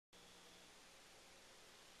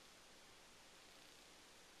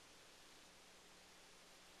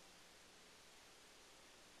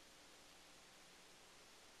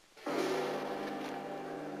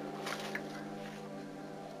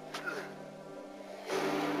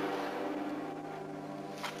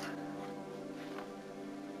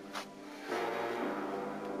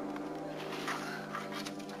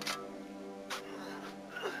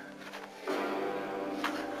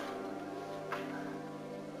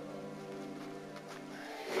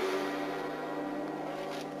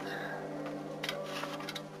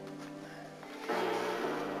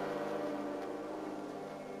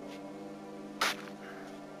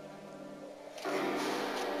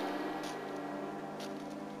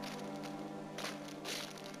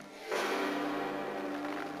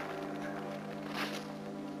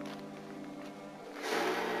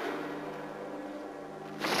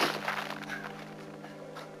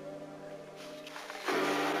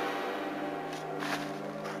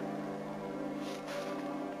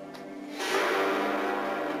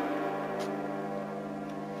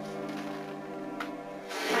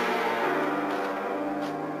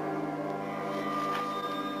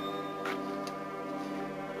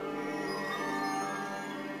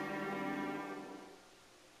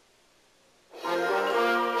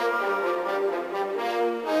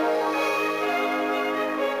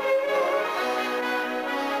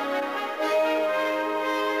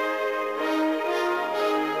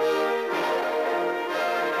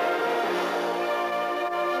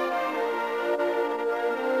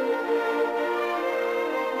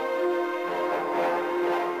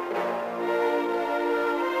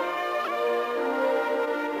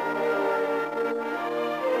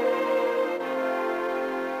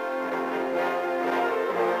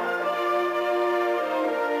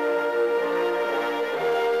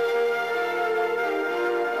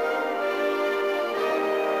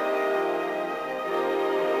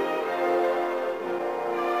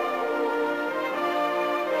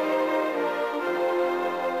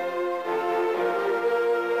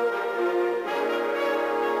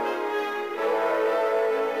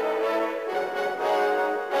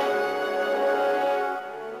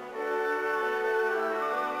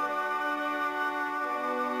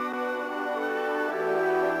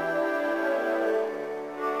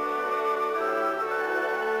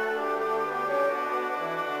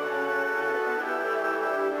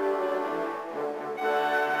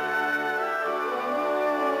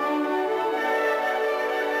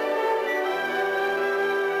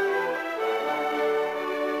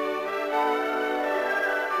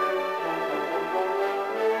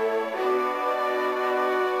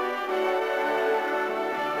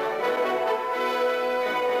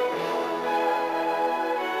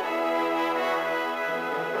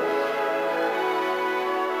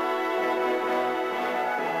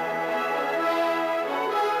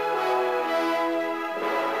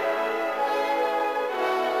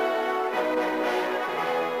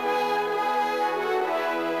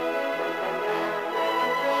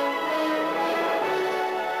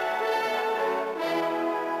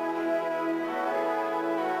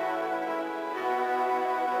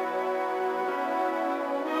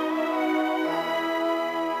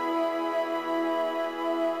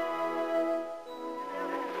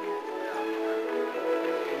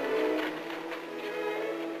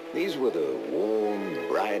These were the warm,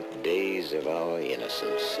 bright days of our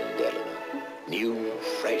innocence in Delano. New,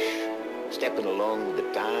 fresh, stepping along with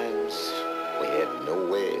the times. We had no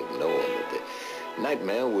way of knowing that the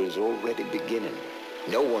nightmare was already beginning.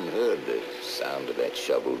 No one heard the sound of that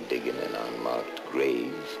shovel digging an unmarked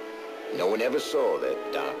grave. No one ever saw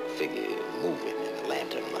that dark figure moving in the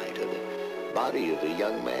lantern light, or the body of a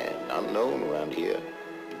young man, unknown around here,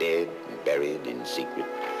 dead and buried in secret.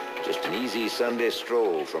 Just an easy Sunday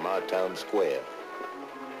stroll from our town square.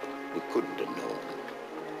 We couldn't have known.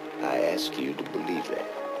 I ask you to believe that.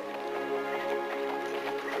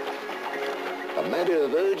 A matter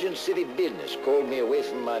of urgent city business called me away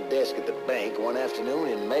from my desk at the bank one afternoon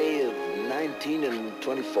in May of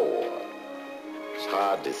 1924. It's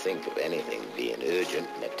hard to think of anything being urgent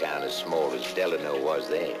in a town as small as Delano was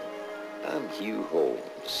then. I'm Hugh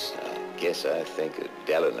Holmes. I guess I think of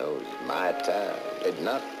Delano as my town.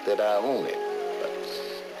 Not that I own it, but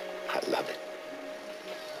I love it.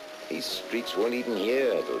 These streets weren't even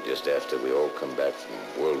here until just after we all come back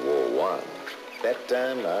from World War I. That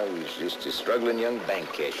time, I was just a struggling young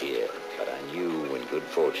bank cashier, but I knew when good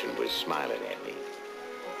fortune was smiling at me.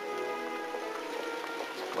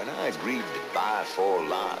 When I agreed to buy 4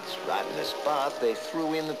 lots right in the spot, they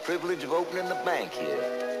threw in the privilege of opening the bank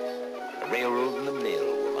here. The railroad and the mill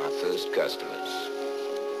were my first customers.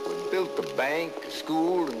 We built the bank, a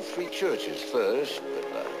school, and 3 churches first, but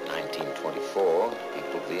by 1924,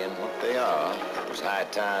 people being what they are, it was high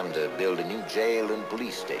time to build a new jail and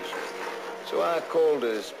police station. So I called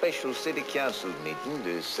a special city council meeting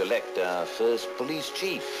to select our first police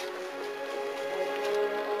chief.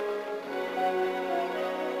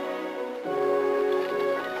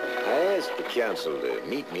 I asked the council to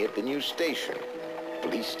meet me at the new station. A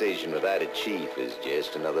police station without a chief is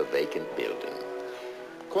just another vacant building.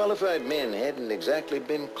 Qualified men hadn't exactly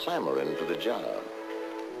been clamoring for the job.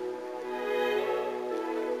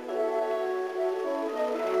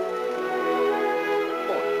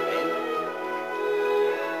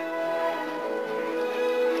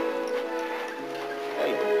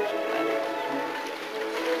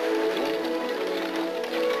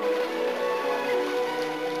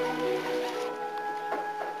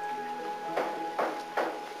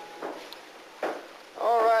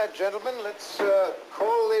 Gentlemen, let's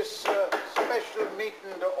call this special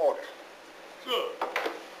meeting to order. Good.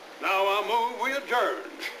 Now I move we adjourn.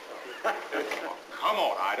 Come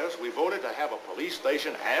on, Idas. We voted to have a police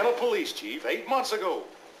station and a police chief 8 months ago.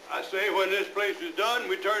 I say when this place is done,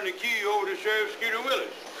 we turn the key over to Sheriff Skeeter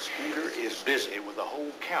Willis. Skeeter is busy with the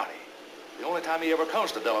whole county. The only time he ever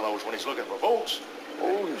comes to Delano is when he's looking for votes.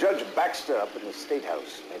 Old Judge Baxter up in the State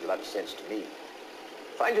House made a lot of sense to me.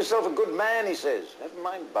 Find yourself a good man, he says. Never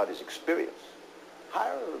mind about his experience.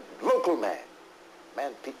 Hire a local man.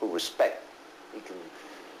 Man people respect. He can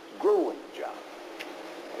grow in the job.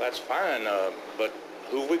 Well, that's fine, but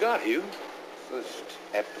who've we got, Hugh? First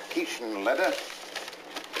application letter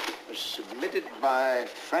was submitted by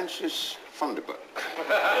Francis Funderburk.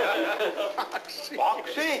 Foxy.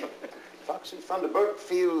 Foxy? Foxy Funderburk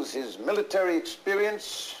feels his military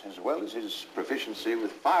experience, as well as his proficiency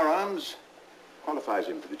with firearms, qualifies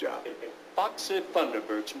him for the job. Foxy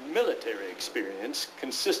Funderburk's military experience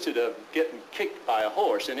consisted of getting kicked by a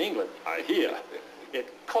horse in England, I hear.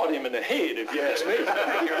 It caught him in the head, if you ask me.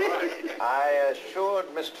 I assured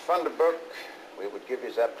Mr. Funderburk we would give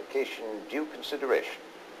his application due consideration.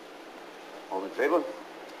 All in favor?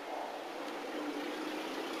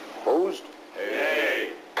 Opposed?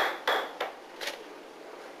 Hey!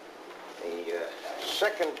 The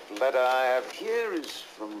second letter I have here is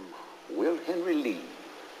from Will Henry Lee.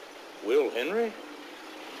 Will Henry?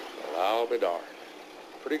 Well, I'll be darned.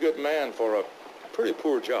 Pretty good man for a pretty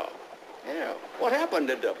poor job. Yeah, what happened?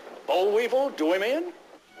 Did the boll weevil do him in?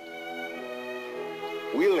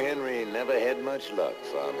 Will Henry never had much luck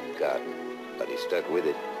farming cotton, but he stuck with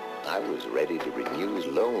it. I was ready to renew his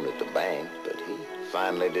loan at the bank, but he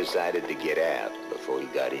finally decided to get out before he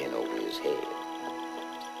got in over his head.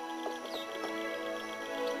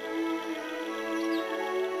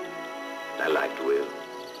 I liked Will.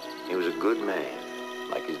 He was a good man,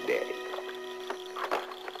 like his daddy.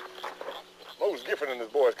 Mose Gifford and his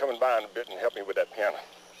boys coming by in a bit and help me with that piano.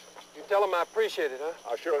 You tell them I appreciate it, huh?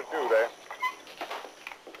 I sure do, there.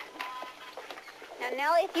 Now,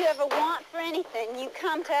 Nellie, if you ever want for anything, you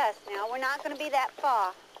come to us now. We're not going to be that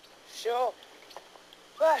far. Sure.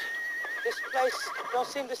 But this place don't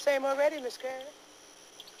seem the same already, Miss Carey.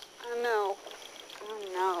 I know. I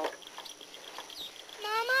know.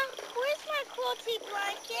 Mama, where's my quilty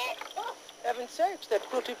blanket? Oh, heaven's sakes, that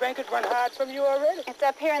quilty blanket run hard from you already. It's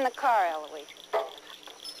up here in the car, Eloise.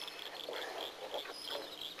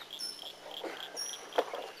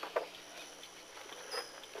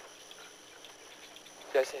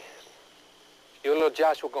 Jesse, you and little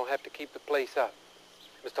Joshua gonna have to keep the place up.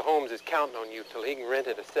 Mr. Holmes is counting on you till he can rent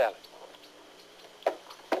it or sell it.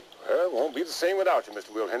 Well, it won't be the same without you,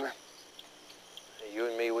 Mr. Will Henry. You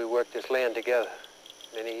and me, we worked this land together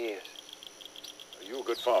many years. You're a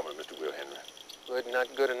good farmer, Mr. Will Henry. Good,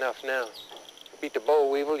 not good enough now. To beat the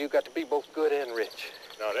boll weevil, you got to be both good and rich.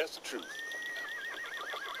 Now, that's the truth.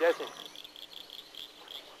 Jesse,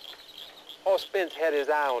 Horse Spence had his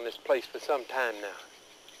eye on this place for some time now.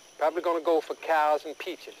 Probably gonna go for cows and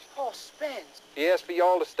peaches. Horse Spence. He asked for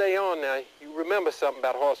y'all to stay on now. You remember something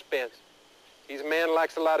about Horse Spence. He's a man who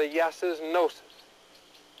likes a lot of yassas and nosas.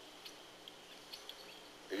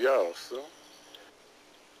 Yes, sir.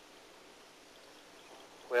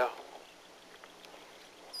 Well,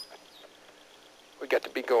 we got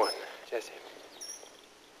to be going, Jesse.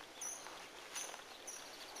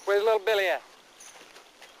 Where's little Billy at?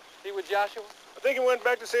 He with Joshua? I think he went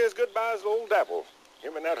back to say his goodbyes to old Dapple.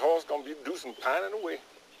 Him and that horse gonna be do some pining away.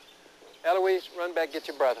 Eloise, run back, get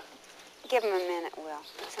your brother. Give him a minute, Will.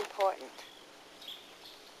 It's important.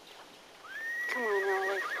 Come on,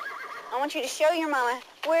 Eloise. I want you to show your mama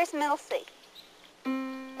where's middle C.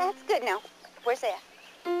 That's good now. Where's that?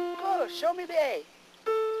 Good. Show me the A.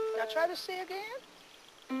 Now try to C again.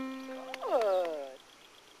 Good.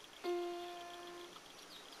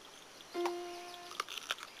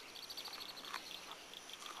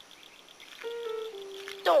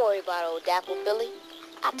 Don't worry about old Dapple, Billy.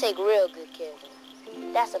 I take real good care of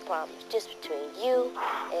him. That's a promise, just between you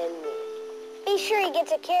and me. Be sure he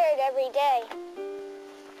gets a carrot every day.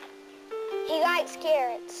 He likes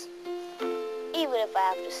carrots. Even if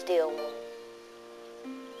I have to steal one.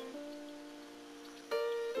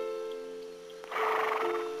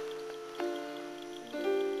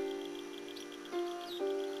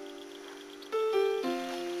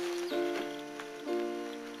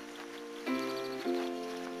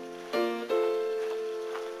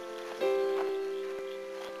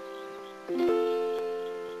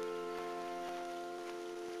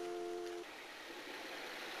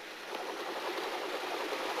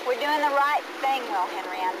 We're doing the right thing, Will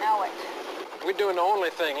Henry. I know it. We're doing the only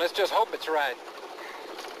thing. Let's just hope it's right.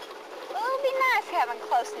 Well, it'll be nice having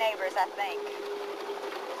close neighbors, I think.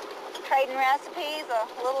 Trading recipes, a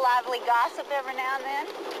little lively gossip every now and then.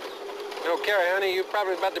 You know, Carrie, honey, you're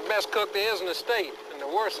probably about the best cook there is in the state, and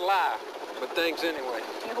the worst liar. But thanks anyway.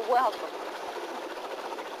 You're welcome.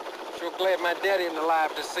 Sure glad my daddy isn't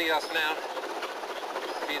alive to see us now.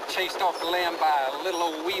 Being chased off the land by a little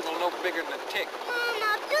old weevil no bigger than a tick.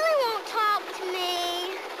 Now, Billy won't talk to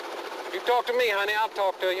me. You talk to me, honey, I'll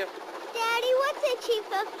talk to you. Daddy, what's a chief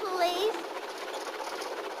of police?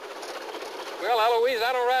 Well, Eloise,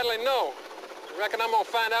 I don't rightly know. I reckon I'm gonna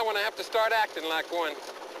find out when I have to start acting like one.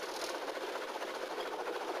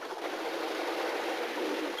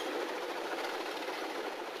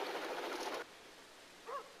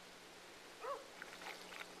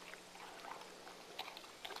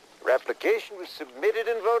 Your application was submitted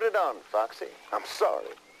and voted on, Foxy. I'm sorry.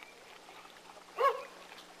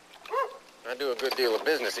 I do a good deal of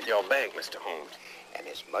business at your bank, Mr. Holmes. And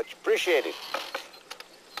it's much appreciated.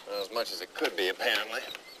 Well, as much as it could be, apparently.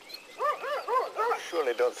 You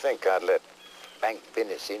surely don't think I'd let bank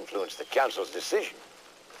business influence the council's decision.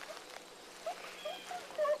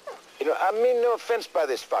 You know, I mean no offense by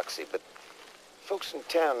this, Foxy, but folks in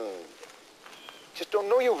town just don't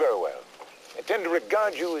know you very well. They tend to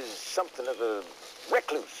regard you as something of a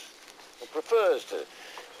recluse who prefers to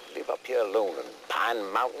live up here alone in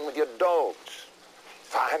Pine Mountain with your dogs.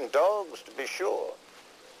 Fine dogs, to be sure.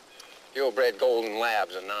 Purebred golden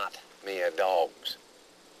labs are not mere dogs.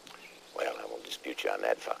 Well, I won't dispute you on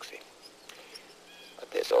that, Foxy.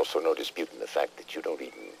 But there's also no disputing the fact that you don't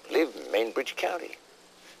even live in Mainbridge County.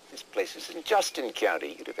 This place is in Justin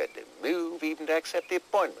County. You'd have had to move even to accept the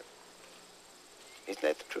appointment. Isn't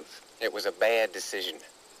that the truth? It was a bad decision.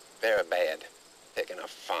 Very bad. Picking a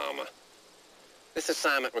farmer. This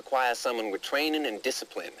assignment requires someone with training and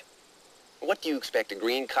discipline. What do you expect a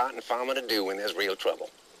green cotton farmer to do when there's real trouble?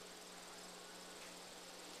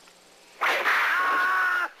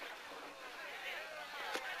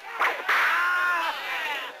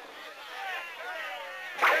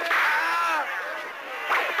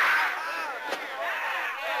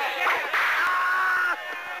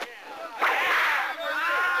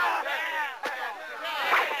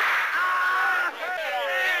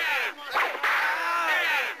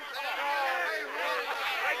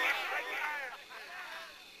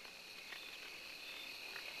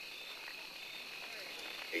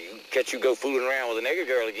 Catch you go fooling around with a nigger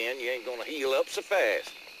girl again, you ain't gonna heal up so fast.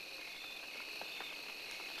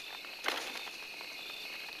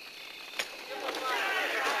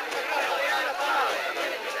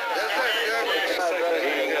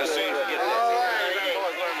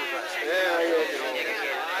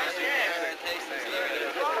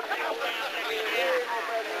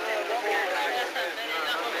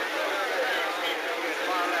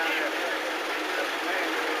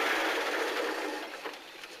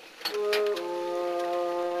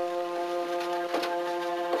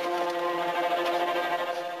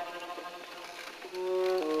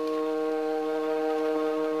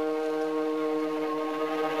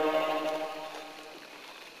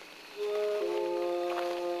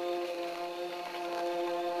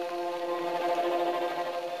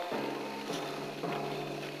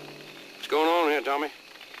 Tommy?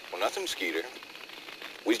 Well, nothing, Skeeter.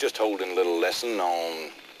 We's just holding a little lesson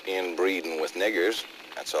on inbreeding with niggers,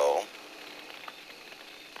 that's all.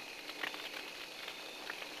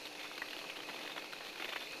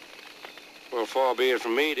 Well, far be it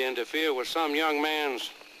from me to interfere with some young man's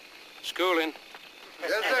schooling.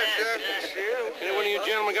 Yes, sir, Sheriff. Any one of you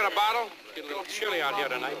gentlemen got a bottle? It's getting a little chilly out here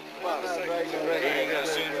tonight.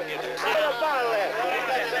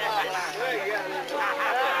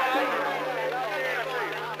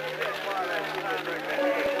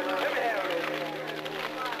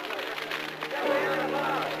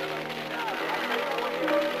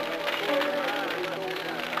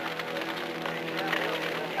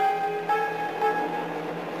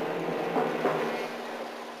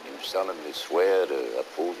 Solemnly swear to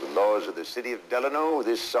uphold the laws of the city of Delano,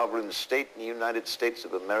 this sovereign state in the United States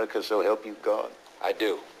of America, so help you God? I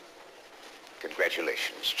do.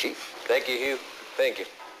 Congratulations, Chief. Thank you, Hugh. Thank you.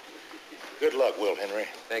 Good luck, Will Henry.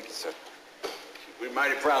 Thank you, sir. We're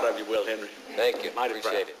mighty proud of you, Will Henry. Thank you. Mighty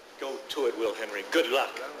Appreciate proud. it. Go to it, Will Henry. Good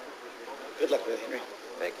luck. Good luck, Will Henry.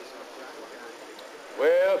 Thank you, sir.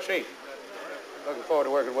 Well, Chief, looking forward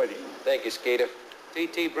to working with you. Thank you, Skeeter.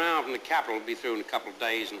 T.T. Brown from the Capitol will be through in a couple of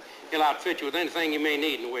days, and he'll outfit you with anything you may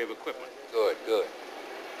need in the way of equipment. Good, good.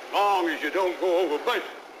 Long as you don't go over budget.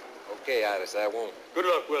 Okay, Iris, I won't. Good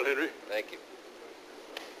luck, Will Henry. Thank you.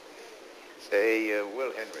 Say,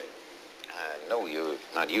 Will Henry, I know you're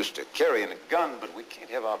not used to carrying a gun, but we can't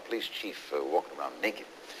have our police chief walking around naked.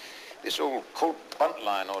 This old Colt bunt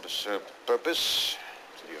line ought to serve the purpose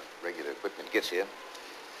till your regular equipment gets here.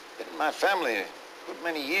 Been in my family a good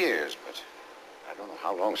many years, but I don't know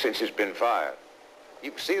how long since it's been fired.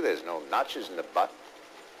 You can see there's no notches in the butt.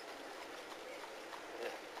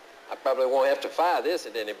 I probably won't have to fire this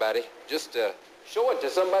at anybody. Just show it to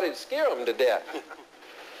somebody to scare them to death.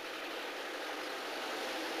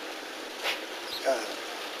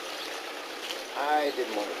 I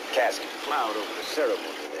didn't want to cast a cloud over the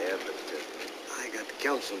ceremony there, but I got the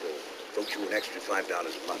council to vote you an extra $5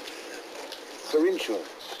 a month for insurance.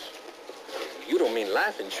 You don't mean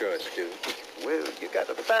life insurance, do you? Well, you got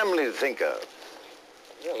a family to think of.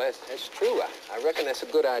 Well, that's true. I reckon that's a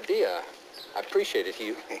good idea. I appreciate it,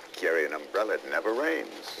 Hugh. Carry an umbrella, it never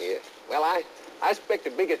rains. Yeah. Well, I expect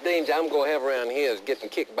the biggest danger I'm going to have around here is getting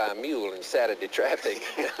kicked by a mule in Saturday traffic.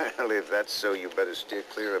 Well, if that's so, you better steer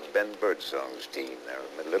clear of Ben Birdsong's team.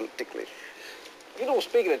 They're a little ticklish. You know,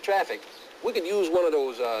 speaking of traffic, we could use one of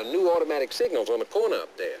those new automatic signals on the corner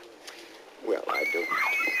up there. Well, I do.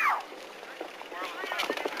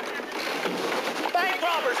 Bank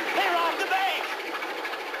robbers! They robbed the bank!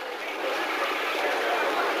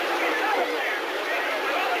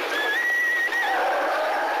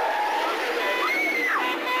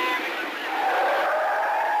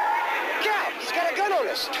 Cal, he's got a gun on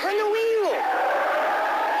us. Turn the wheel!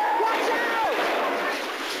 Watch out!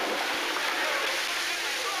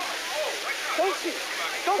 Don't shoot!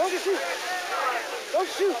 Don't shoot! Don't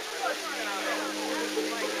shoot!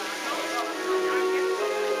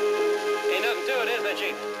 Ain't nothing to it, is there,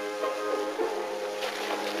 Chief?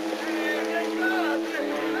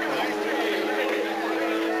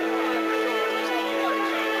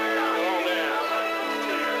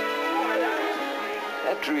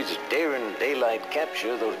 After his daring daylight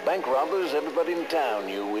capture, those bank robbers, everybody in town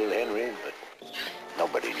knew Will Henry, but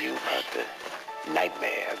nobody knew about the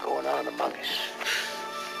nightmare going on among us.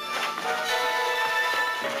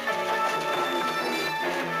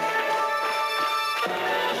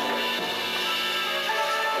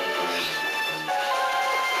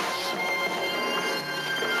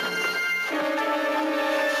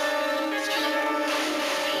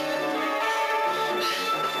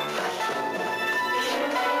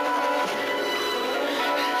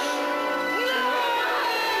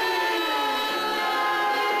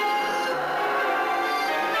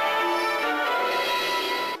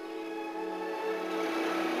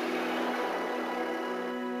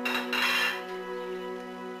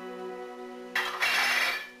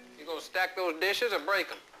 Stack those dishes or break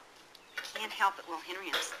them? Can't help it, Will Henry.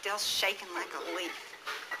 I'm still shaking like a leaf.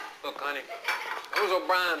 Look, honey, those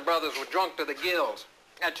O'Brien brothers were drunk to the gills.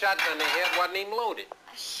 That shotgun they had wasn't even loaded.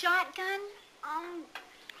 A shotgun?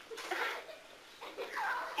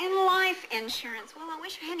 And life insurance. Well, I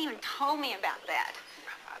wish you hadn't even told me about that.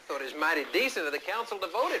 I thought it was mighty decent of the council to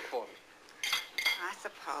vote it for me. I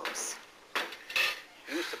suppose.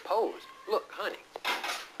 You suppose? Look, honey,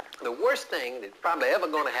 the worst thing that's probably ever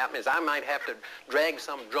going to happen is I might have to drag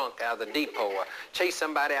some drunk out of the depot or chase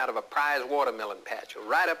somebody out of a prize watermelon patch or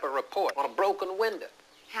write up a report on a broken window.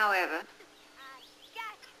 However,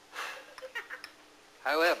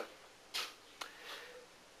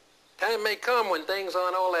 Time may come when things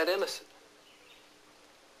aren't all that innocent.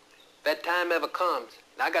 If that time ever comes,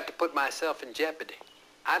 and I got to put myself in jeopardy,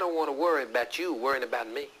 I don't want to worry about you worrying about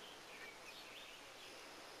me.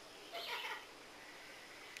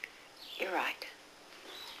 You're right.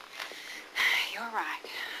 You're right.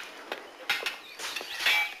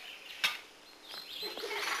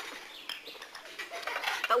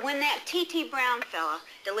 But when that T.T. Brown fella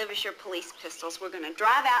delivers your police pistols, we're going to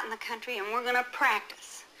drive out in the country and we're going to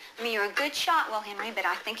practice. I mean, you're a good shot, Will Henry, but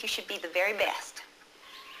I think you should be the very best.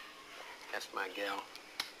 That's my gal.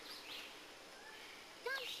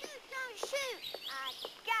 Don't shoot, don't shoot. I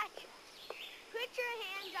gotcha. Put your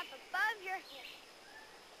hands up above your head.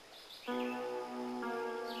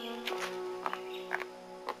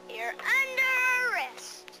 You're under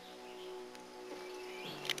arrest.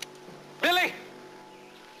 Billy!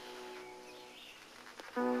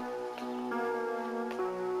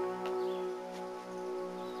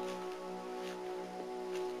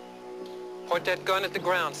 Point that gun at the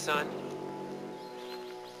ground, son.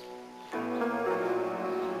 Come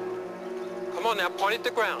on now, point it at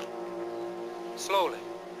the ground. Slowly.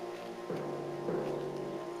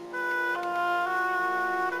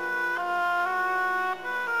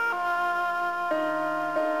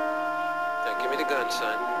 Now give me the gun,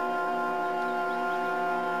 son.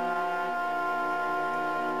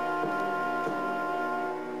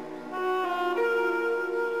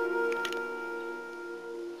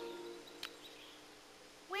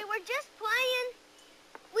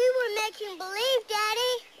 Believe,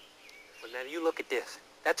 Daddy. Well, now you look at this.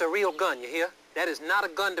 That's a real gun, you hear? That is not a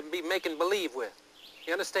gun to be making believe with.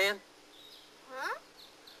 You understand? Huh?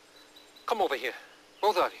 Come over here,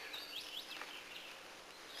 both of you.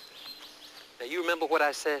 Now, you remember what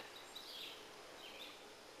I said?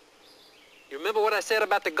 You remember what I said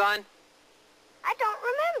about the gun? I don't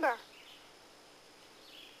remember.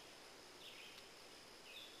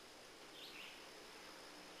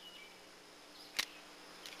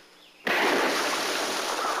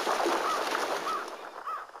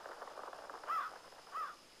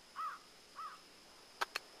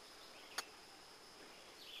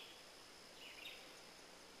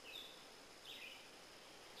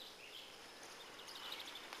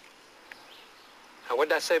 Now, what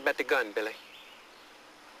did I say about the gun, Billy?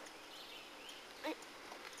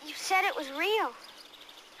 You said it was real.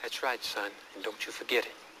 That's right, son, and don't you forget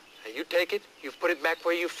it. Now, you take it, you've put it back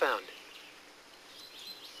where you found it.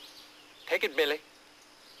 Take it, Billy.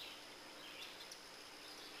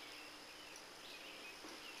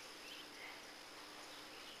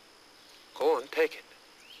 Go on, take it.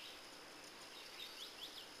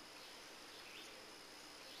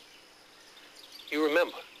 You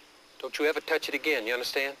remember, don't you ever touch it again, you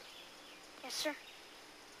understand? Yes, sir.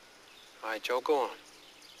 All right, Joe, go on.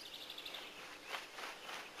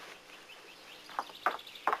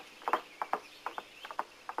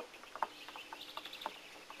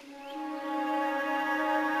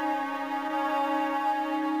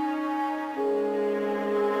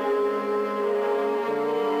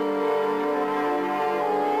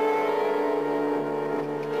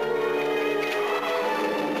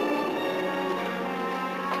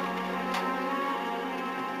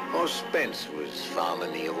 Spence was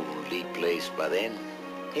farming the old Lee place by then.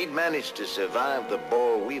 He'd managed to survive the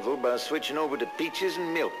boll weevil by switching over to peaches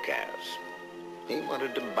and milk cows. He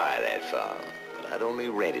wanted to buy that farm, but I'd only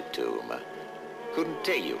rent it to him. I couldn't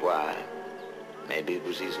tell you why. Maybe it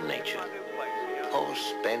was his nature. Old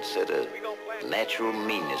Spence had a natural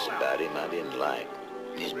meanness about him I didn't like.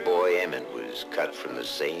 His boy Emmett was cut from the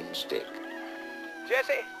same stick.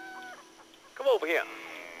 Jesse, come over here.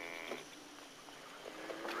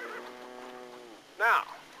 Now,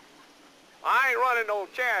 I ain't running no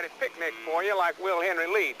charity picnic for you like Will Henry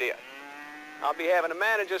Lee did. I'll be having the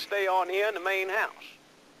manager stay on here in the main house.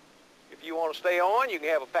 If you want to stay on, you can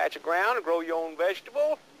have a patch of ground and grow your own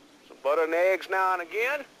vegetables, some butter and eggs now and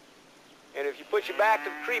again. And if you put your back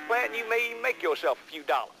to the tree planting, you may even make yourself a few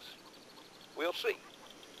dollars. We'll see.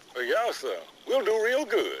 Well, yeah, sir. We'll do real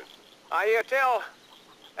good. I hear tell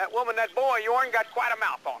that woman, that boy of yourn got quite a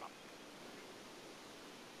mouth on him.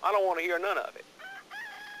 I don't want to hear none of it.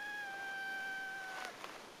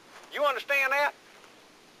 You understand that?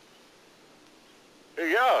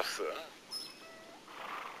 Yeah, sir.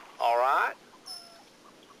 All right.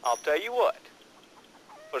 I'll tell you what.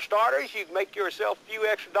 For starters, you can make yourself a few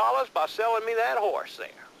extra dollars by selling me that horse there.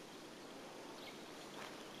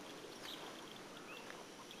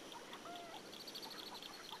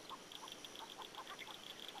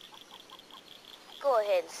 Go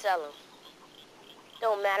ahead and sell him.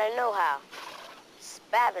 Don't matter no how.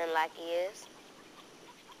 Spabbing like he is.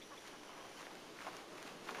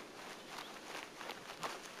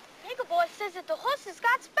 boy says that the horses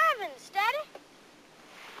got spavins, Daddy.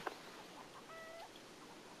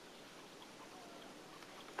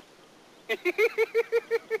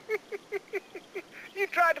 You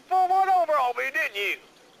tried to pull one over on me, didn't you?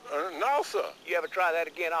 No, sir. You ever try that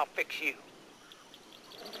again, I'll fix you.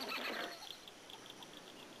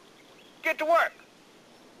 Get to work.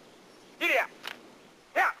 Get out.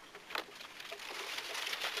 Yeah.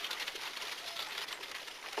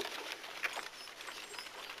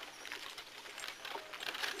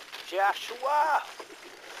 Joshua,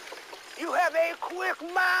 you have a quick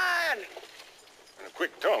mind. And a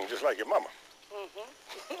quick tongue, just like your mama.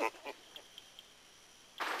 Mm-hmm.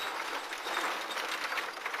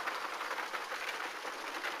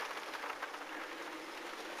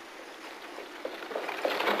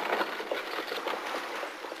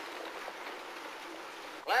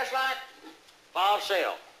 Flashlight, file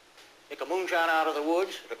sale. Take a moonshine out of the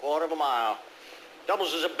woods at 1/4 mile.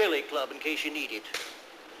 Doubles as a billy club in case you need it.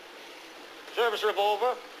 Service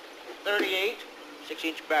revolver, 38,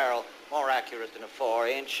 6-inch barrel. More accurate than a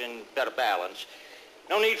 4-inch and better balance.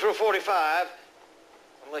 No need for a 45,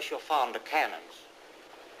 unless you're fond of cannons.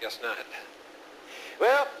 Guess not.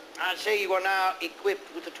 Well, I'd say you are now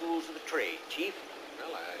equipped with the tools of the trade, Chief.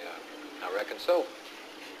 Well, I reckon so.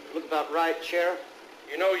 Look about right, Sheriff.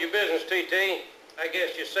 You know your business, T.T. I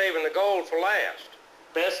guess you're saving the gold for last.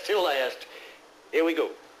 Best till last. Here we go.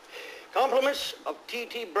 Compliments of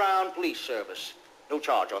T.T. Brown Police Service. No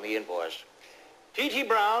charge on the invoice. T.T.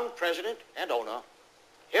 Brown, president and owner,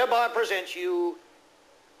 hereby presents you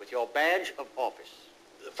with your badge of office.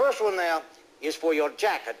 The first one there is for your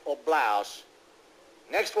jacket or blouse.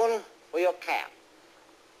 Next one for your cap.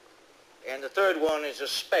 And the third one is a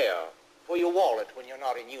spare for your wallet when you're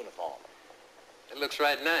not in uniform. It looks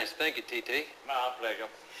right nice. Thank you, T.T. My pleasure.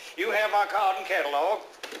 You have my card and catalog.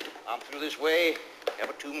 I'm through this way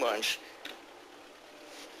every 2 months.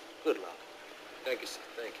 Good luck. Thank you, sir.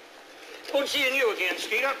 Thank you. Good seeing you again,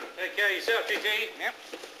 Skeeter. Take care of yourself, T.T. Yep.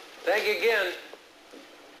 Thank you again.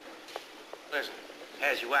 Listen,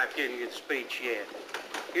 has your wife given you the speech yet?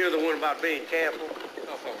 You're the one about being careful.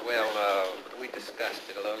 Oh, well, we discussed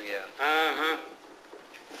it a little, yeah. Uh-huh.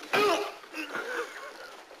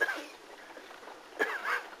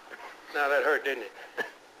 Now, that hurt, didn't it?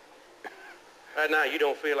 Right now, you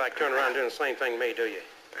don't feel like turning around doing the same thing to me, do you?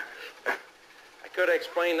 I could have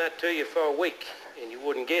explained that to you for a week, and you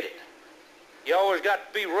wouldn't get it. You always got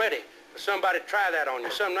to be ready for somebody to try that on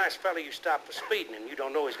you. Some nice fella you stop for speeding, and you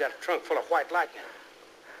don't know he's got a trunk full of white lightning.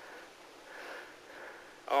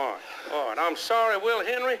 All right. I'm sorry, Will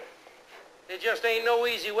Henry. There just ain't no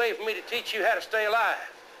easy way for me to teach you how to stay alive.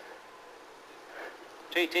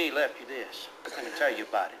 T.T. left you this. Let me tell you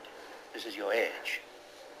about it. This is your edge.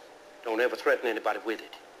 Don't ever threaten anybody with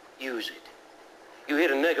it. Use it. You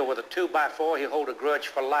hit a nigger with a 2x4, he'll hold a grudge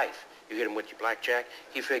for life. You hit him with your blackjack,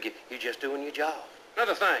 he figure you're just doing your job.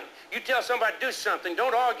 Another thing, you tell somebody to do something,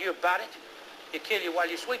 don't argue about it. He'll kill you while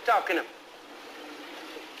you're sweet-talking him.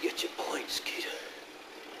 Get your point, Skeeter.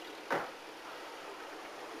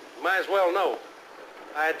 You might as well know.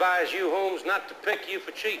 I advise you, Holmes, not to pick you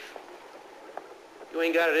for chief. You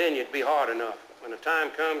ain't got it in you to be hard enough. When the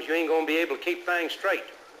time comes, you ain't gonna be able to keep things straight.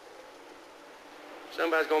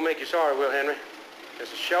 Somebody's gonna make you sorry, Will Henry. As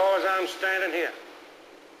sure as I'm standing here.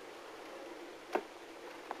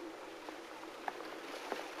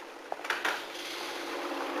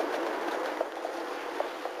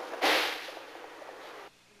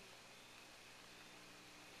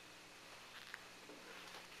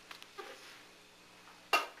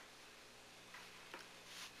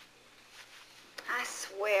 I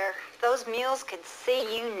swear, if those mules could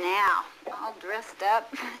see you now, all dressed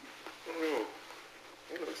up.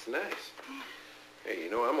 It looks nice. Hey,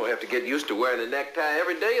 you know, I'm gonna have to get used to wearing a necktie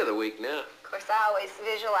every day of the week now. Of course, I always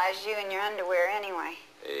visualize you in your underwear anyway.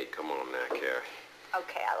 Hey, come on now, Carrie.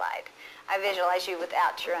 Okay, I lied. I visualize you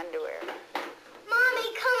without your underwear.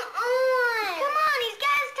 Mommy, come on! Come on, he's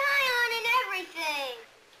got his tie on and everything.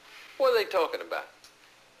 What are they talking about?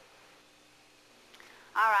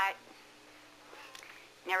 All right.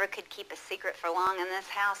 Never could keep a secret for long in this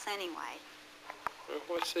house anyway. Well,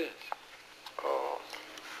 what's this? Oh.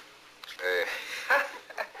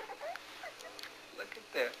 Look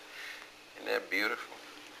at that. Isn't that beautiful?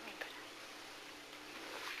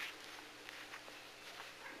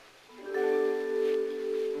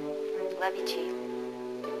 Love you, Chief.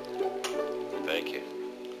 Thank you.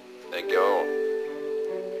 Thank you all.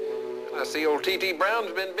 I see old T.T.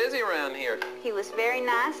 Brown's been busy around here. He was very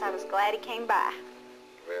nice. I was glad he came by.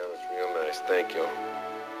 Well, it's real nice. Thank you.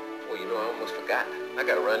 Well, you know, I almost forgot. I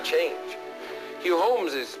gotta run change. Hugh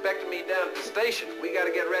Holmes is expecting me down at the station. We got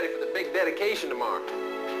to get ready for the big dedication tomorrow.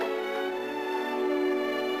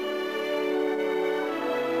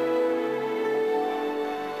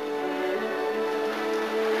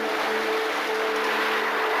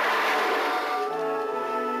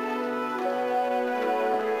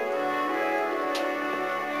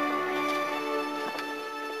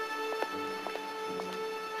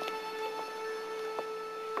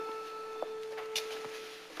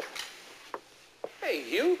 Hey,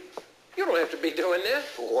 Hugh, you don't have to be doing that.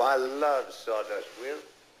 Oh, I love sawdust, Will.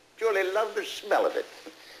 Purely love the smell of it.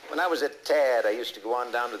 When I was a tad, I used to go on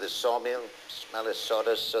down to the sawmill, smell of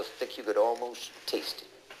sawdust so thick you could almost taste it.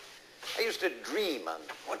 I used to dream on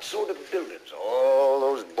what sort of buildings all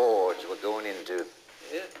those boards were going into.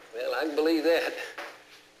 Yeah, well, I can believe that.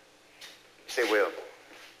 Say, Will,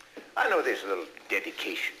 I know this little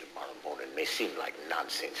dedication tomorrow morning may seem like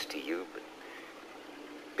nonsense to you, but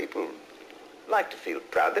people like to feel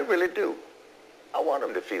proud. They really do. I want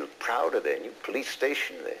them to feel proud of their new police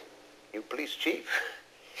station, their new police chief.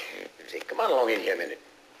 Say, come on along in here a minute.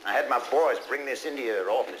 I had my boys bring this into your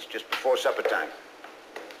office just before supper time.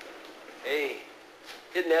 Hey,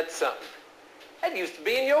 isn't that something? That used to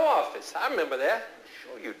be in your office. I remember that.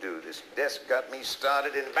 Sure you do. This desk got me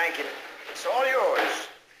started in banking. It's all yours.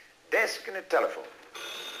 Desk and a telephone.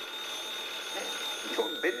 Your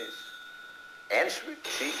business. Answer it,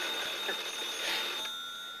 Chief.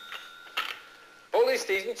 Police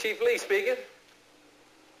station, Chief Lee speaking.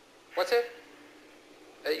 What's that?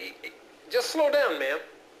 Just slow down, ma'am.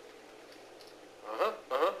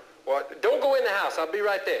 Well, don't go in the house. I'll be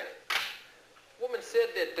right there. Woman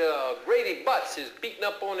said that Grady Butts is beating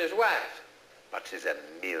up on his wife. Butts is a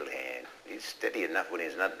mill hand. He's steady enough when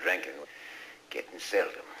he's not drinking. Getting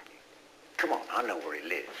seldom. Come on, I know where he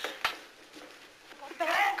lives. Grady,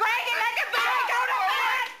 let the boy go to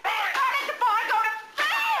bed! Let the boy go to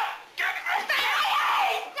bed!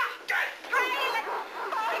 Grady, let the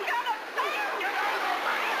boy go to bed!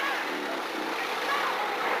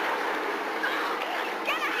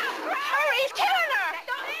 Get out, Grady! Hurry, he's killing her!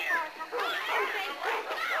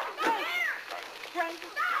 Grady,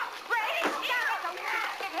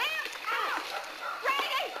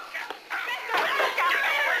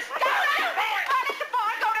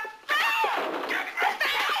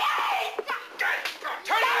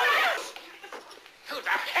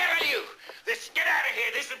 Get out of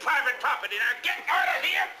here. This is private property. Now get out of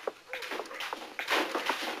here.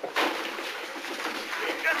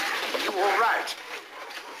 You all right?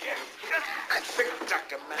 I think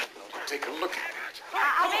Dr. Matt will take a look at it.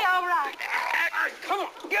 I'll be all right. Come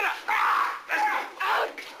on, get up. Let's go. I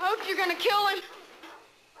hope you're gonna kill him.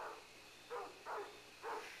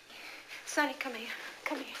 Sonny, come here.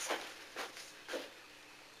 Come here, son.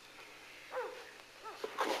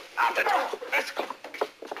 Come on, out the door. Let's go.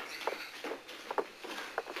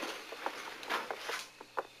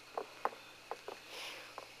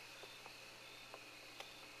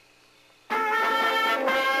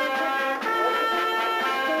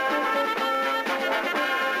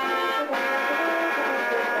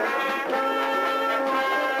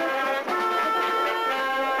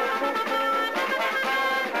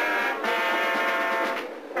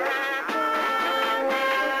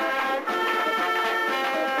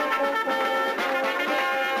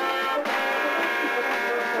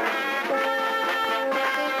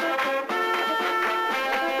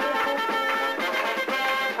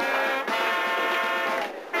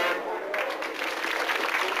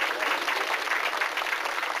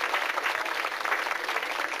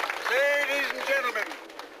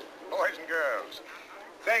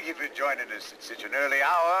 Thank you for joining us at such an early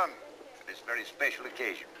hour for this very special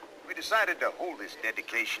occasion. We decided to hold this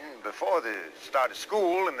dedication before the start of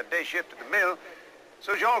school and the day shift at the mill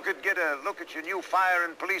so y'all could get a look at your new fire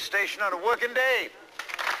and police station on a working day.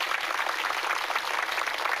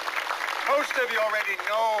 Most of you already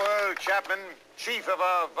know Earl Chapman, chief of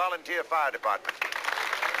our volunteer fire department.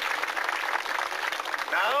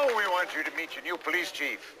 Now we want you to meet your new police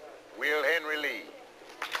chief, Will Henry Lee.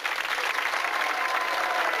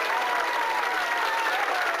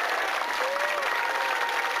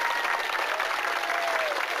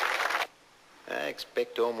 I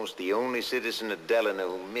expect almost the only citizen of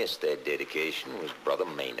Delano who missed that dedication was Brother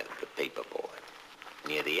Maynard, the paper boy.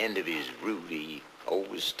 Near the end of his route, he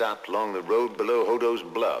always stopped along the road below Hodo's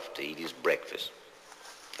Bluff to eat his breakfast.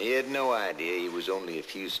 He had no idea he was only a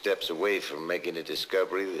few steps away from making a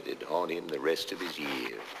discovery that'd haunt him the rest of his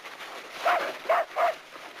years.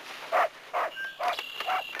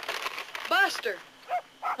 Buster,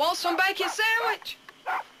 want some bacon sandwich?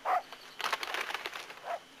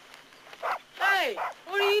 Hey,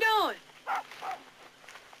 what are you doing?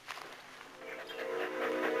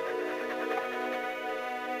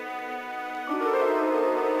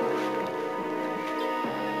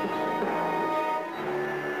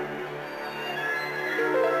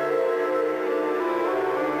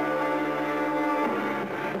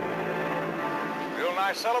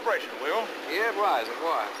 nice celebration, Will. Yeah, it was. It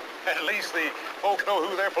was. At least the folks know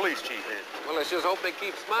who their police chief is. Well, let's just hope they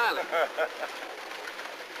keep smiling.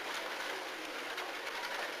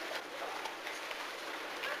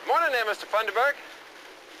 Morning there, Mr. Funderburg.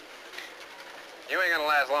 You ain't gonna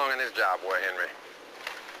last long in this job, boy, Henry.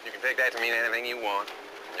 You can take that to mean anything you want.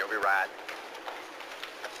 You'll be right.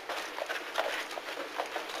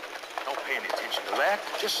 Don't pay any attention to that.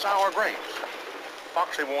 Just sour grapes.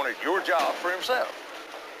 Foxy wanted your job for himself.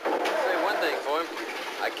 I'll say one thing for him.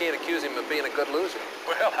 I can't accuse him of being a good loser.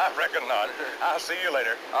 Well, I reckon not. I'll see you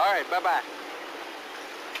later. All right, bye-bye.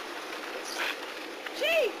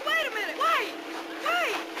 Chief, wait a minute. Wait.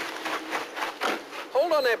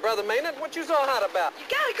 Hold on there, Brother Maynard. What you so hot about? You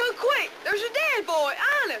gotta go quick. There's a dead boy,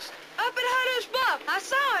 honest. Up at Hunter's Bluff. I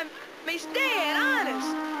saw him. He's dead,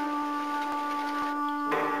 honest.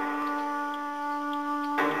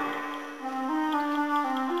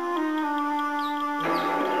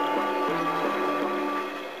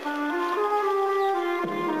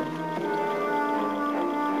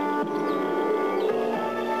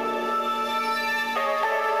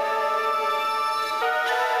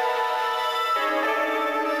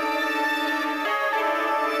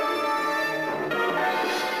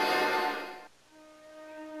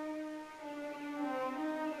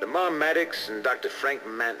 Maddox and Dr. Frank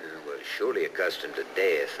Manton were surely accustomed to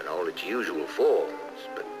death in all its usual forms,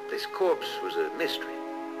 but this corpse was a mystery.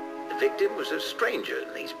 The victim was a stranger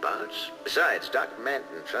in these parts. Besides, Dr.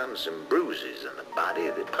 Manton found some bruises on the body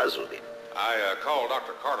that puzzled him. I called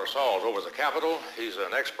Dr. Carter Sauls over at the Capitol. He's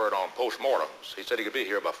an expert on postmortems. He said he could be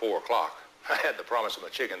here by 4 o'clock. I had to promise him a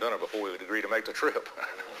chicken dinner before we would agree to make the trip.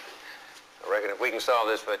 I reckon if we can solve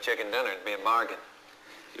this for a chicken dinner, it'd be a bargain.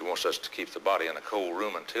 He wants us to keep the body in a cold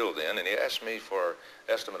room until then, and he asked me for an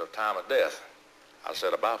estimate of time of death. I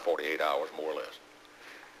said about 48 hours, more or less.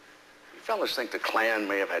 You fellas think the Klan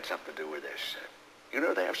may have had something to do with this? You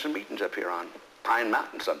know, they have some meetings up here on Pine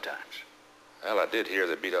Mountain sometimes. Well, I did hear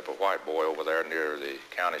they beat up a white boy over there near the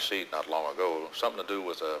county seat not long ago. Something to do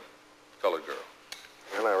with a colored girl.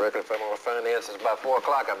 Well, I reckon if I'm going to find the answers by 4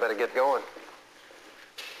 o'clock, I better get going.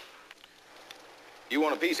 You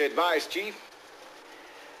want a piece of advice, Chief?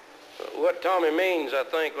 What Tommy means, I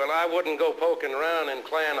think, well, I wouldn't go poking around in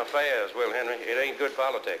Klan affairs, Will Henry. It ain't good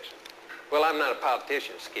politics. Well, I'm not a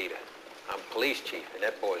politician, Skeeter. I'm police chief, and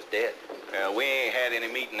that boy's dead. We ain't had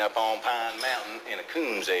any meeting up on Pine Mountain in a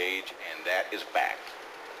coon's age, and that is fact.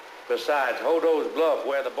 Besides, Hodo's Bluff,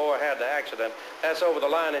 where the boy had the accident, that's over the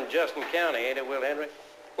line in Justin County, ain't it, Will Henry?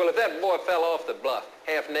 Well, if that boy fell off the bluff,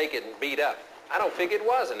 half naked and beat up, I don't think it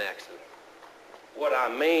was an accident. What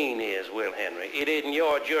I mean is, Will Henry, it isn't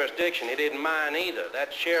your jurisdiction. It isn't mine either.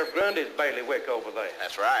 That's Sheriff Grundy's bailiwick over there.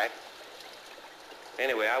 That's right.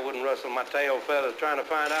 Anyway, I wouldn't rustle my tail feathers trying to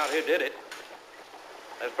find out who did it.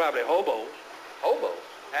 That's probably hobos. Hobos?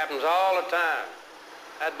 Happens all the time.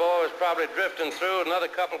 That boy was probably drifting through another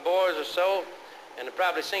couple of boys or so, and they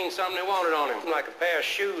probably seen something they wanted on him, like a pair of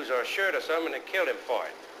shoes or a shirt or something, and they killed him for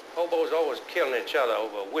it. Hobos always killing each other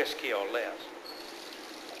over whiskey or less.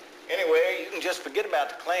 Anyway, you can just forget about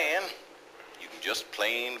the Klan. You can just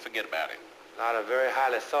plain forget about it. A lot of very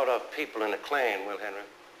highly thought of people in the Klan, Will Henry.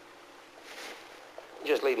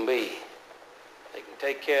 Just leave them be. They can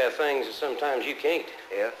take care of things that sometimes you can't.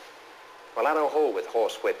 Yeah? Well, I don't hold with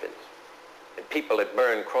horse whippings and people that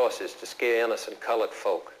burn crosses to scare innocent colored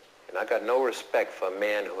folk. And I got no respect for a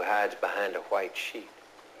man who hides behind a white sheet.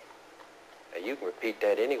 Now, you can repeat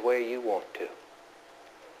that any way you want to.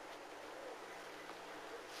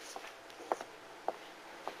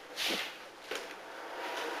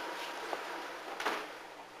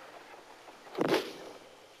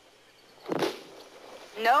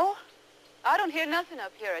 No, I don't hear nothing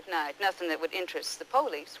up here at night. Nothing that would interest the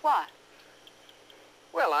police. Why?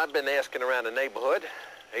 Well, I've been asking around the neighborhood.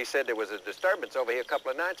 He said there was a disturbance over here a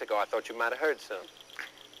couple of nights ago. I thought you might have heard some.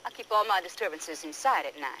 I keep all my disturbances inside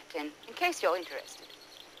at night, and in case you're interested.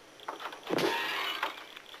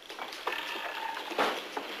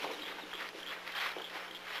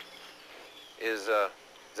 Is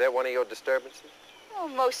that one of your disturbances? Oh,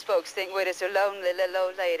 most folks think we're just lonely little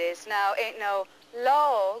old ladies. Now, ain't no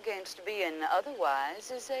law against being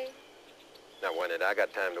otherwise, is there? Not one that I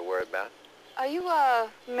got time to worry about. Are you a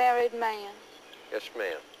married man? Yes,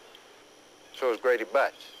 ma'am. So is Grady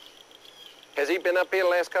Butts. Has he been up here the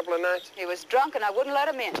last couple of nights? He was drunk and I wouldn't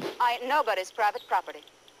let him in. I ain't nobody's private property.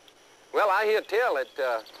 Well, I hear tell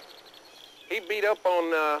that he beat up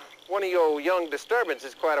on one of your young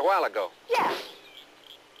disturbances quite a while ago. Yeah.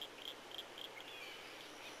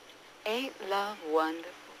 Ain't love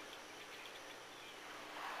wonderful?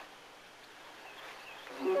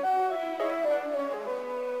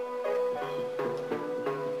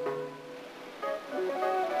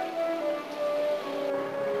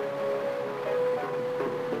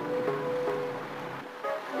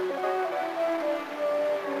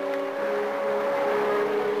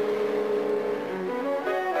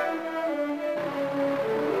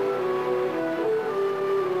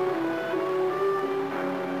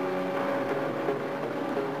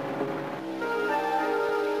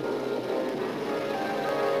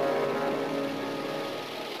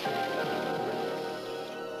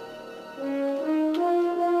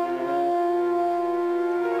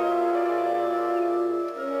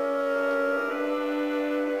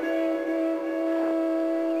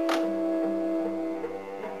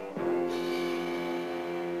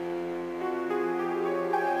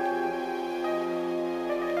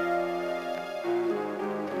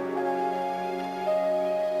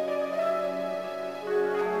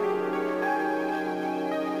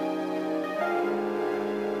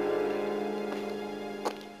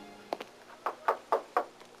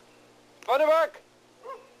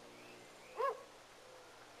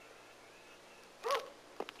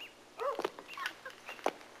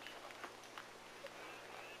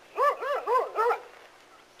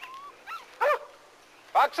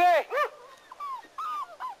 Foxy!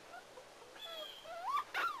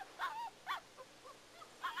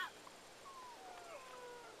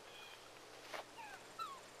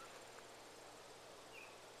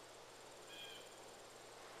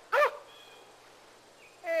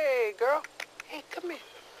 Hey, girl. Hey, come here.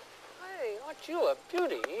 Hey, aren't you a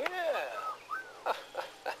beauty? Yeah.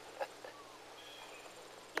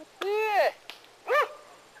 Yeah.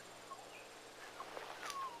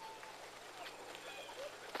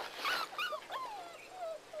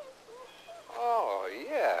 Oh,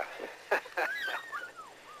 yeah.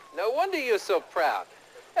 No wonder you're so proud.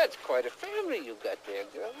 That's quite a family you got there,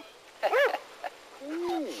 girl.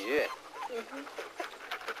 Yeah. Mm-hmm.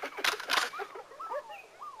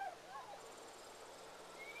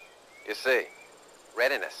 You see,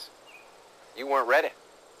 readiness. You weren't ready.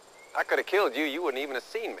 I could have killed you. You wouldn't even have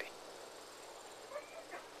seen me.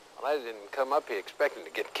 Well, I didn't come up here expecting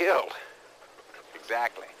to get killed.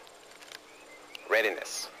 Exactly.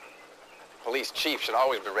 Readiness. Police chief should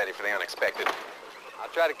always be ready for the unexpected. I'll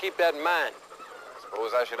try to keep that in mind. I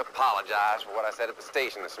suppose I should apologize for what I said at the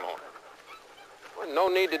station this morning. Well, no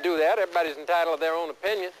need to do that. Everybody's entitled to their own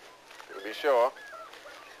opinion, to be sure.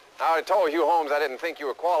 I already told Hugh Holmes I didn't think you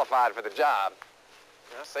were qualified for the job.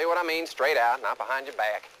 I'll say what I mean straight out, not behind your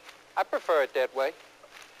back. I prefer it that way.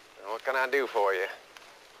 Well, what can I do for you?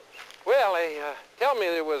 Well, they tell me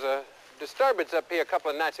there was a disturbance up here a couple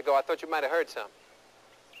of nights ago. I thought you might have heard something.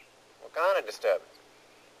 What kind of disturbance?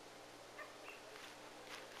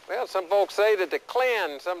 Well, some folks say that the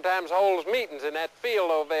Klan sometimes holds meetings in that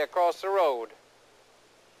field over there across the road.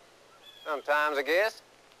 Sometimes, I guess.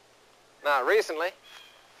 Not recently.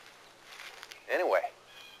 Anyway,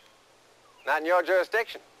 not in your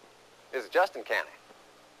jurisdiction. This is Justin County.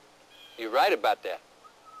 You're right about that.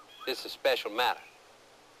 This is a special matter.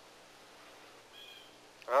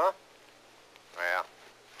 Huh? Well,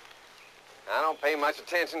 I don't pay much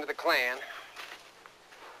attention to the Klan.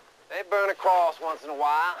 They burn a cross once in a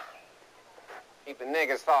while. Keep the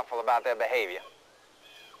niggers thoughtful about their behavior.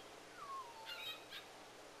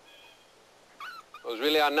 Those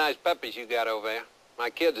really are nice puppies you got over there. My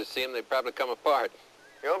kids would see them, they'd probably come apart.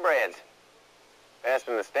 Purebreds. Best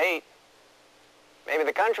in the state. Maybe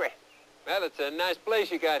the country. Well, it's a nice place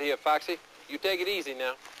you got here, Foxy. You take it easy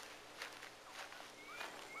now.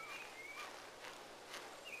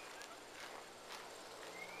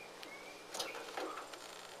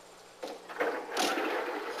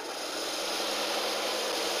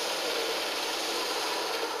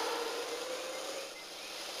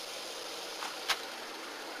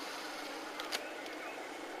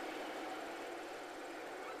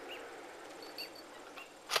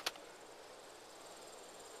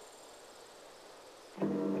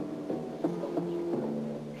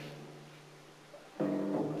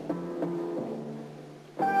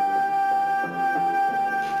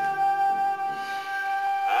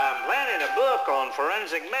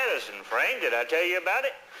 Forensic medicine, Frank. Did I tell you about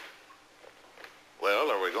it?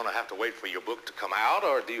 Well, are we going to have to wait for your book to come out,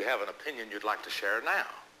 or do you have an opinion you'd like to share now?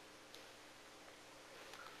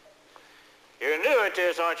 You're new at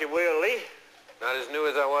this, aren't you, Will Lee? Not as new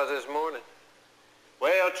as I was this morning.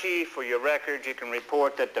 Well, Chief, for your records, you can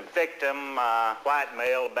report that the victim, white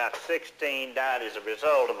male, about 16, died as a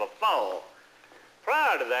result of a fall.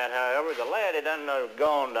 Prior to that, however, the lad had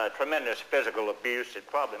undergone tremendous physical abuse that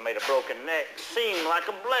probably made a broken neck seem like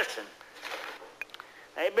a blessing.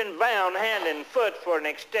 They'd been bound hand and foot for an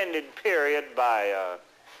extended period by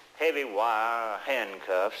heavy wire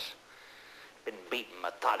handcuffs. Been beaten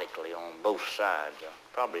methodically on both sides,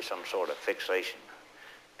 probably some sort of fixation.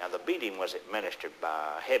 Now, the beating was administered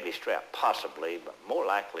by a heavy strap, possibly, but more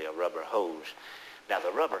likely a rubber hose. Now,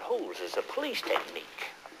 the rubber hose is a police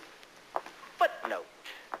technique. Footnote.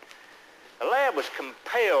 The lad was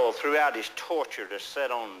compelled throughout his torture to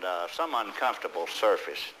sit on some uncomfortable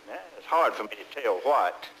surface. It's hard for me to tell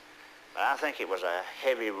what, but I think it was a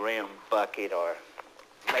heavy rim bucket or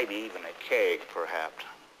maybe even a keg, perhaps.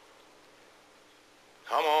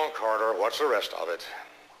 Come on, Carter. What's the rest of it?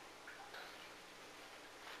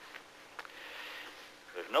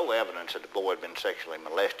 There's no evidence that the boy had been sexually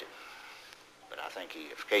molested, but I think he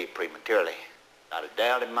escaped prematurely. Not a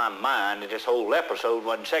doubt in my mind that this whole episode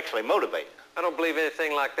wasn't sexually motivated. I don't believe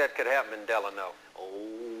anything like that could happen in Delano.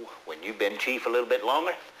 Oh, when you've been chief a little bit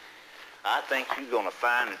longer, I think you're going to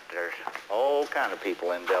find that there's all kind of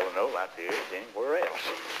people in Delano like there is anywhere else.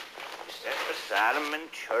 You sit beside them in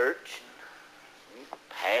church, and you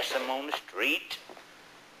pass them on the street,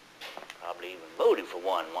 probably even voted for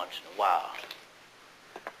one once in a while.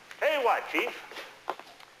 Tell you what, Chief,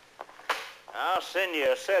 I'll send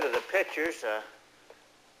you a set of the pictures.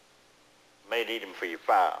 May need him for your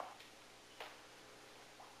file.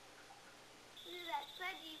 That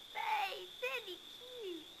funny face, isn't he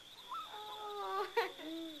cute? Oh.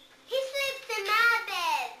 He sleeps in my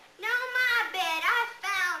bed. No, my bed. I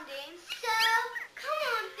found him. So, come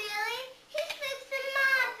on, Billy. He sleeps in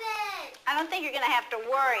my bed. I don't think you're going to have to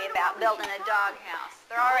worry about building a doghouse.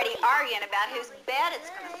 They're already arguing about whose bed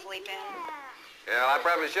it's going to sleep in. Yeah, well, I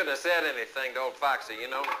probably shouldn't have said anything to old Foxy,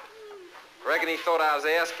 you know. Reckon he thought I was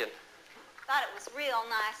asking. Thought it was real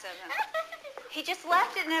nice of him. He just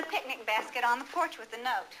left it in a picnic basket on the porch with a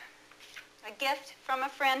note. A gift from a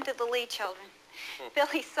friend to the Lee children.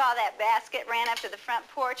 Billy saw that basket, ran up to the front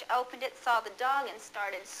porch, opened it, saw the dog, and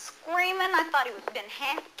started screaming. I thought he would have been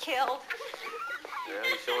half killed. Yeah,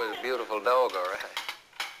 he sure is a beautiful dog, all right.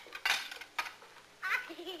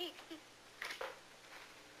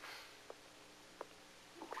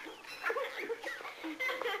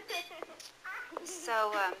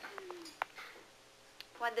 So,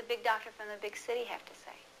 what'd the big doctor from the big city have to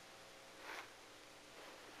say?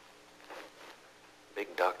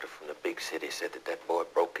 Big doctor from the big city said that that boy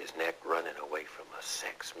broke his neck running away from a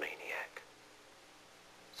sex maniac.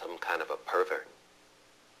 Some kind of a pervert.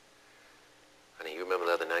 Honey, you remember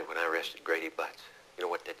the other night when I arrested Grady Butts? You know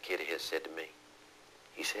what that kid of his said to me?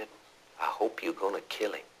 He said, I hope you're gonna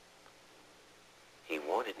kill him. He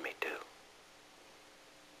wanted me to.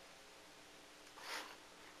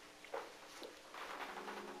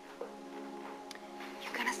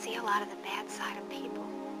 You're gonna see a lot of the bad side of people.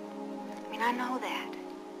 I mean, I know that.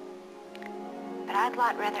 But I'd a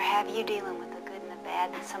lot rather have you dealing with the good and the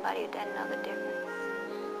bad than somebody who doesn't know the difference.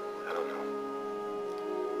 I don't know.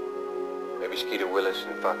 Maybe Skeeter Willis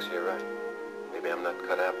and Foxy are right. Maybe I'm not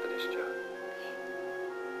cut out for this job.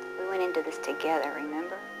 We went into this together,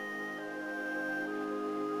 remember?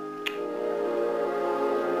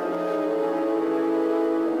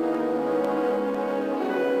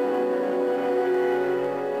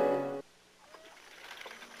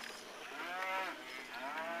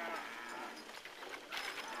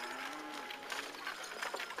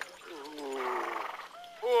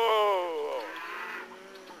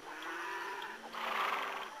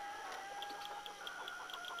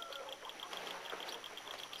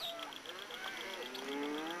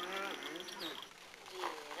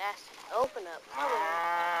 Open up. Come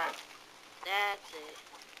on. That's it.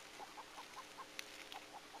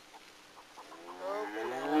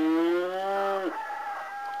 Open up.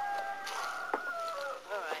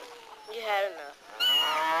 All right. You had enough.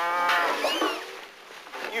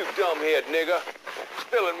 You dumbhead nigger.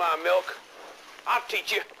 Spilling my milk. I'll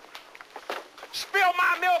teach you. Spill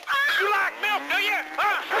my milk? You like milk, do you?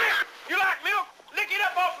 Huh? Come here. You like milk? Lick it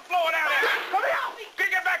up off the floor down there. Come here.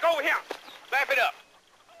 Get back over here. Lap it up.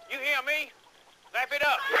 You hear me? Lap it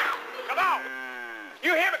up. Come on.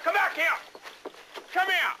 You hear me? Come back here. Come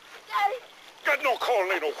here. Daddy. Got no call,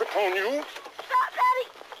 lay no whip on you. Stop, Daddy.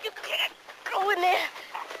 You can't go in there.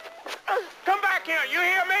 Come back here. You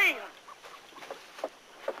hear me?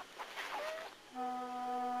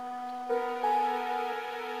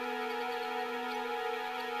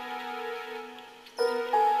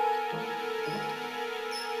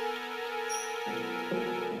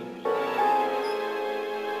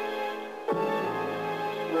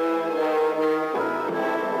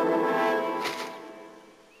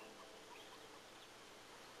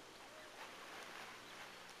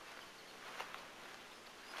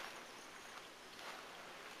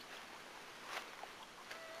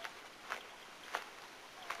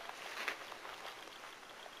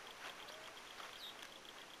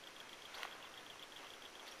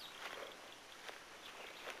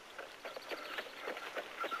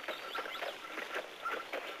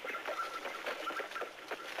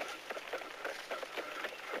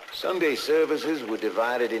 Sunday services were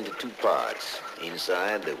divided into two parts.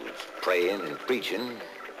 Inside, there was praying and preaching.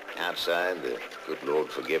 Outside, the good Lord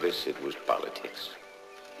forgive us, it was politics.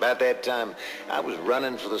 About that time, I was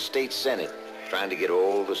running for the state senate, trying to get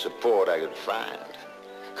all the support I could find.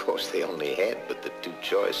 Of course, they only had but the two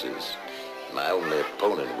choices. My only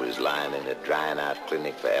opponent was lying in a drying-out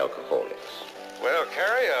clinic for alcoholics. Well,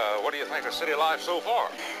 Carrie, what do you think of city life so far?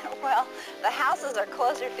 Well, the houses are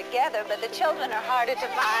closer together, but the children are harder to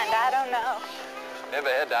find. I don't know. Never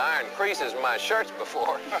had to iron creases in my shirts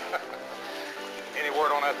before. Any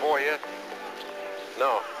word on that boy yet?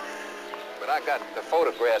 No. But I got the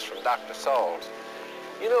photographs from Dr. Sauls.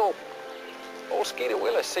 You know, old Skeeter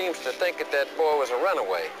Willis seems to think that boy was a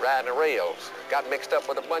runaway, riding the rails. Got mixed up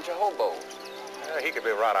with a bunch of hobos. He could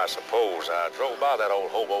be right, I suppose. I drove by that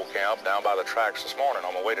old hobo camp down by the tracks this morning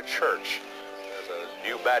on my way to church. There's a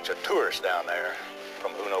new batch of tourists down there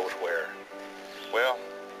from who knows where. Well,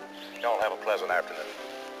 Y'all have a pleasant afternoon.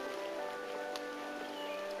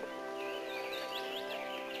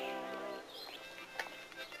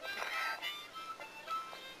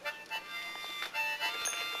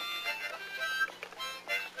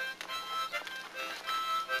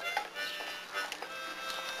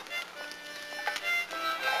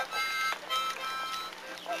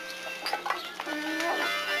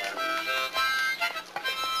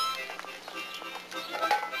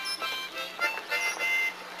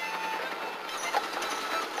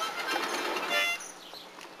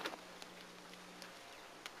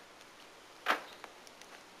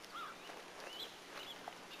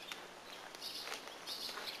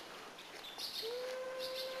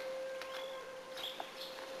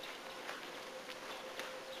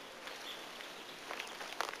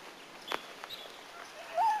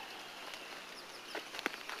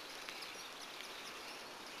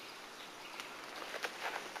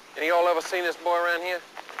 Any of y'all ever seen this boy around here?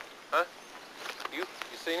 Huh? You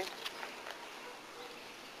seen him?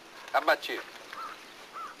 How about you?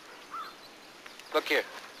 Look here.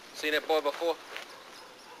 Seen that boy before?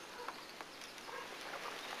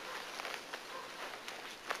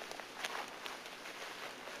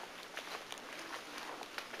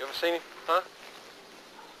 You ever seen him? Huh?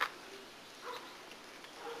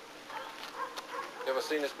 You ever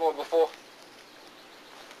seen this boy before?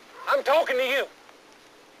 I'm talking to you.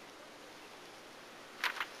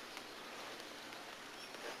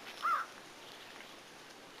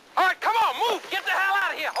 All right, come on, move. Get the hell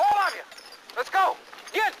out of here, all of you. Let's go.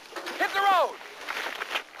 Hit the road.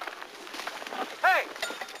 Hey,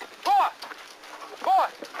 boy,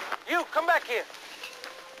 you come back here.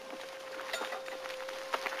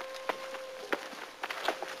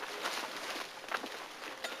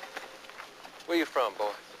 Where you from,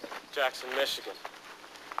 boy? Jackson, Michigan.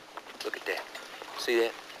 Look at that. See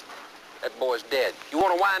that? That boy's dead. You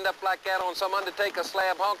want to wind up like that on some undertaker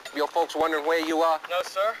slab hunk? Your folks wondering where you are? No,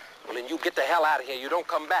 sir. Well, then you get the hell out of here. You don't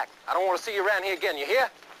come back. I don't want to see you around here again. You hear?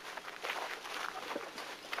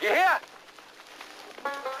 You hear?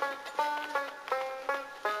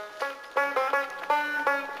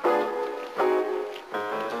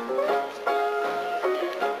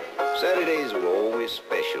 Saturdays were always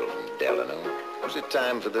special in Delano. It was a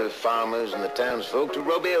time for the farmers and the townsfolk to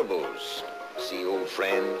rub elbows, see old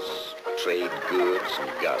friends, trade goods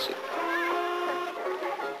and gossip.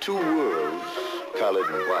 Two worlds, colored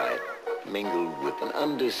and white, mingled with an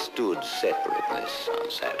understood separateness on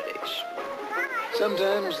Saturdays.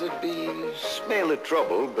 Sometimes there'd be a smell of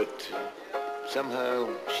trouble, but somehow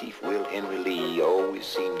Chief Will Henry Lee always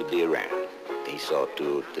seemed to be around. He saw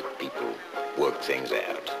to it that people worked things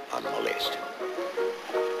out unmolested.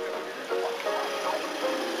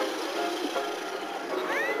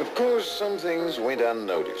 Of course, some things went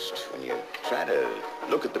unnoticed. When you try to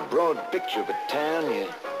look at the broad picture of a town, you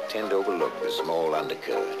tend to overlook the small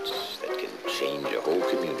undercurrents that can change a whole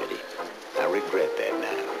community. I regret that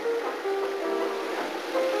now.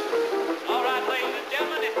 All right, ladies and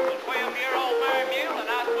gentlemen, this is a 12-year-old Mary Mule, and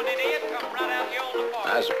that's when it is. Come right out here on the park.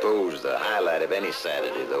 I suppose the highlight of any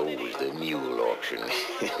Saturday, though, was the mule auction.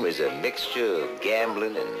 It was a mixture of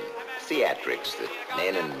gambling and theatrics that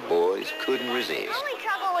men and boys couldn't resist. Only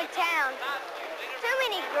trouble with town. Too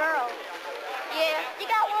many girls. Yeah,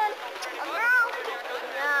 you got one? A girl?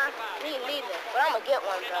 Nah, me neither. But I'm gonna get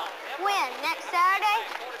one, girl. When? Next Saturday?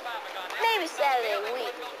 Maybe Saturday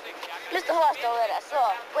week. Mr. Horse don't let us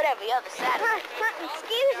off, but every other Saturday.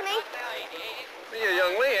 Excuse me. You're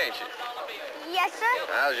young Lee, ain't you? Yes, sir?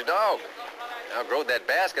 How's your dog? Outgrowed that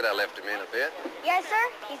basket I left him in a bit. Yes, sir.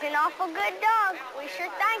 He's an awful good dog. We sure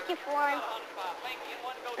thank you for him.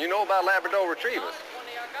 You know about Labrador retrievers?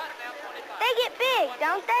 They get big,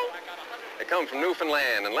 don't they? They come from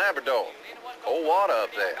Newfoundland and Labrador. Cold water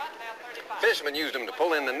up there. Fishermen used them to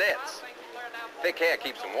pull in the nets. Thick hair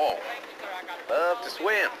keeps them warm. Love to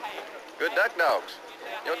swim. Good duck dogs.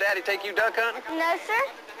 Your daddy take you duck hunting? No, sir.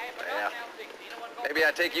 Well, maybe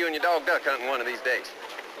I'll take you and your dog duck hunting one of these days.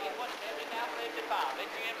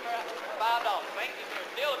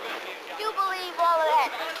 You believe all of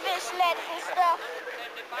that fish nets and stuff?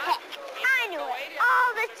 Heck, I knew it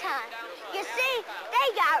all the time. You see, they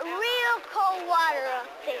got real cold water up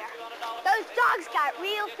there. Those dogs got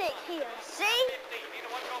real thick heels, see?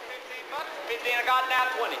 15, I got now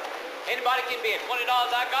 20. Anybody can bid. $20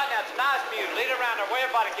 I got now. It's a nice mule. Lead it around there where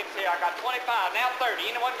everybody can see. I got 25, now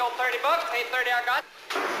 30. Anyone go 30 bucks? Hey, 30 I got.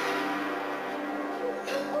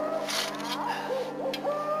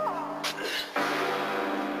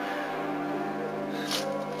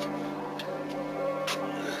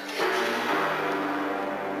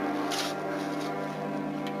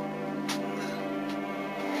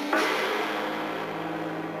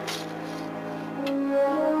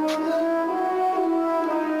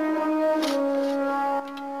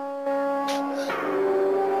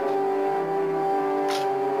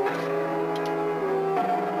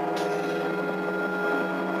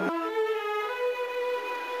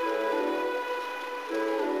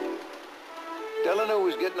 Delano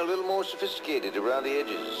was getting a little more sophisticated around the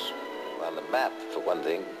edges. On the map, for one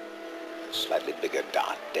thing. A slightly bigger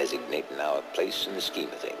dot designating our place in the scheme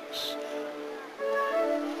of things.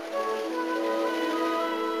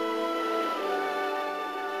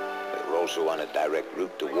 We were also on a direct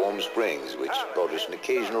route to Warm Springs, which brought us an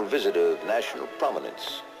occasional visitor of national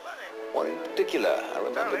prominence. One in particular, I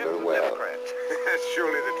remember very well. Democrat. That's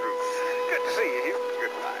surely the truth. Good to see you, Hugh.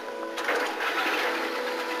 Goodbye.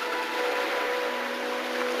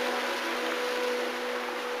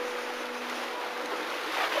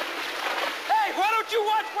 Hey, why don't you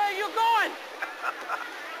watch where you're going?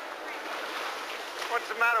 What's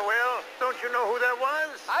the matter, Will? Don't you know who that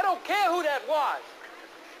was? I don't care who that was.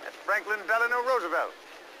 That's Franklin Delano Roosevelt.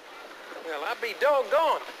 Well, I'd be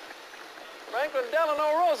doggone. Franklin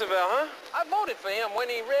Delano Roosevelt, huh? I voted for him when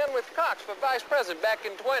he ran with Cox for vice president back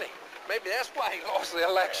in 20. Maybe that's why he lost the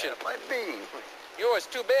election. Yeah, might be. Yours,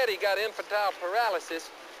 too bad he got infantile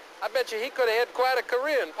paralysis. I bet you he could have had quite a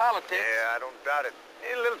career in politics. Yeah, I don't doubt it.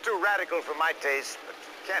 He's a little too radical for my taste, but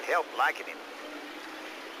can't help liking him.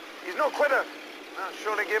 He's no quitter. I'll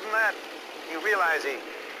surely give him that. You realize he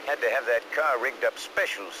had to have that car rigged up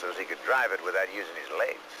special so he could drive it without using his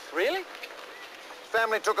legs. Really? His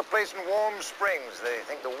family took a place in Warm Springs. They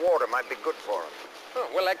think the water might be good for him. Oh,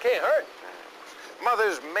 well, that can't hurt.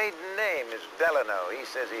 Mother's maiden name is Delano. He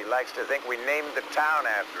says he likes to think we named the town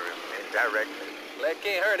after him indirectly. Well, that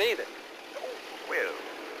can't hurt either. Will,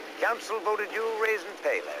 council voted you raise and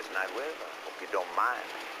pay last night, Will. Hope you don't mind.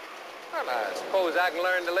 Well, I suppose I can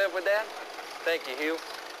learn to live with that. Thank you, Hugh.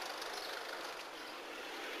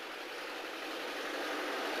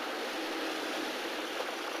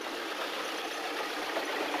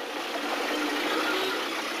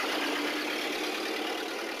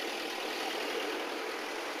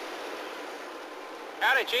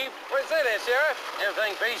 Howdy, Chief. Where's that at, Sheriff?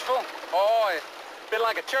 Everything peaceful? Oh, it's been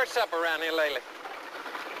like a church supper around here lately.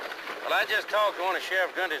 Well, I just talked to one of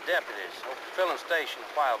Sheriff Gunter's deputies over at Filling Station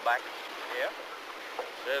a while back. Yeah?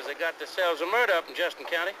 Says they got themselves a murder up in Justin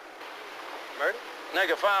County. Murder?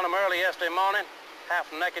 Nigger found him early yesterday morning.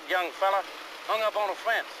 Half-naked young fella, hung up on a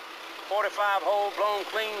fence. 45 hole blown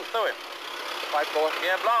clean through him. White boy?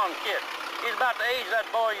 Yeah, blonde kid. He's about the age of that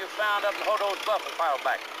boy you found up in Hodo's Bluff a while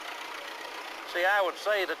back. See, I would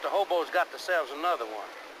say that the hobos got themselves another one.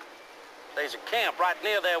 There's a camp right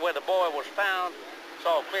near there where the boy was found. It's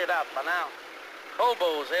all cleared out by now.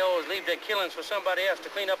 Hobos, they always leave their killings for somebody else to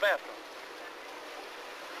clean up after them.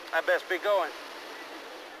 I best be going.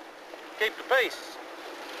 Keep the peace.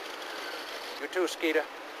 You too, Skeeter.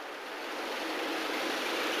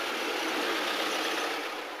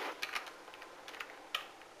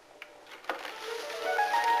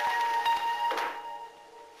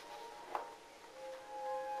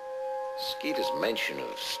 Skeeter's mention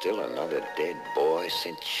of still another dead boy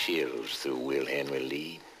sent chills through Will Henry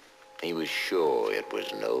Lee. He was sure it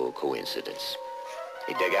was no coincidence.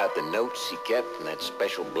 He dug out the notes he kept in that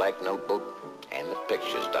special black notebook and the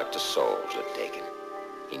pictures Dr. Sauls had taken.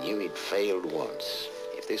 He knew he'd failed once.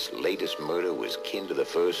 If this latest murder was kin to the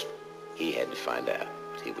first, he had to find out.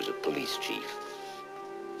 He was a police chief.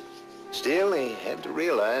 Still, he had to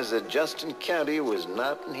realize that Justin County was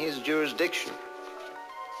not in his jurisdiction.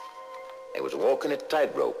 There was walking a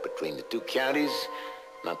tightrope between the two counties,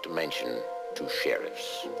 not to mention two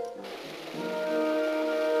sheriffs.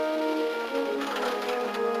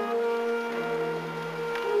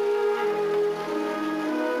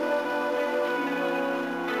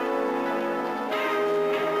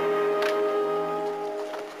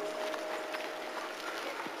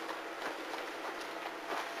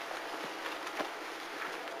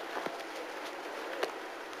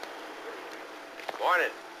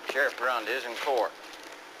 Morning. Sheriff Grund is in court.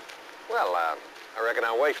 Well, I reckon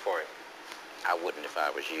I'll wait for him. I wouldn't if I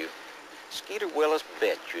was you. Skeeter Willis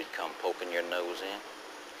bet you'd come poking your nose in.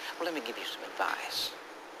 Well, let me give you some advice.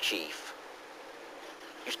 Chief,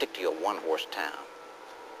 you stick to your one-horse town.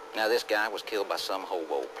 Now, this guy was killed by some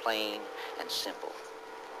hobo, plain and simple.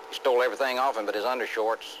 He stole everything off him but his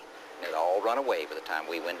undershorts, and they'd all run away by the time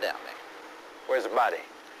we went down there. Where's the body?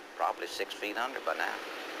 Probably 6 feet under by now.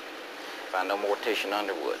 Find no mortician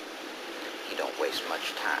Underwood. He don't waste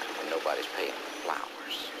much time when nobody's paying for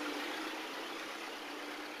flowers.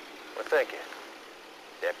 Well, thank you,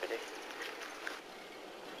 Deputy.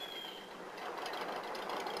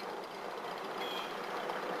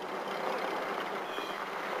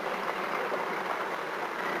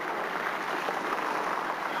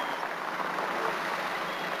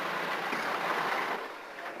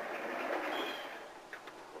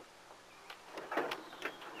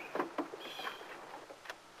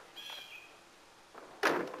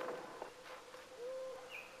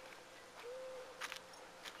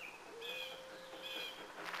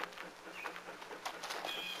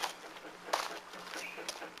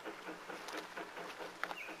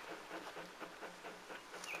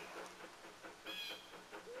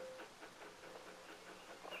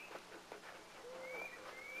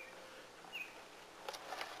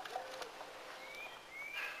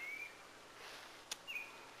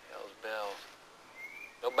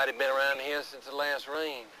 Anybody been around here since the last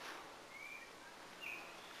rain?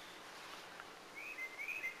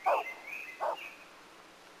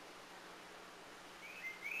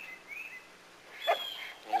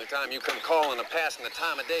 The only time you come calling or passing the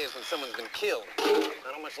time of day is when someone's been killed. I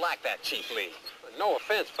don't much like that, Chief Lee. No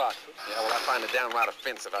offense, Foxy. Yeah, well, I find it downright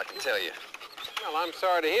offensive, I can tell you. Well, I'm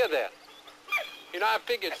sorry to hear that. You know, I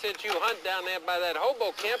figured since you hunt down there by that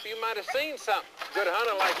hobo camp, you might have seen something. Good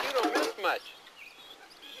hunter like you don't miss much.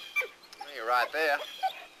 Well, you're right there.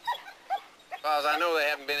 As far as I know, there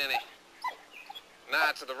haven't been any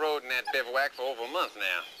nights of the road in that bivouac for over a month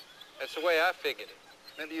now. That's the way I figured it.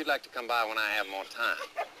 Maybe you'd like to come by when I have more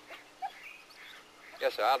time.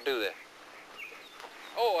 Yes, sir, I'll do that.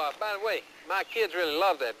 Oh, by the way, my kids really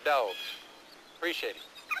love that dog. Appreciate it.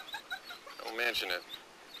 Don't mention it.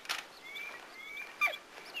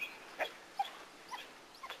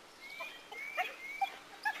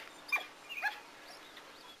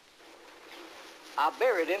 I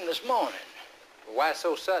buried him this morning. Why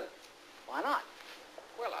so sudden? Why not?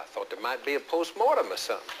 Well, I thought there might be a post-mortem or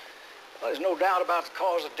something. Well, there's no doubt about the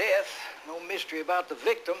cause of death. No mystery about the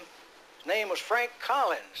victim. His name was Frank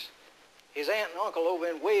Collins. His aunt and uncle over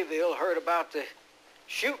in Wayville heard about the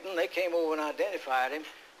shooting. They came over and identified him.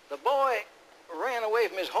 The boy ran away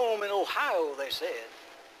from his home in Ohio, they said.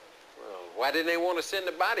 Well, why didn't they want to send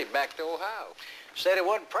the body back to Ohio? Said it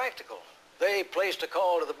wasn't practical. They placed a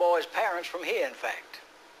call to the boy's parents from here, in fact.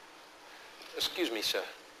 Excuse me, sir.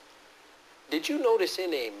 Did you notice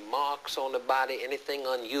any marks on the body, anything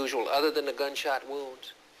unusual other than the gunshot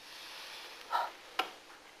wounds?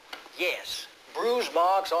 Yes. Bruise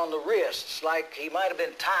marks on the wrists, like he might have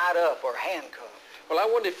been tied up or handcuffed. Well, I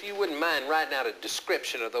wonder if you wouldn't mind writing out a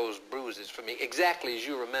description of those bruises for me, exactly as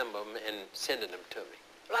you remember them, and sending them to me.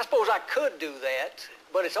 Well, I suppose I could do that,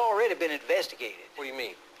 but it's already been investigated. What do you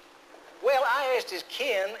mean? Well, I asked his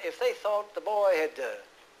kin if they thought the boy had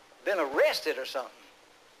been arrested or something.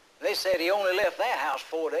 They said he only left that house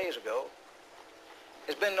 4 days ago.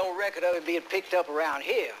 There's been no record of him being picked up around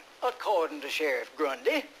here, according to Sheriff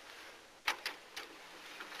Grundy.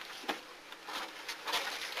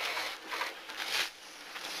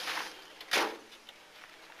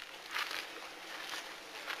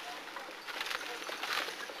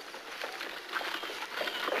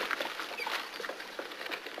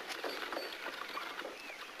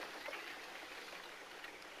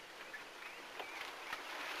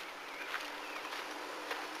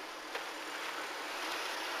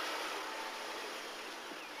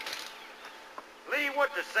 Lee,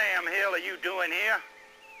 what the Sam Hill are you doing here?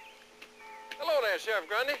 Hello there, Sheriff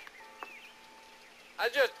Grundy.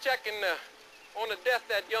 I was just checking on the death of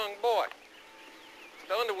that young boy.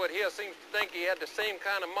 The Underwood here seems to think he had the same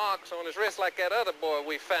kind of marks on his wrist like that other boy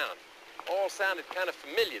we found. All sounded kind of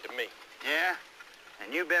familiar to me. Yeah?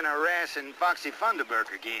 And you've been harassing Foxy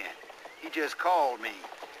Funderburk again. He just called me.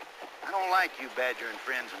 I don't like you badgering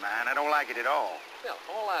friends of mine. I don't like it at all. Well,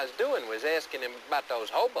 all I was doing was asking him about those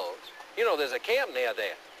hobos. You know, there's a camp near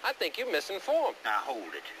there. I think you're misinformed. Now,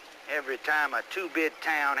 hold it. Every time a two-bit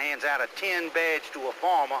town hands out a tin badge to a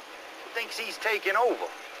farmer, he thinks he's taking over.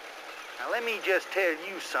 Now, let me just tell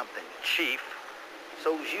you something, Chief,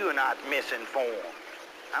 so's you're not misinformed.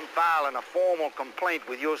 I'm filing a formal complaint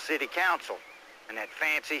with your city council. And that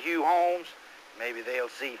Fancy Hugh Holmes, maybe they'll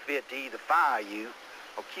see fit to either fire you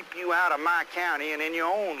or keep you out of my county and in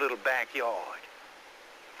your own little backyard.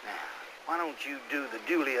 Now, why don't you do the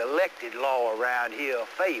duly elected law around here a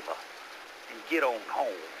favor and get on home?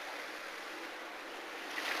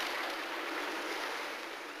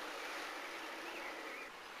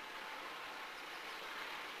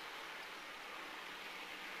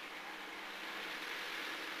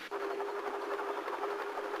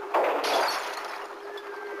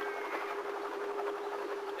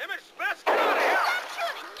 Emmett Spence, get out of here! Stop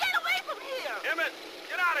shooting! Get away from here! Emmett,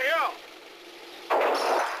 get out of here!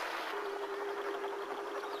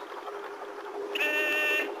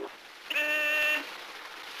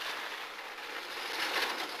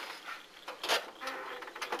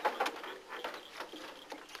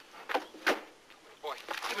 Boy,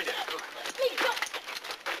 give me that. Please don't.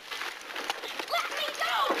 Let me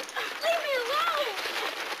go! Leave me alone!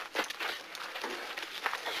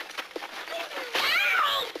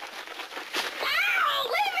 Ow! Ow!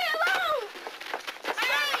 Leave me alone!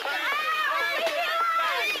 Hey! Ow!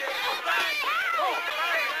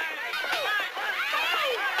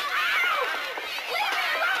 Leave me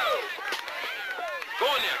alone! Go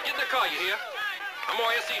in there. Get in the car, you hear? I'm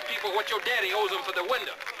gonna ask these people what your daddy owes them for the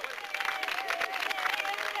window.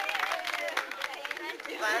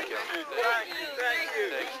 Thank you. Thank you.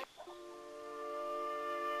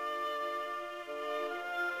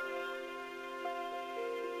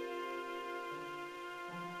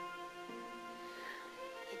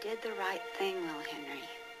 did the right thing, Will Henry.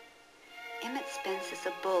 Emmett Spence is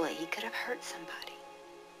a bully. He could have hurt somebody.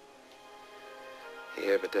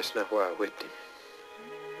 Yeah, but that's not why I whipped him.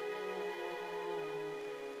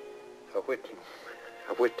 I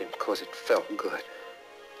whipped him because it felt good.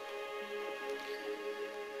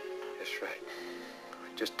 That's right.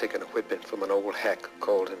 I'd just taken a whipping from an old hack who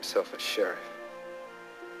called himself a sheriff.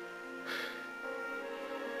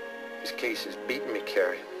 His case is beating me,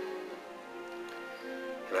 Carrie.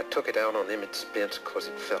 And I took it out on Emmett Spence because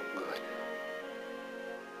it felt good.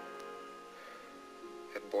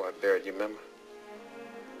 That boy I buried, you remember?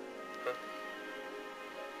 Huh?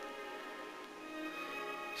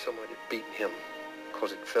 Someone had beaten him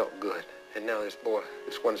because it felt good. And now this boy,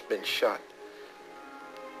 this one's been shot.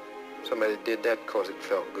 Somebody did that because it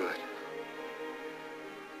felt good.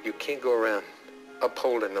 You can't go around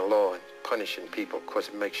upholding the law and punishing people because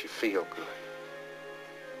it makes you feel good.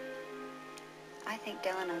 I think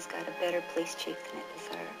Delano's got a better police chief than it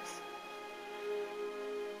deserves.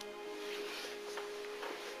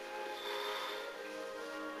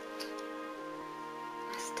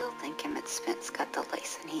 I still think Emmett Spence got the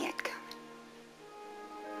lacing he had coming.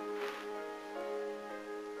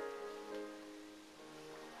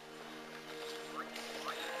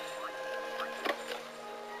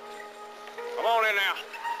 Come on in now.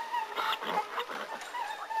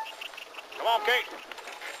 Come on, Kate.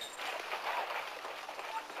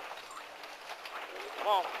 Come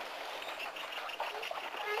on.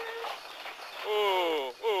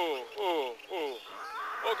 Ooh.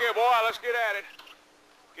 Okay, boy, let's get at it.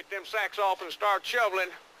 Get them sacks off and start shoveling.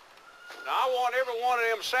 Now, I want every one of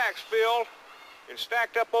them sacks filled and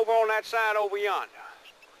stacked up over on that side over yonder.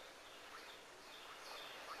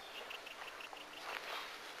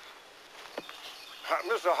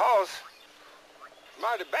 Mr. Hoss,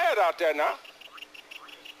 mighty bad out there now.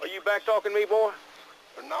 Are you back talking to me, boy?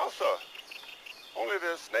 No, sir. Only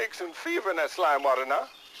there's snakes and fever in that slime water now.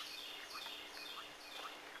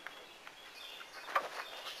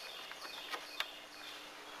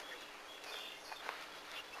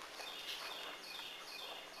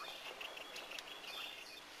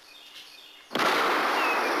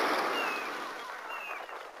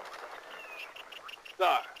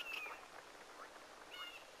 There.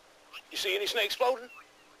 You see any snakes floating?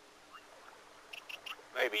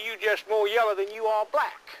 Maybe you just more yellow than you are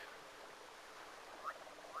black.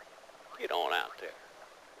 Get on out there.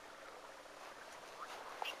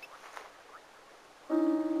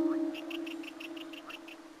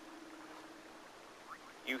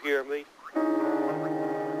 You hear me?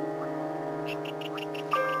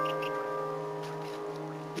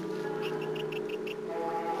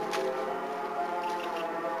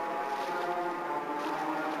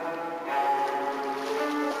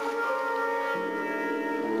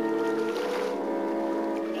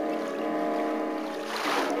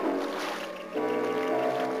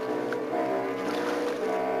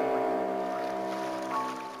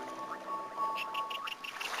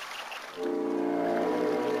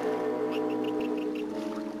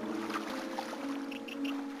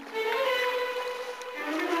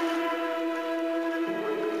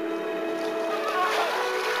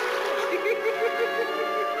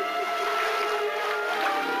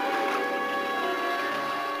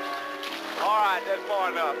 That's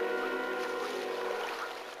far enough.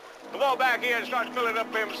 Come on back here and start filling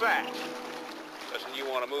up them sacks. Listen, you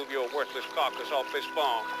want to move your worthless carcass off this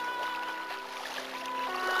farm.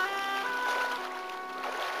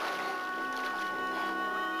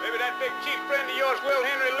 Maybe that big chief friend of yours, Will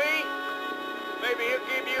Henry Lee, maybe he'll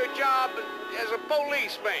give you a job as a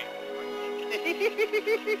policeman.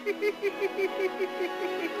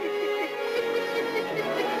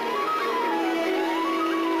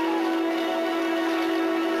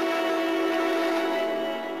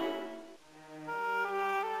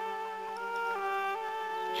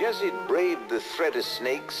 Jesse braved the threat of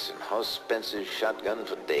snakes and Hoss Spencer's shotgun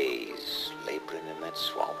for days, laboring in that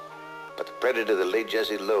swamp. But the predator that laid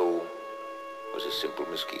Jesse low was a simple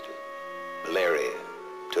mosquito. Malaria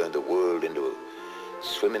turned the world into a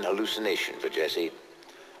swimming hallucination for Jesse.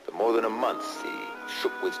 For more than a month, he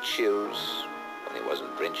shook with chills when he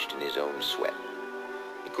wasn't drenched in his own sweat.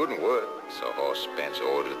 He couldn't work, so Hoss Spence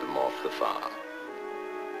ordered them off the farm.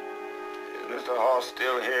 Is Mr. Hoss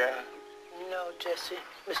still here? No, Jesse.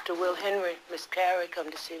 Mr. Will Henry, Miss Carrie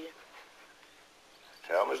come to see you.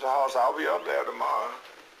 Tell Mr. Hoss I'll be up there tomorrow.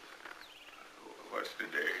 What's the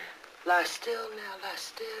day? Lie still now, lie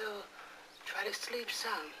still. Try to sleep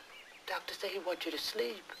some. Doctor say he wants you to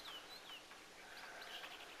sleep.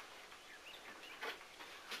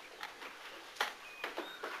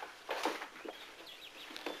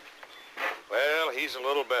 Well, he's a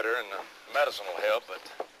little better, and the medicine will help, but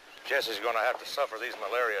Jesse's going to have to suffer these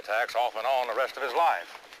malaria attacks off and on the rest of his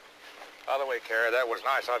life. By the way, Carrie, that was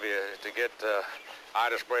nice of you to get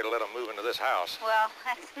Ida Spray to let him move into this house. Well,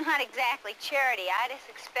 that's not exactly charity. Ida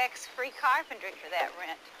expects free carpentry for that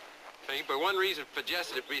rent. Ain't but one reason for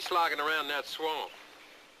Jesse to be slogging around that swamp.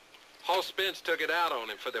 Hoss Spence took it out on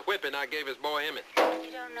him for the whipping I gave his boy Emmett.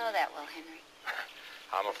 You don't know that well, Henry.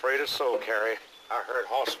 I'm afraid it's so, Carrie. I heard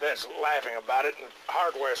Hoss Spence laughing about it in the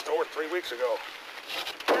hardware store 3 weeks ago.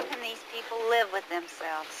 How can these people live with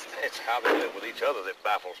themselves? It's how they live with each other that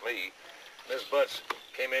baffles me. Miss Butts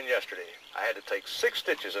came in yesterday. I had to take 6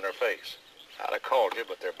 stitches in her face. I'd have called you,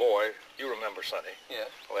 but their boy, you remember Sonny? Yeah.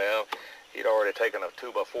 Well, he'd already taken a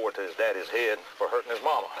 2x4 to his daddy's head for hurting his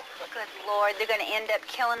mama. Good Lord, they're going to end up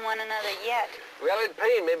killing one another yet. Well, it'd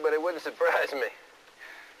pain me, but it wouldn't surprise me.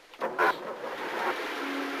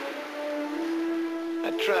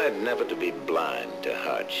 I tried never to be blind to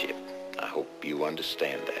hardship. I hope you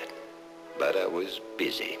understand that. But I was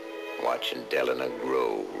busy watching Delano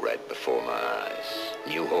grow right before my eyes.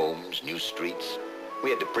 New homes, new streets. We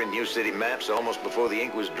had to print new city maps almost before the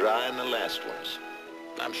ink was dry on the last ones.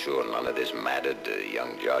 I'm sure none of this mattered to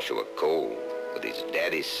young Joshua Cole. With his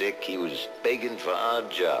daddy sick, he was begging for odd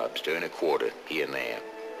jobs to earn a quarter here and there.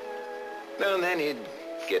 Now and then he'd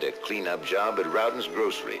get a cleanup job at Rowden's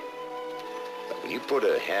grocery. But when you put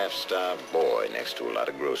a half-starved boy next to a lot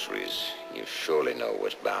of groceries, you surely know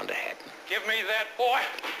what's bound to happen. Give me that, boy.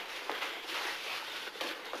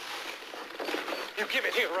 You give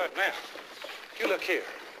it here right now. You look here.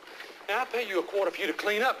 Now, I'll pay you a quarter for you to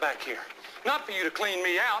clean up back here. Not for you to clean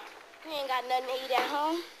me out. We ain't got nothing to eat at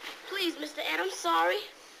home. Please, Mr. Ed, I'm sorry.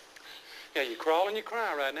 Yeah, you crawl and you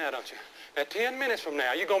cry right now, don't you? Now, 10 minutes from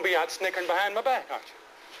now, you're going to be out snickering behind my back, aren't you?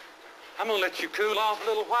 I'm going to let you cool off a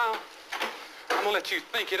little while. I'm going to let you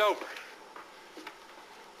think it over.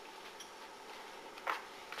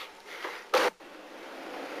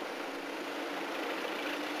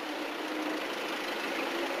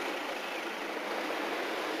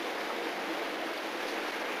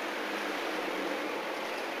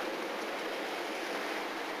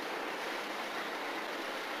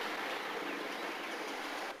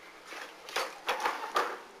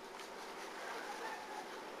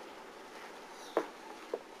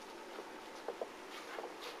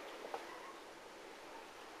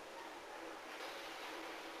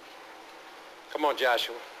 Come on,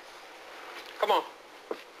 Joshua. Come on.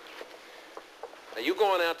 Now, you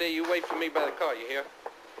go on out there. You wait for me by the car, you hear?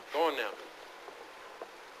 Go on now.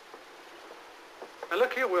 Now,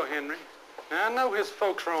 look here, Will Henry. Now, I know his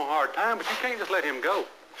folks are on hard time, but you can't just let him go.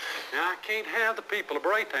 Now, I can't have the people of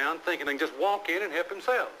Braytown thinking they can just walk in and help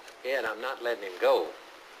themselves. Yeah, and I'm not letting him go.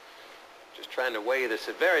 Just trying to weigh the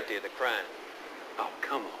severity of the crime. Oh,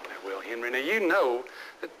 come on now, Will Henry. Now, you know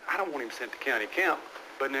that I don't want him sent to county camp,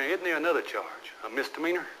 but now, isn't there another charge? A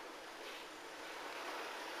misdemeanor?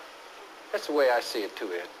 That's the way I see it, too,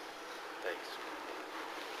 Ed. Thanks.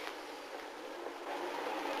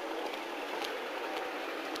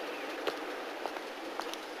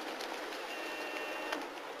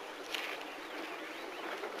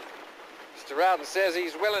 Mr. Rowden says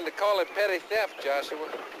he's willing to call it petty theft, Joshua.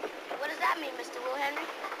 What does that mean, Mr. Will Henry?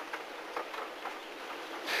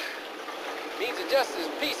 Means the justice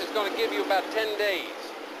of peace is going to give you about 10 days.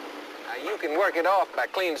 Now, you can work it off by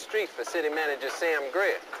cleaning the streets for city manager Sam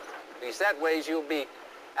Greer. At least that way you'll be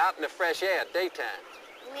out in the fresh air at daytime.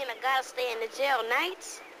 You mean I gotta stay in the jail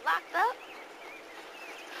nights? Locked up?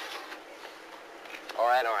 All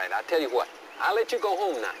right. I'll tell you what. I'll let you go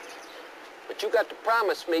home nights. But you got to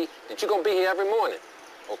promise me that you're going to be here every morning.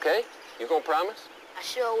 Okay? You going to promise? I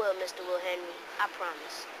sure will, Mr. Will Henry. I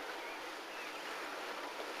promise.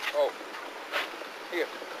 Oh. Here.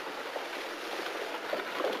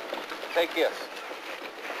 Take this.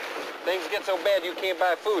 Things get so bad you can't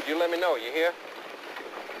buy food, you let me know, you hear?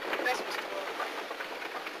 Yes, Mr. Will.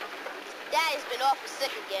 Daddy's been awful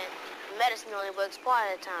sick again. The medicine only works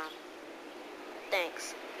part of the time.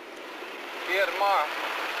 Thanks. Be here tomorrow.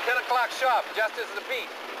 10 o'clock sharp, justice of the peace.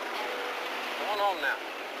 Going home now.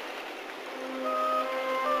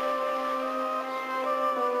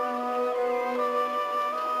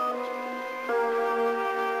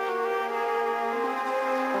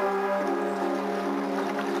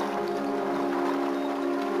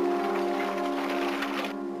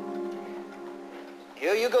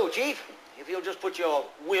 Here you go, Chief. If you'll just put your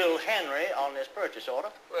Will Henry on this purchase order.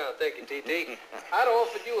 Well, thank you, T.T. I'd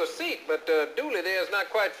offered you a seat, but Dooley there's not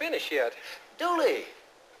quite finished yet. Dooley,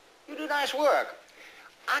 you do nice work.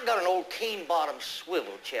 I got an old cane-bottom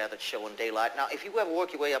swivel chair that's showing daylight. Now, if you ever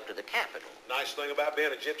work your way up to the Capitol... Nice thing about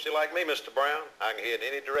being a gypsy like me, Mr. Brown, I can head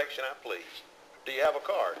in any direction I please. Do you have a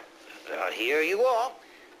card? Here you are.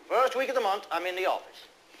 First week of the month, I'm in the office.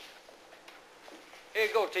 Here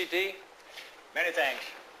you go, T.T. Many thanks.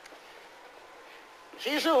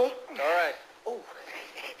 See you soon. All right. Oh,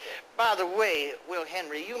 by the way, Will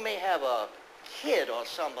Henry, you may have a kid or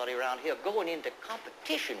somebody around here going into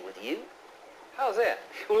competition with you. How's that?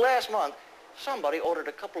 Well, last month, somebody ordered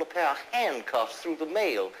a couple of pair of handcuffs through the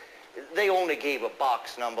mail. They only gave a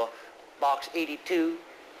box number, box 82.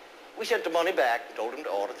 We sent the money back and told him to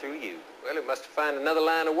order through you. Well, he must have found another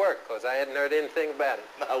line of work, because I hadn't heard anything about it.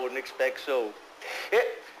 I wouldn't expect so. Here,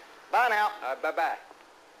 bye now. All right, bye-bye.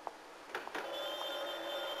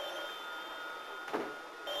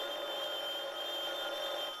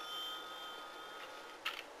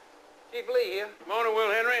 Chief Lee here. Morning,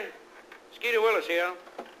 Will Henry. Skeeter Willis here.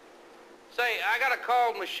 Say, I got a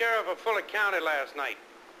call from the sheriff of Fuller County last night.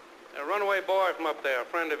 A runaway boy from up there, a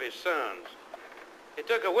friend of his son's. He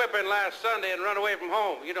took a whipping last Sunday and run away from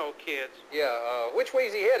home. You know, kids. Yeah, which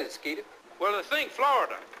way's he headed, Skeeter? Well, they think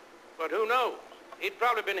Florida, but who knows? He'd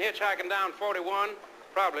probably been hitchhiking down 41,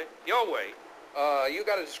 probably, your way. You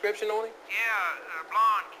got a description on him? Yeah, a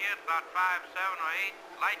blonde kid, about 5'7" or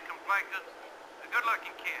 8, light complected, a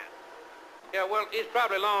good-looking kid. Yeah, well, he's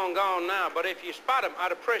probably long gone now, but if you spot him,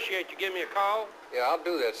 I'd appreciate you give me a call. Yeah, I'll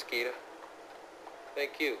do that, Skeeter.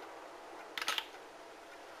 Thank you.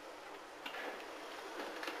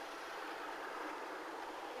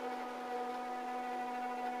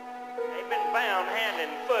 They've been bound hand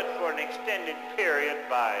and foot for an extended period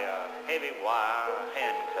by heavy wire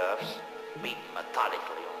handcuffs, beaten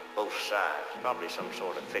methodically on both sides. Probably some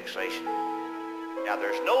sort of fixation. Now,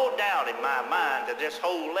 there's no doubt in my mind that this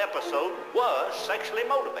whole episode was sexually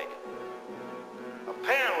motivated.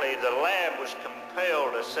 Apparently, the lab was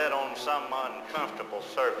compelled to set on some uncomfortable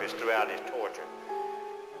surface throughout his torture.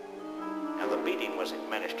 Now, the beating was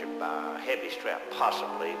administered by a heavy strap,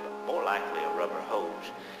 possibly, but more likely a rubber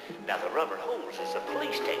hose. Now, the rubber hose is a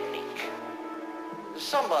police technique.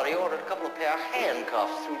 Somebody ordered a couple of pair of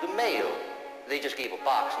handcuffs through the mail. They just gave a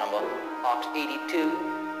box number, box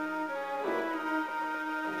 82.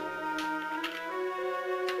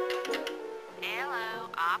 Hello,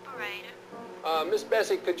 operator. Miss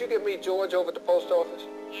Bessie, could you get me George over at the post office?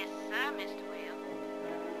 Yes, sir, Mr. Will.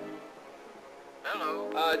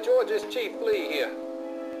 Hello. George, it's Chief Lee here.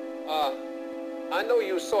 I know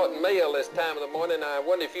you was sorting mail this time of the morning. I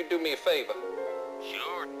wonder if you'd do me a favor.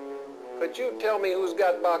 Sure. Could you tell me who's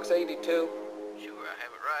got box 82? Sure, I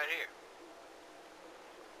have it right here.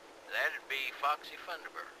 That'd be Foxy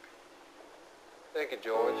Funderburg. Thank you,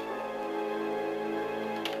 George.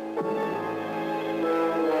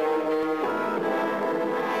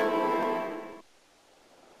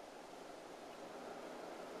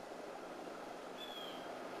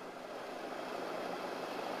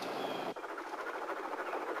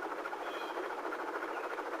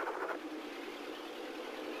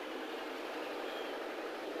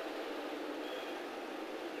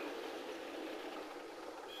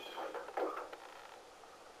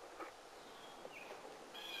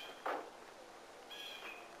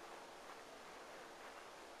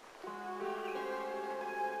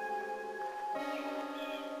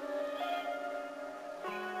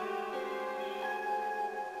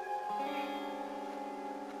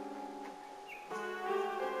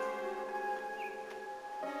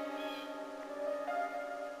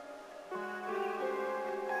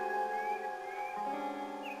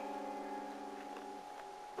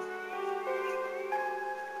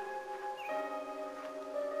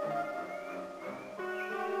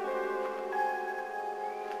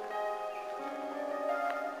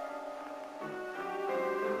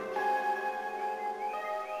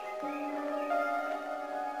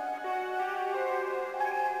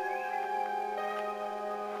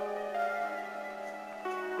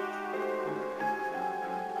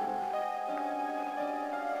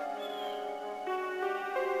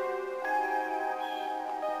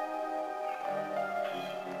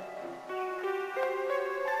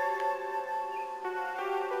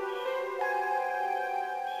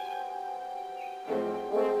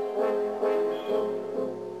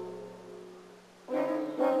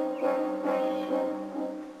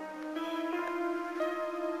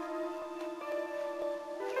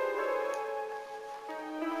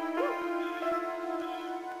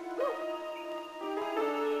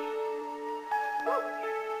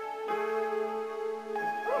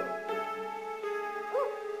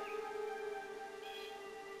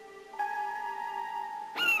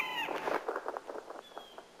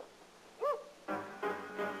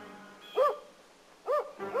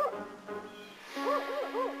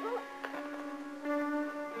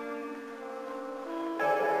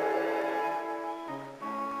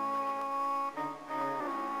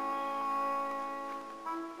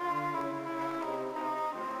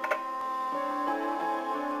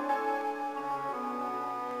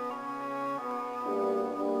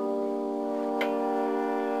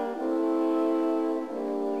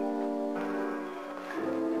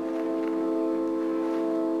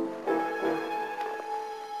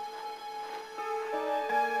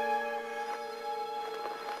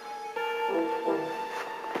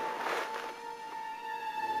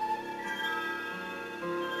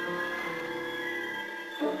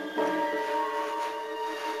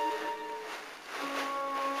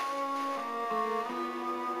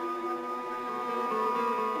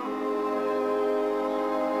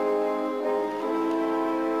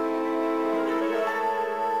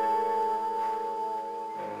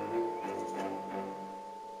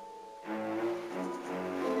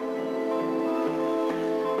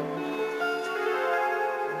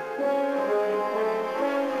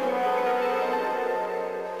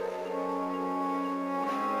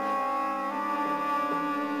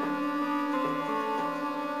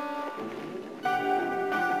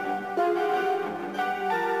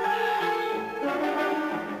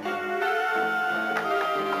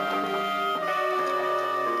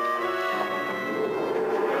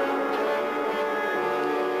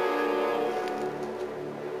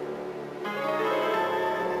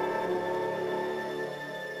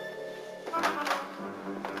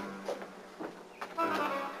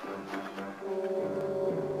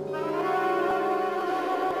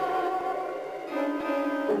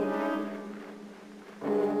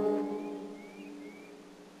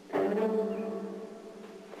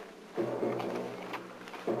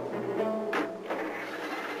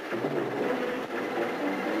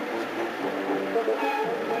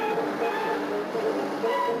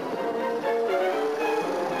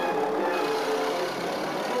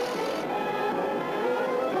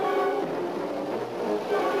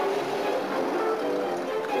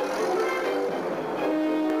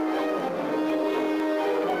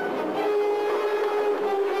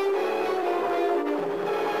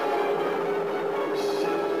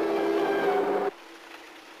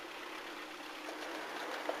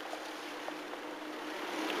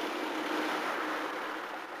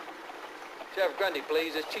 Sheriff Grundy,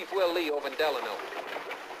 please. It's Chief Will Lee over in Delano.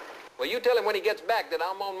 Well, you tell him when he gets back that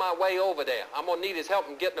I'm on my way over there. I'm gonna need his help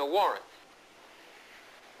in getting a warrant.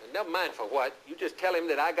 And never mind for what. You just tell him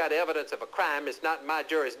that I got evidence of a crime that's not in my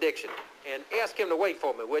jurisdiction. And ask him to wait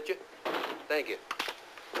for me, would you? Thank you.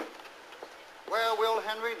 Well, Will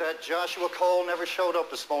Henry, that Joshua Cole never showed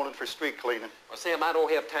up this morning for street cleaning. Well, Sam, I don't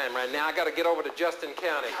have time right now. I gotta get over to Justin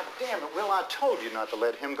County. God damn it, Will, I told you not to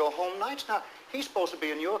let him go home nights. Now, he's supposed to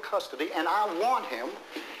be in your custody, and I want him.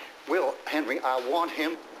 Will Henry, I want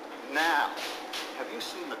him now. Have you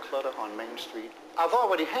seen the clutter on Main Street? I've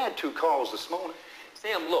already had 2 calls this morning.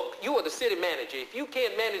 Sam, look, you are the city manager. If you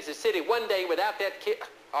can't manage the city one day without that kid...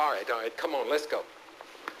 All right, come on, let's go.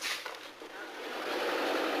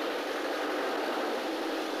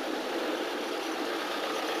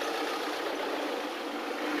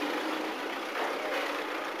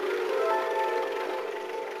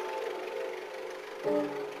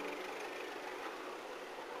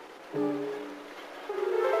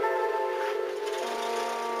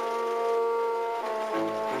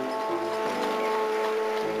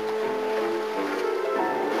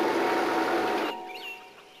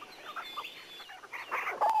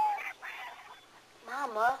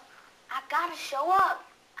 Mama, I gotta show up.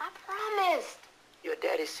 I promised. Your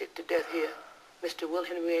daddy's sick to death here. Mr. Will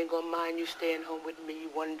Henry ain't gonna mind you staying home with me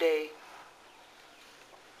one day.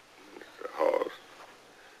 Mr. Hoss,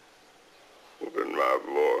 whooping my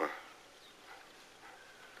boy.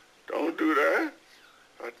 Don't do that.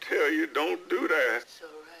 I tell you, don't do that. It's all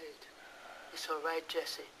right. It's all right,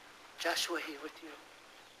 Jesse. Joshua here with you.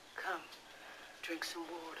 Come, drink some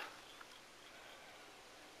water.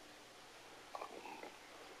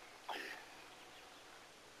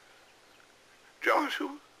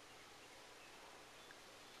 Joshua?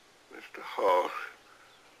 Mr. Hoss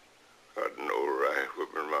got no right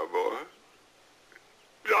whipping my boy.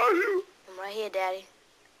 Joshua? I'm right here, Daddy.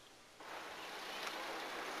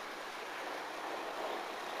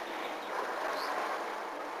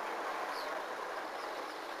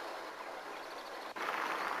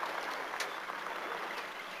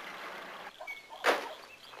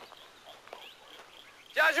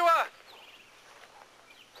 Joshua!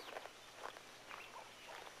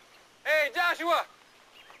 Hey, Joshua!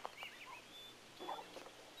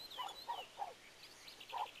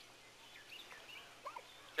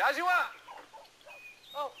 Joshua!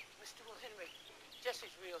 Oh, Mr. Will Henry, Jesse's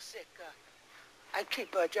real sick. I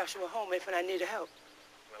keep Joshua home if I need help.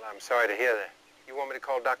 Well, I'm sorry to hear that. You want me to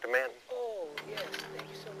call Dr. Manton? Oh, yes, thank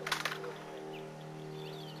you so much.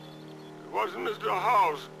 What's Mr.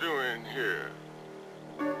 Hoss doing here?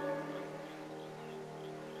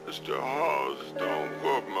 Mr. Hoss, don't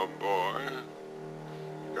whoop my boy.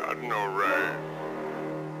 Got no right.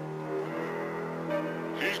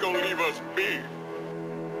 He's gonna leave us be.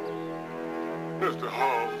 Mr.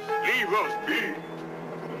 Hoss, leave us be.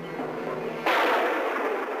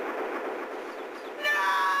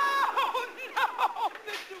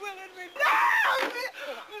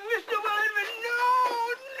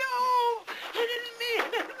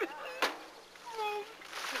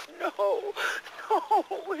 No,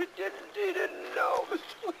 he didn't know, Mr.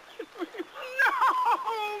 Henry. No,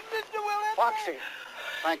 Mr. Will. Foxy,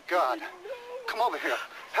 thank God. Come over here.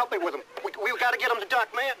 Help me with him. We got to get him to Doc,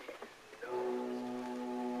 man.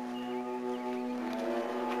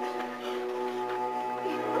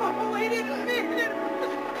 No, he didn't mean it.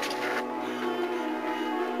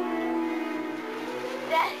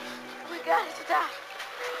 Daddy, we gotta stop.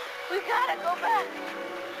 We gotta go back.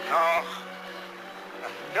 No.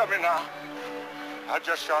 Help me now. I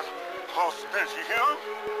just shot Horse Spence, you hear him?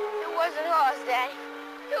 It wasn't Horse, Daddy.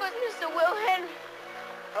 It was Mr. Will Henry.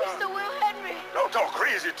 Mr. Will Henry. Don't talk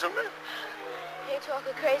crazy to me. You ain't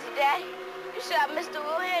talking crazy, Daddy. You shot Mr.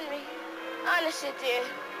 Will Henry. Honest you did.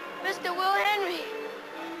 Mr. Will Henry.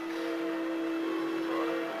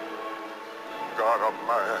 God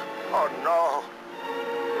almighty. Oh, no.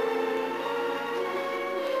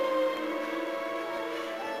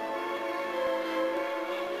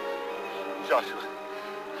 Joshua,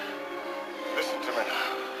 listen to me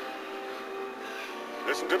now.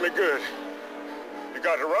 Listen to me good. You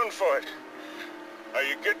got to run for it. Now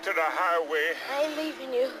you get to the highway. I ain't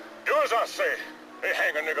leaving you. Do as I say. They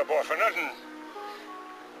hang a nigger boy for nothing.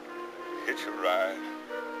 Hitch a ride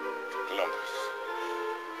to Columbus.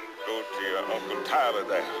 Go to your Uncle Tyler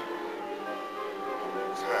there.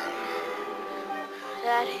 Tyler.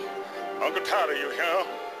 Daddy. Uncle Tyler, you hear?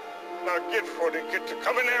 Now get for they get to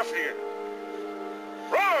coming after you.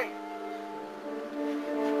 Run!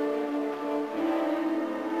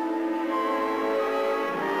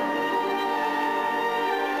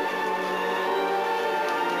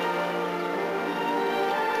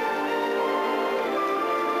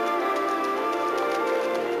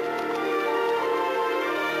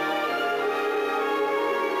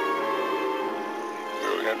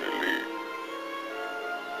 Will Henry Lee.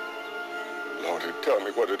 Lordy, tell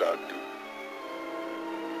me, what did I do?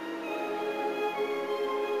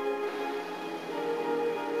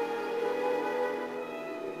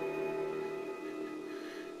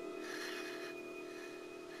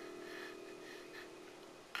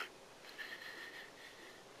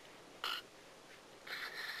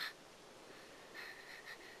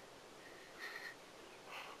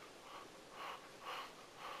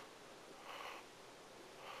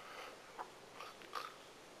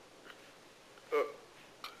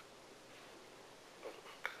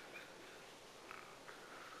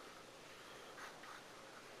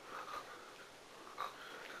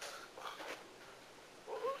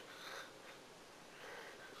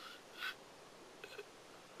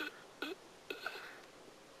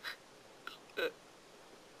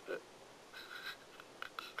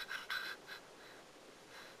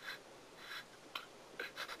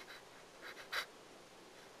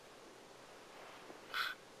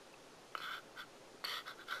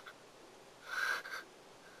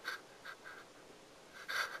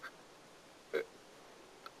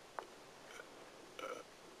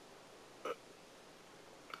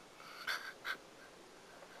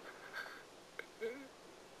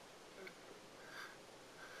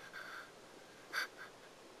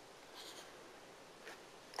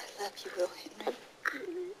 I love you, Will Henry.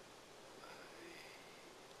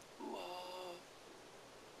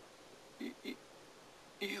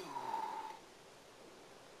 You.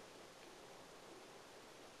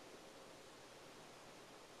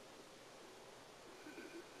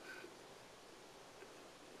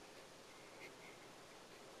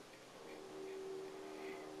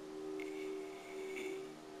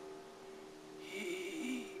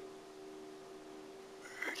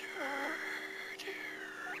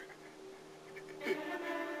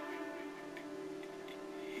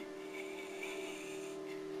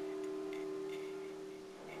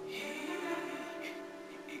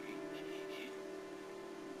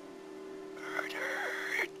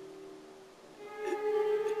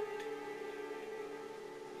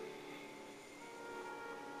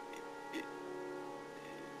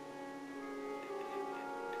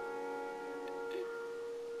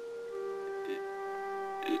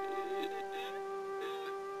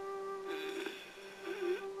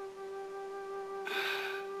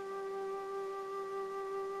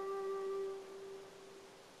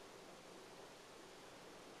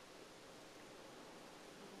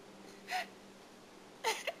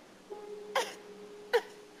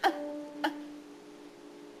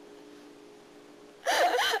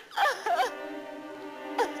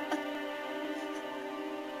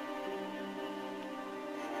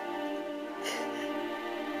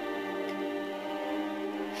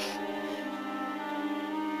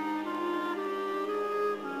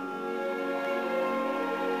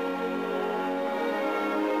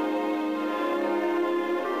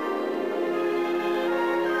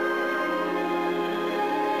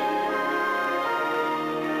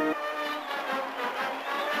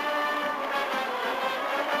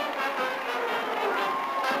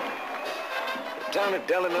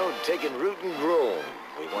 Delano had taken root and grown.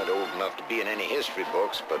 We weren't old enough to be in any history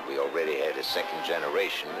books, but we already had a second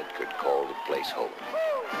generation that could call the place home.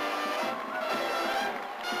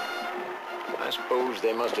 I suppose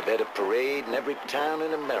they must have had a parade in every town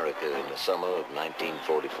in America in the summer of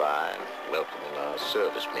 1945, welcoming our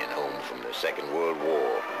servicemen home from the Second World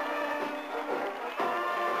War.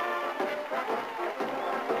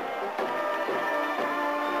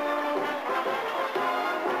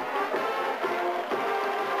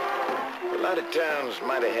 A lot of towns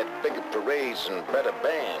might have had bigger parades and better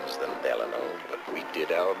bands than Delano, but we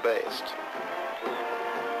did our best.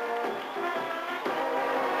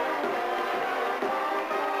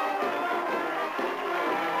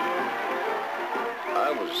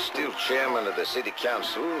 I was still chairman of the city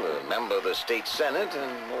council, a member of the state senate,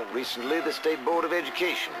 and more recently the state board of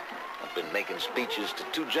education. I've been making speeches to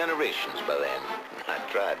 2 generations by then. I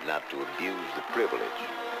tried not to abuse the privilege.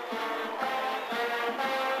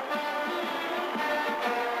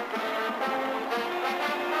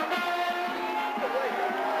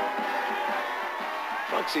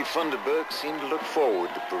 Foxy Funderburk seemed to look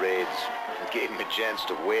forward to parades. It gave him a chance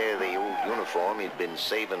to wear the old uniform he'd been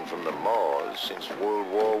saving from the Moors since World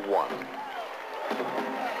War I.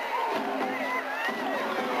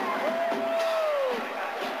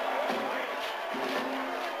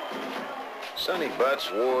 Sonny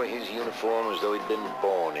Butts wore his uniform as though he'd been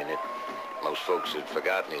born in it. Most folks had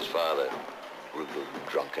forgotten his father. Brutal,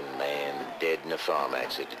 drunken man, dead in a farm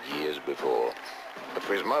accident years before. But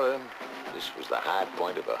for his mother, this was the high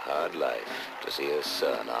point of a hard life, to see her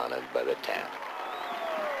son honored by the town.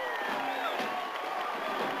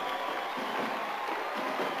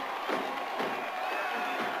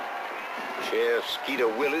 Sheriff Skeeter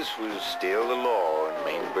Willis was still the law in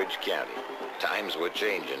Mainbridge County. Times were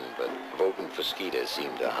changing, but voting for Skeeter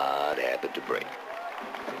seemed a hard habit to break.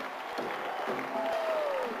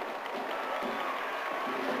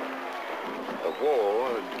 The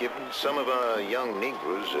war had given some of our young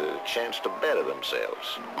Negroes a chance to better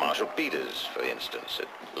themselves. Marshal Peters, for instance, had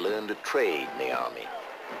learned a trade in the Army.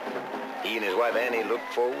 He and his wife Annie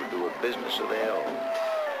looked forward to a business of their own.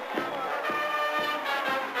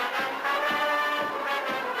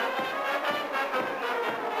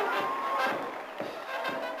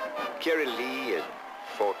 Carrie Lee had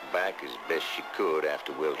fought back as best she could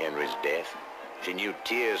after Will Henry's death. She knew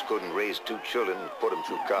tears couldn't raise 2 children and put them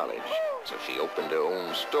through college. So she opened her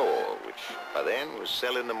own store, which by then was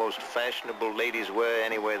selling the most fashionable ladies' wear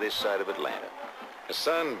anywhere this side of Atlanta. Her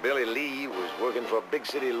son, Billy Lee, was working for a big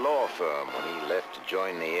city law firm when he left to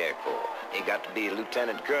join the Air Corps. He got to be a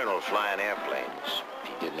lieutenant colonel flying airplanes.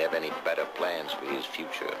 He didn't have any better plans for his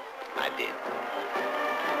future. I did.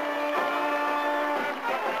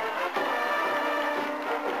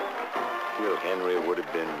 Will Henry would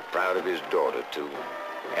have been proud of his daughter, too.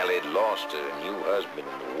 Ellie had lost her new husband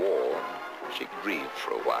in the war. She grieved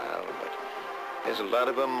for a while, but there's a lot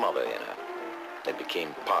of her mother in her. They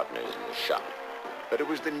became partners in the shop. But it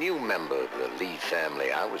was the new member of the Lee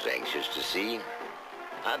family I was anxious to see.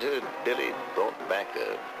 I'd heard Billy brought back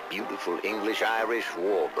a beautiful English-Irish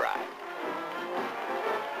war bride.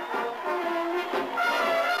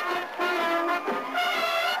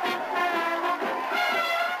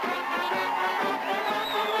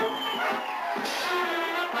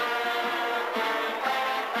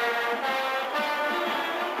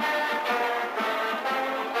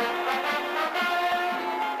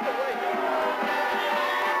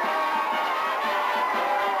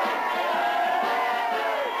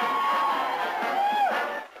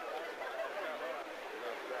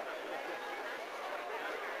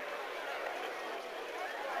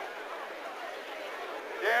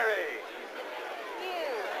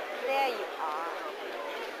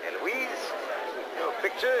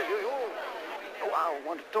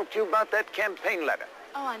 Talk to you about that campaign letter.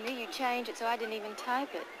 Oh, I knew you'd change it, so I didn't even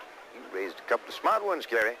type it. You raised a couple of smart ones,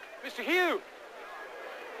 Clary. Mr. Hugh!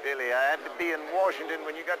 Billy, I had to be in Washington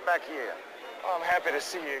when you got back here. Oh, I'm happy to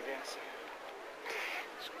see you again, sir.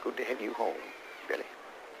 It's good to have you home, Billy.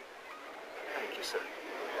 Thank you, sir.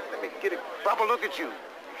 Let me get a proper look at you.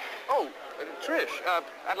 Oh, Trish,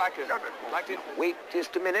 I'd like to... Wait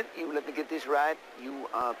just a minute. You let me get this right. You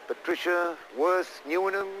are Patricia Worth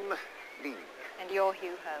Newenham Lee. And you're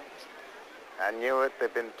Hugh Holmes. I knew it.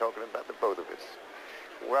 They've been talking about the both of us.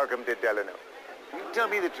 Welcome to Delano. You tell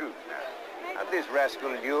me the truth now. How'd this rascal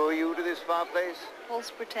lure you to this far place? False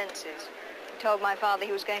pretenses. He told my father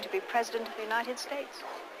he was going to be president of the United States.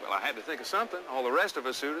 Well, I had to think of something. All the rest of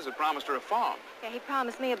us suitors had promised her a farm. Yeah, he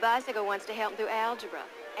promised me a bicycle once to help him through algebra.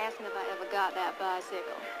 Asked me if I ever got that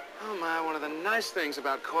bicycle. Oh, my, one of the nice things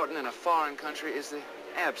about courting in a foreign country is the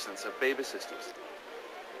absence of baby sisters.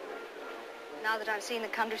 Now that I've seen the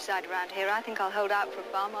countryside around here, I think I'll hold out for a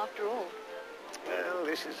farm after all. Well,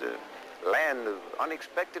 this is a land of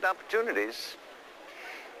unexpected opportunities.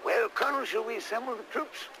 Well, Colonel, shall we assemble the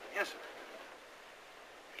troops? Yes, sir.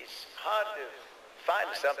 It's hard to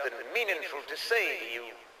find something meaningful to say to you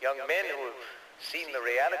young men who have seen the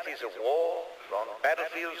realities of war on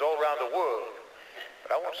battlefields all around the world.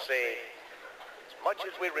 But I want to say, as much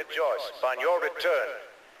as we rejoice upon your return,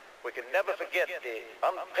 we can never forget the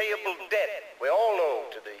unpayable debt we all owe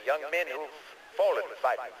to the young men who've fallen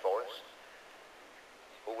fighting for us,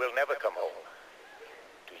 who will never come home.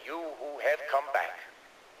 To you who have come back,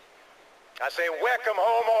 I say welcome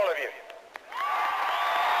home, all of you.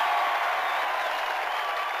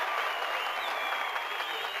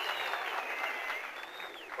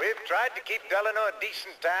 We've tried to keep Delano a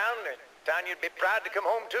decent town, a town you'd be proud to come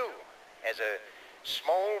home to. As a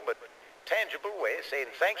small but tangible way of saying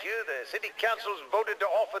thank you, the city council's voted to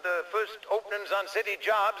offer the first openings on city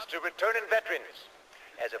jobs to returning veterans.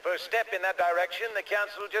 As a first step in that direction, the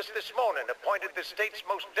council just this morning appointed the state's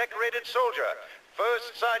most decorated soldier,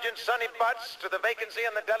 First Sergeant Sonny Butts, to the vacancy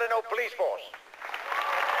in the Delano Police Force.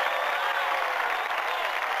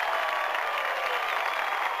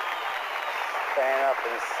 Stand up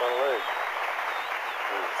and salute,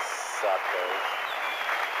 you suckers.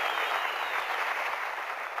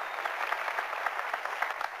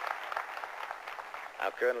 Now,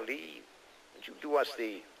 Colonel Lee, would you do us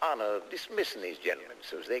the honor of dismissing these gentlemen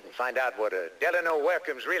so as they can find out what a Delano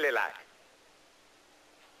welcome's really like?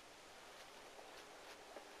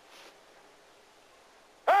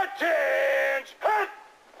 Attention!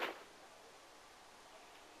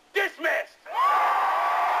 Dismissed!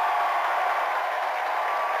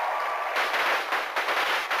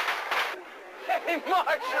 Hey,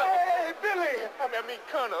 Marshal! Hey, Billy! I mean,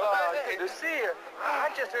 Colonel. Good to see you. I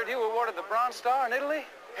just heard you were awarded the Bronze Star in Italy.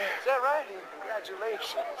 Is that right?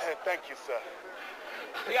 Congratulations. Thank you, sir.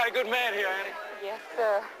 You got a good man here, Annie. Yes,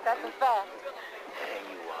 sir. That's a fact. There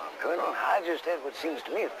you are, Colonel. I just had what seems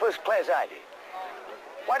to me a first-class idea.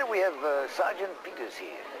 Why don't we have Sergeant Peters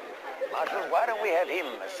here? Marshal, why don't we have him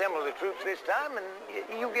assemble the troops this time and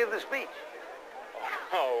you give the speech?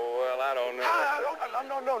 Oh, well, I don't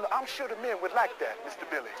know. No. I'm sure the men would like that, Mr.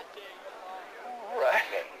 Billy. All right.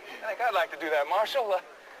 I think I'd like to do that, Marshal.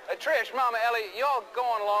 Trish, Mama, Ellie, you all go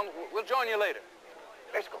on along. We'll join you later.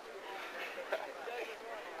 Let's go.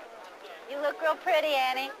 You look real pretty,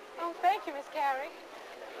 Annie. Oh, thank you, Miss Carrie.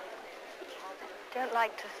 Don't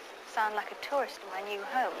like to sound like a tourist in my new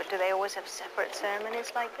home, but do they always have separate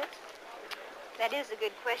ceremonies like this? That is a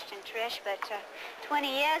good question, Trish, but 20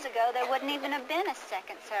 years ago, there wouldn't even have been a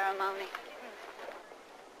second ceremony.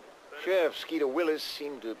 Sheriff Skeeter Willis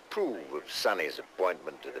seemed to approve of Sonny's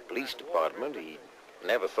appointment to the police department. He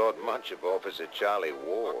never thought much of Officer Charlie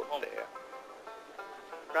Ward there.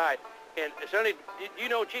 Right. And, Sonny, you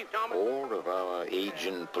know Chief Thomas? Or of our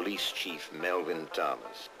aging police chief, Melvin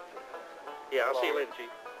Thomas. Yeah, I'll see you later, Chief.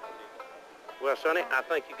 Well, Sonny, I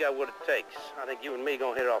think you got what it takes. I think you and me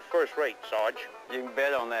gonna hit it off first rate, Sarge. You can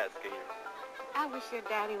bet on that, Skeeter. I wish your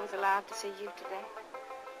daddy was alive to see you today.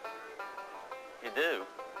 You do?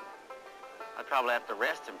 I'd probably have to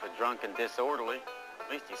arrest him for drunk and disorderly.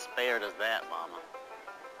 At least he spared us that, Mama.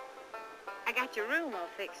 I got your room all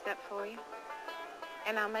fixed up for you.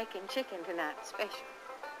 And I'm making chicken tonight, special.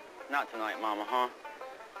 Not tonight, Mama, huh?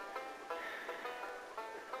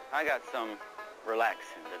 I got some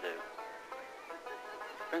relaxing to do.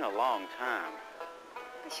 It's been a long time.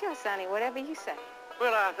 Sure, Sonny, whatever you say.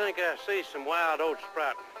 Well, I think I see some wild oats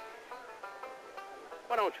sprouting.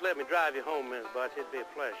 Why don't you let me drive you home, Miss Butts? It'd be a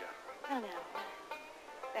pleasure. Oh, no.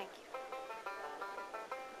 Thank you.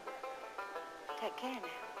 Take care now.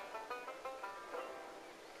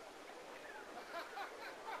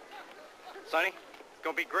 Sonny, it's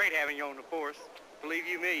gonna be great having you on the force. Believe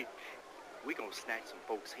you me, we gonna snatch some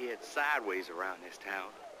folks' heads sideways around this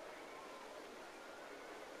town.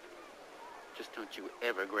 Just don't you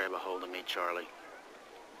ever grab a hold of me, Charlie.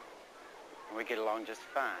 We get along just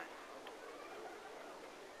fine.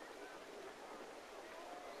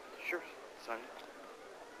 Sure, Sonny.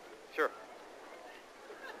 Sure.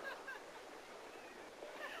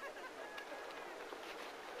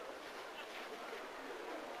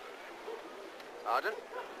 Sergeant,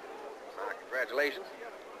 congratulations.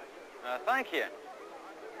 Thank you.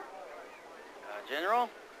 General?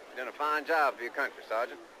 You've done a fine job for your country,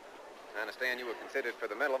 Sergeant. I understand you were considered for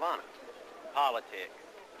the Medal of Honor. Politics.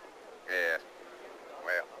 Yes.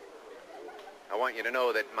 Well, I want you to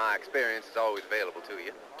know that my experience is always available to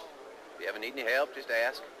you. If you ever need any help, just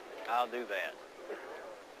ask. I'll do that.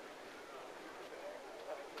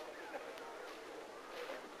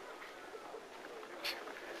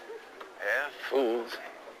 fools.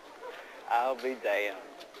 I'll be damned.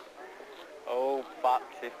 Oh,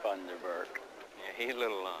 Foxy Thunderbird. Yeah, he's a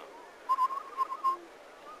little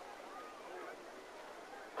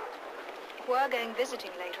We're going visiting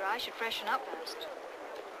later. I should freshen up first.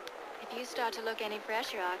 If you start to look any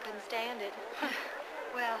fresher, I couldn't stand it.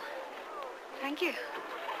 Well, thank you.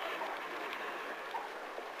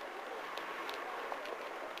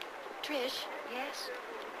 Trish, Yes?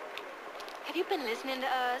 have you been listening to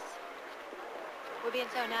us? We're being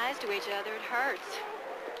so nice to each other, it hurts.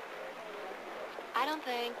 I don't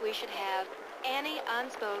think we should have any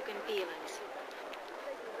unspoken feelings.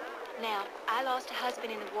 Now, I lost a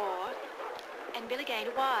husband in the war, and Billy gained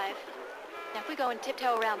a wife. Now, if we go and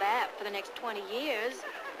tiptoe around that for the next 20 years,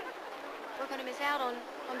 we're going to miss out on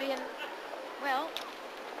being, well,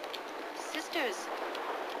 sisters.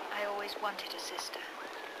 I always wanted a sister.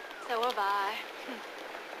 So have I.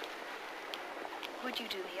 Would you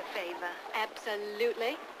do me a favor?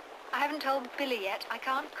 Absolutely. I haven't told Billy yet. I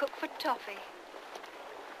can't cook for Toffee.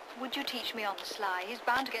 Would you teach me on the sly? He's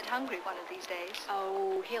bound to get hungry one of these days.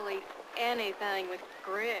 Oh, he'll eat anything with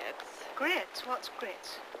grits. Grits? What's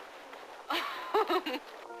grits?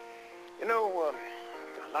 You know,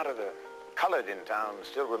 a lot of the colored in town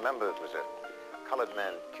still remember it was a colored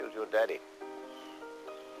man killed your daddy.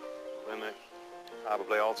 Then they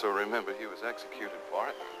probably also remember he was executed for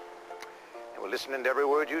it. They were listening to every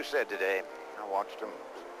word you said today. I watched them.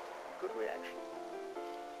 Good reaction.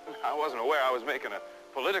 I wasn't aware I was making a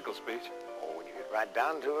political speech. Oh, when you get right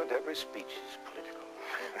down to it, every speech is political.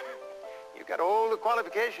 You got all the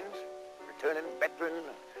qualifications. Returning veteran,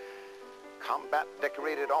 combat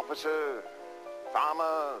decorated officer,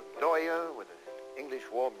 farmer, lawyer with an English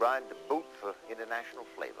war bride to boot for international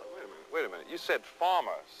flavor. Wait a minute. You said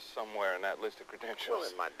farmer somewhere in that list of credentials. Well,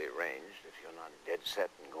 it might be arranged if you're not dead set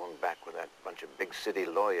and going back with that bunch of big city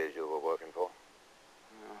lawyers you were working for.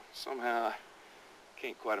 Somehow, I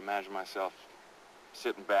can't quite imagine myself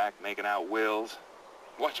sitting back, making out wills,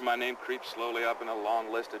 watching my name creep slowly up in a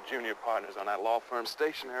long list of junior partners on that law firm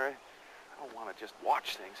stationery. I don't want to just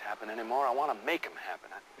watch things happen anymore. I want to make them happen.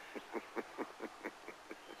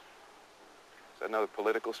 Is that another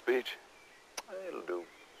political speech? It'll do.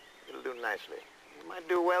 It'll do nicely. You might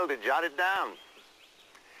do well to jot it down.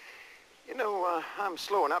 You know, I'm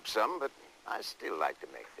slowing up some, but I still like to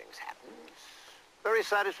make things happen. It's very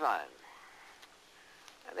satisfying.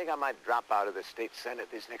 I think I might drop out of the state senate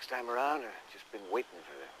this next time around. I've just been waiting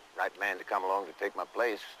for the right man to come along to take my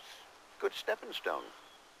place. It's a good stepping stone.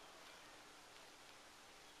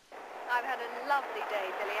 I've had a lovely day,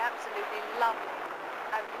 Billy, absolutely lovely.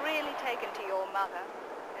 I've really taken to your mother,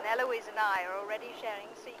 and Eloise and I are already sharing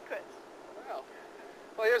secrets.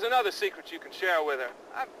 Well, here's another secret you can share with her.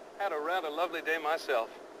 I've had a rather lovely day myself.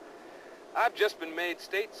 I've just been made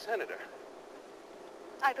state senator.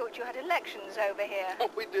 I thought you had elections over here.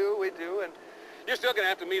 Oh, we do, and you're still going to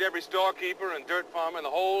have to meet every storekeeper and dirt farmer in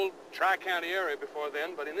the whole Tri-County area before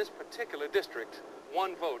then, but in this particular district,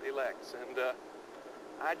 one vote elects, and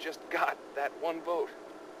I just got that one vote.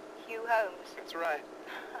 Hugh Holmes. That's right.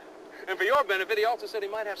 And for your benefit, he also said he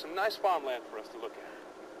might have some nice farmland for us to look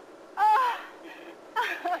at. Oh!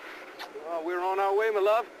 Well, we're on our way, my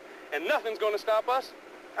love, and nothing's going to stop us.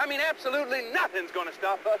 I mean, absolutely nothing's going to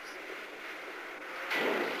stop us.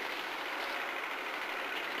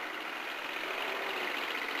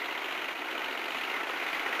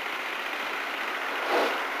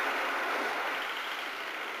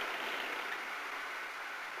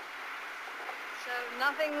 So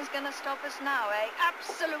nothing's gonna stop us now, eh?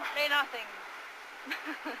 Absolutely nothing.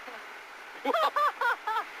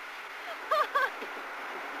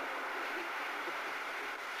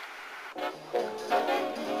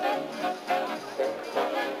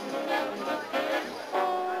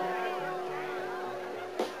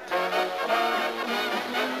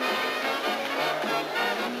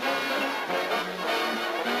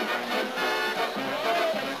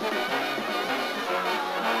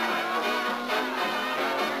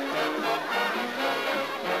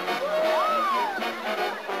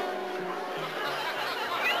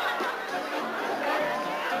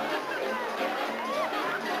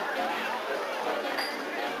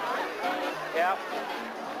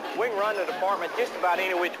 We can run the department just about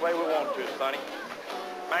any which way we want to, Sonny.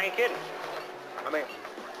 I ain't kidding. I mean,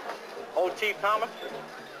 old Chief Thomas,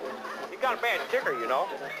 he got a bad ticker, you know.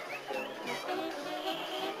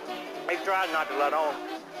 He tries not to let on,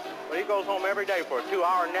 but he goes home every day for a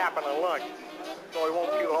 2-hour nap and a lunch, so he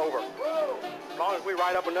won't keel over. As long as we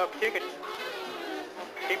write up enough tickets,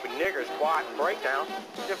 keeping niggers quiet and breakdown,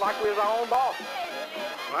 just like we was our own boss.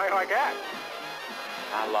 I ain't like that.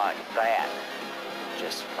 I like that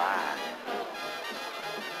just fine.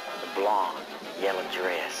 blonde, yellow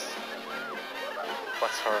dress.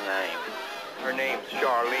 What's her name? Her name's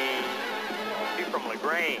Charlene. She's from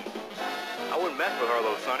LaGrange. I wouldn't mess with her,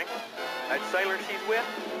 though, Sonny. That sailor she's with,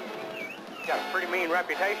 she's got a pretty mean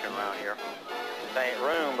reputation around here. There ain't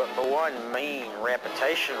room but for one mean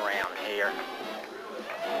reputation around here.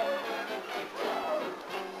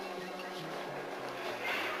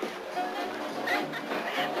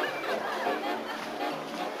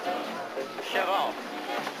 Shove off.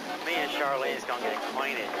 Me and Charlene's gonna get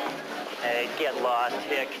acquainted. Hey, get lost,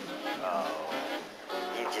 Hick. Oh,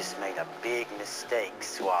 you just made a big mistake,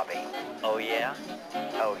 Swabby. Oh, yeah?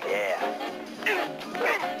 Oh, yeah.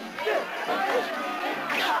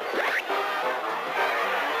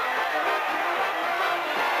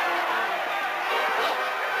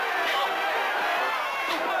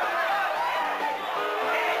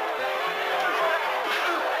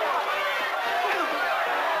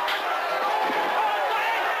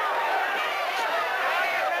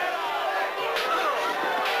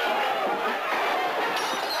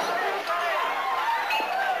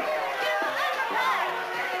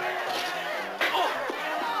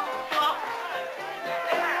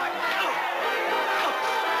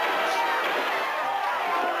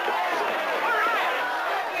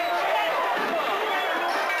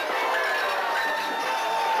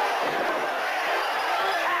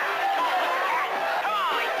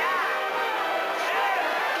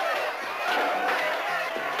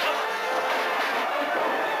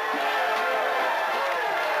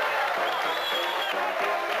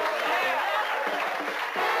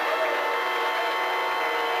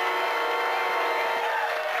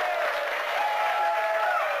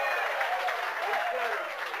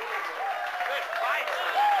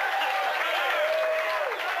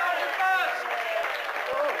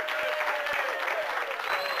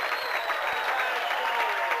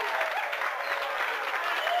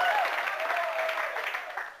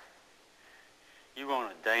 You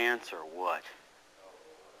want to dance or what?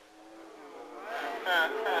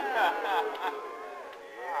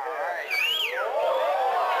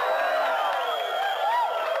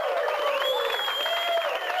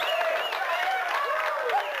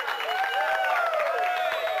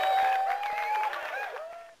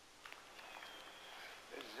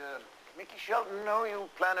 Mickey Shelton know you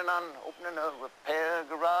planning on opening a repair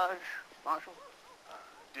garage, Marshal?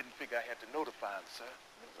 Didn't figure I had to notify him, sir.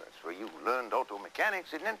 That's where you learned auto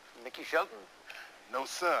mechanics, isn't it, Mickey Shelton? No,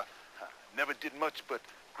 sir. Never did much but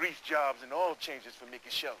grease jobs and oil changes for Mickey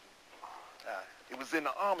Shelton. It was in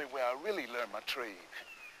the Army where I really learned my trade.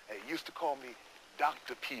 They used to call me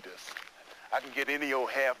Dr. Peters. I can get any old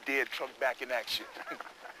half-dead truck back in action.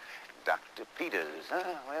 Dr. Peters,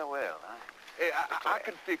 huh? Well. Hey, I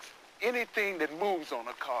can fix anything that moves on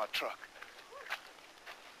a car truck.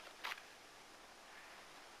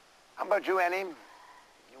 How about you, Annie?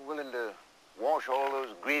 You willing to wash all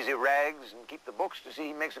those greasy rags and keep the books to see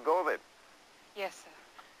he makes a go of it? Yes, sir.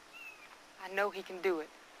 I know he can do it.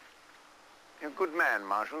 You're a good man,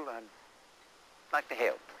 Marshal. I'd like to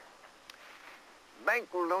help. The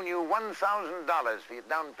bank will loan you $1,000 for your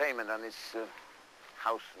down payment on this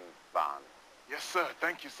house and barn. Yes, sir.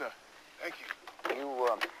 Thank you, sir. Thank you.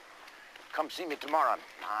 You come see me tomorrow.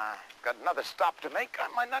 I've got another stop to make. I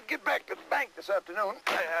might not get back to the bank this afternoon.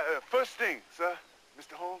 First thing, sir,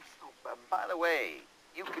 Mr. Holmes. Oh, by the way,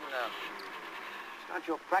 you can start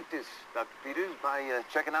your practice, Dr. Peters, by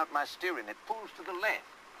checking out my steering. It pulls to the left.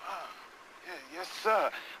 Yes,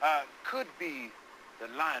 sir. Could be the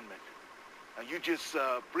lineman. You just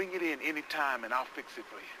bring it in any time and I'll fix it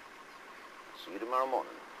for you. See you tomorrow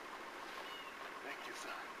morning. Thank you, sir.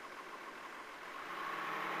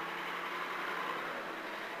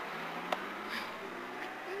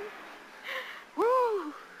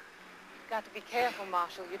 Woo! Got to be careful,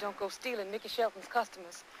 Marshal. You don't go stealing Mickey Shelton's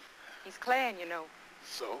customers. He's Klan, you know.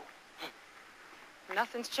 So?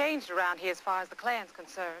 Nothing's changed around here as far as the Klan's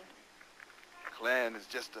concerned. Klan is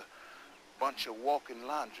just a bunch of walking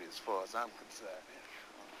laundry as far as I'm concerned.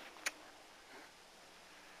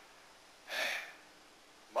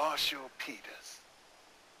 Marshal Peters.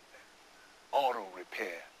 Auto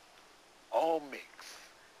repair. All mix.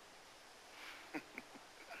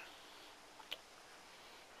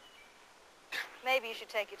 Maybe you should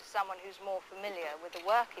take it to someone who's more familiar with the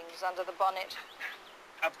workings under the bonnet.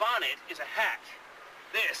 A bonnet is a hat.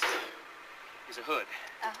 This is a hood.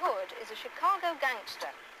 A hood is a Chicago gangster.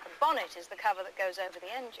 A bonnet is the cover that goes over the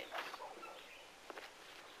engine.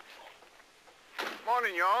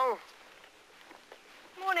 Morning, y'all.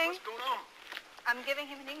 Morning. What's going on? I'm giving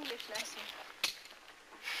him an English lesson.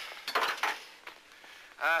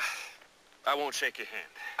 I won't shake your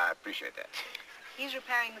hand. I appreciate that. He's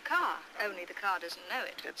repairing the car, only the car doesn't know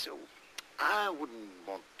it. That's so. I wouldn't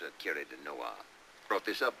want Carrie to know I brought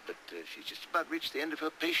this up, but she's just about reached the end of her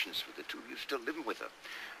patience with the two of you still living with her.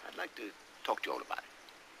 I'd like to talk to you all about it.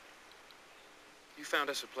 You found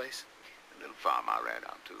us a place? A little farm I ran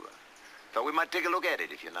out to. Thought we might take a look at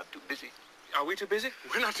it if you're not too busy. Are we too busy?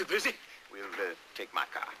 We're not too busy. We'll take my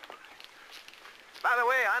car. By the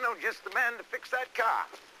way, I know just the man to fix that car.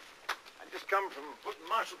 I just come from putting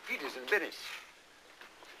Marshal Peters in business.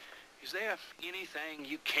 Is there anything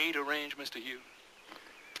you can't arrange, Mr. Hugh?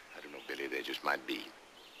 I don't know, Billy. There just might be.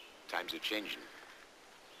 Times are changing.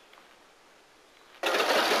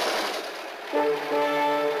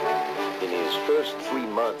 In his first 3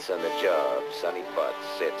 months on the job, Sonny Butts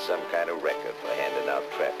set some kind of record for handing out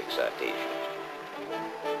traffic citations.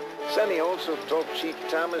 Sonny also talked Chief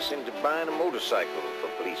Thomas into buying a motorcycle for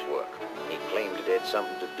police work. He claimed it had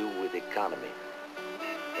something to do with economy.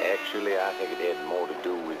 Actually, I think it had more to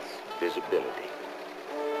do with visibility.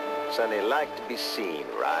 Sonny liked to be seen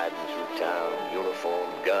riding through town, uniform,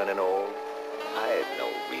 gun and all. I had no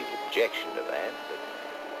real objection to that, but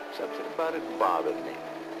something about it bothered me.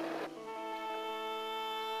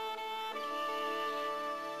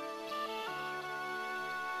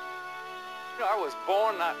 You know, I was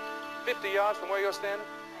born not 50 yards from where you're standing.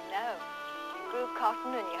 I know. You grew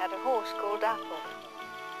cotton and you had a horse called Apple.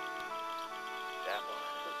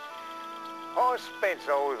 Horse Spence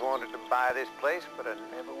always wanted to buy this place, but I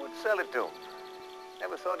never would sell it to him.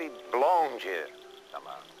 Never thought he belonged here,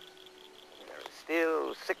 somehow. There's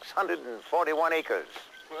still 641 acres.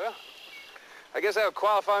 Well, I guess that would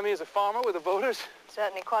qualify me as a farmer with the voters.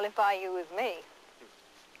 Certainly qualify you with me.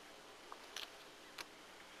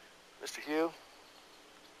 Mr. Hugh,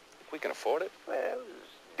 we can afford it. Well,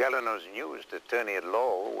 Delano's newest attorney at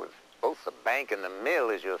law, with both the bank and the mill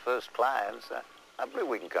as your first clients, I believe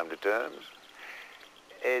we can come to terms.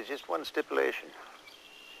 There's just one stipulation.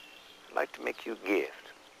 I'd like to make you a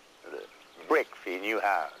gift. A brick for your new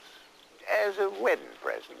house. As a wedding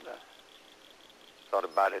present. I thought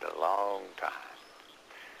about it a long time.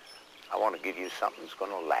 I want to give you something that's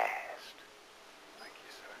going to last. Thank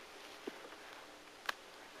you,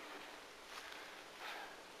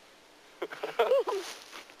 sir.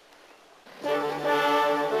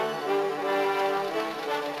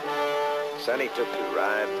 Sonny took to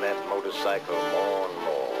riding that motorcycle more and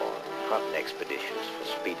more, hunting expeditions for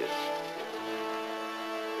speeders.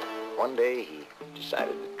 One day, he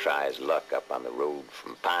decided to try his luck up on the road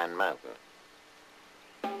from Pine Mountain.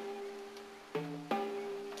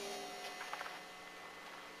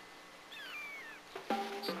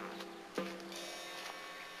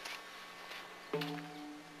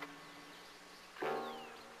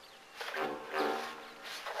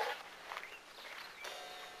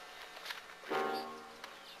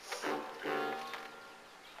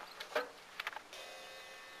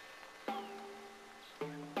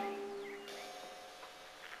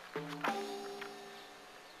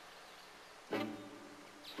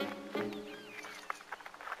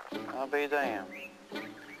 I'll be damned.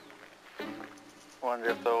 Wonder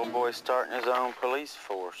if the old boy's starting his own police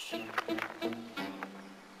force.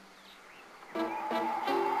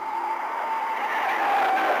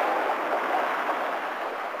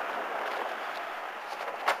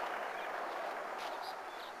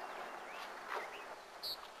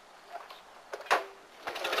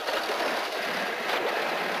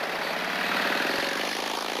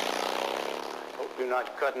 Hope you're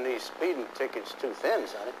not cutting these speeding tickets too thin,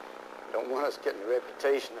 Sonny. Don't want us getting a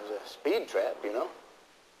reputation as a speed trap, you know.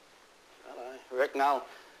 Well, I reckon I'll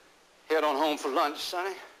head on home for lunch,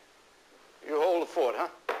 Sonny. You hold the fort, huh?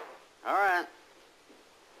 All right.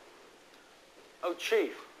 Oh,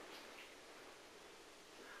 Chief.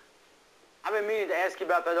 I've been meaning to ask you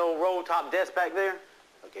about that old roll-top desk back there.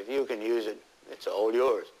 Look, if you can use it, it's all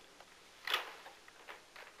yours.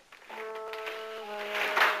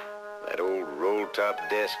 That old roll-top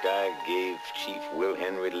desk I gave Chief Will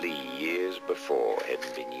Henry Lee years before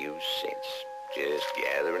hadn't been used since. Just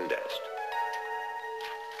gathering dust.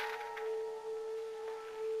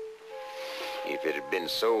 If it had been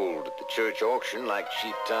sold at the church auction like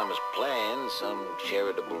Chief Thomas planned, some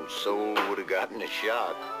charitable soul would have gotten a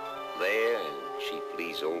shot. There, in Chief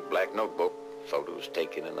Lee's old black notebook, photos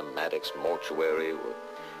taken in the Maddox mortuary were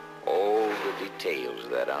all the details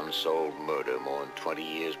of that unsolved murder more than 20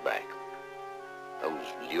 years back.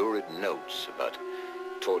 Those lurid notes about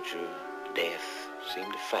torture, death,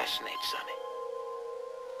 seemed to fascinate Sonny.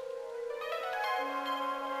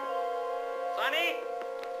 Sonny?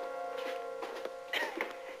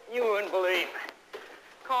 You wouldn't believe it.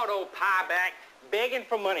 Caught old Pieback begging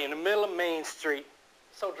for money in the middle of Main Street.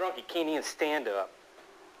 So drunk he can't even stand up.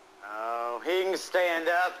 Oh, he can stand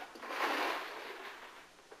up.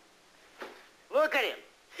 Look at him.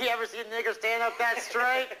 You ever see a nigger stand up that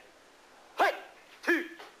straight? Hey, 2,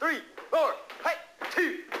 3, 4. Hey,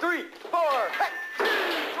 2, 3, 4. Hey, 2,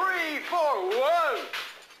 3, 4. Whoa!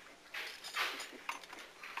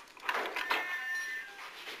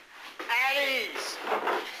 At ease.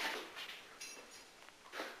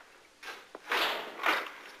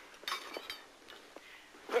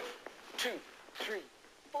 Hey, 2, 3,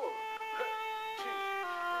 4.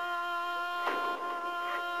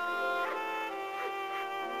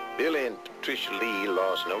 Billy and Patricia Lee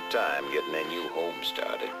lost no time getting their new home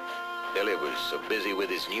started. Billy was so busy with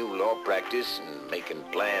his new law practice and making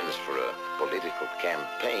plans for a political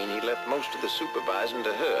campaign, he left most of the supervising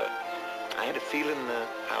to her. I had a feeling the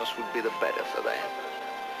house would be the better for that.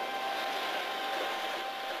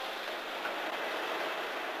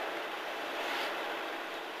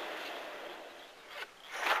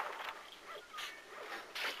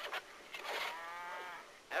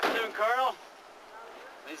 Afternoon, Colonel.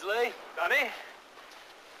 Miss Lee. Sonny?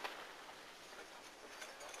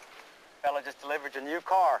 Fella just delivered your new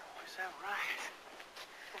car. Is that right?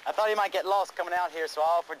 I thought he might get lost coming out here, so I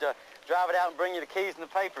offered to drive it out and bring you the keys and the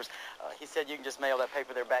papers. He said you can just mail that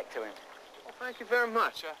paper there back to him. Well, thank you very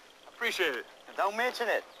much. I appreciate it. Don't mention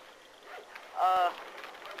it. I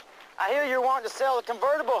hear you're wanting to sell the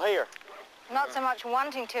convertible here. Not so much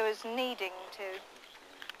wanting to as needing to.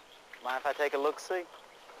 Mind if I take a look-see?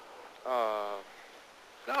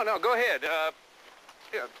 No, go ahead.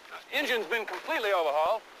 Yeah, engine's been completely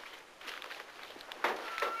overhauled.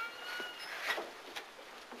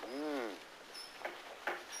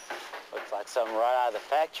 Looks like something right out of the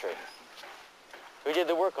factory. Who did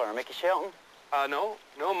the work on her, Mickey Shelton? No,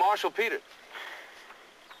 Marshall Peters.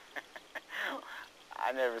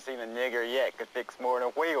 I've never seen a nigger yet could fix more than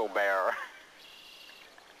a wheelbarrow.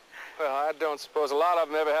 Well, I don't suppose a lot of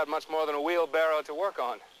them ever had much more than a wheelbarrow to work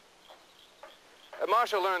on.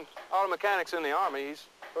 Marshall learned auto mechanics in the Army. He's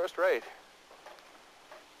first rate.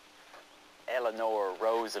 Eleanor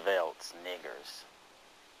Roosevelt's niggers.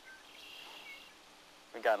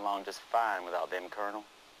 We got along just fine without them, Colonel.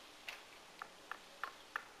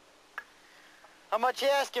 How much you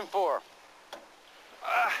asking for?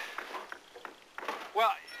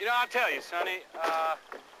 Well, you know, I'll tell you, Sonny.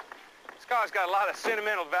 This car's got a lot of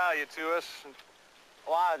sentimental value to us.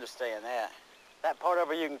 Oh, I understand that. That part of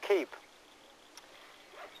her you can keep.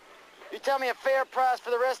 You tell me a fair price for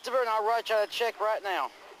the rest of her, and I'll write you a check right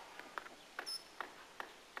now.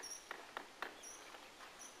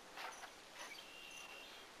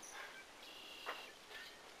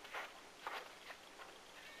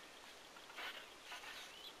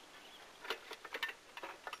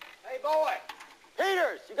 Hey, boy!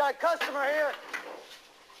 Peters, you got a customer here.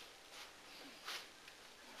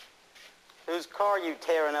 Whose car you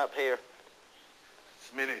tearing up here?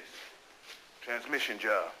 Smitty's transmission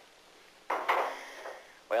job.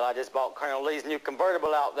 Well, I just bought Colonel Lee's new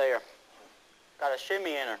convertible out there. Got a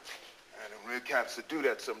shimmy in her. And the rear caps to do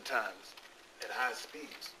that sometimes at high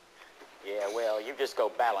speeds. Yeah, well, you just go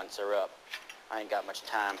balance her up. I ain't got much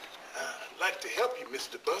time. I'd like to help you,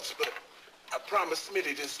 Mr. Butts, but I promised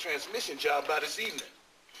Smitty this transmission job by this evening.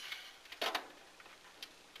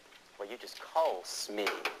 Well, you just call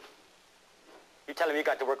Smitty. You tell him you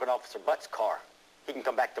got to work on Officer Butts' car. He can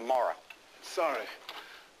come back tomorrow. Sorry,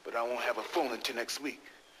 but I won't have a phone until next week.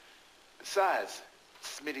 Besides,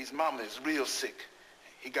 Smitty's mama is real sick.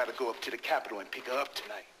 He got to go up to the Capitol and pick her up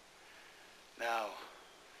tonight. Now,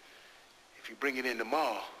 if you bring it in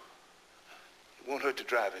tomorrow, it won't hurt to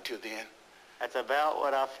drive until then. That's about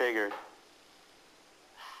what I figured.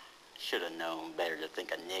 Should have known better to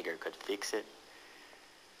think a nigger could fix it.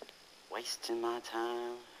 Wasting my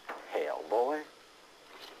time. Hell, boy.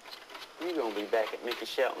 You're gonna be back at Mickey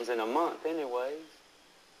Shelton's in a month anyways.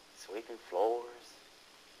 Sweeping floors,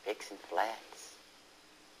 fixing flats.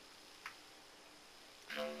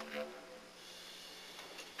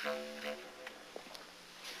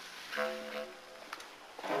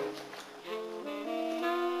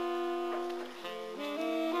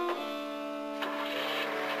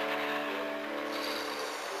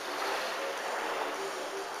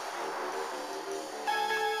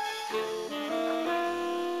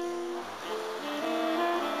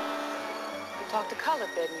 You talk to Colored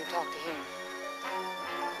better than you talk to him.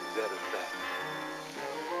 Is that a fact?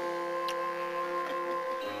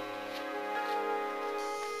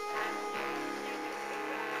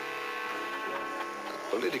 A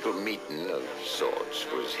political meeting of sorts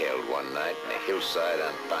was held one night in a hillside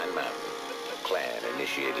on Pine Mountain. The Klan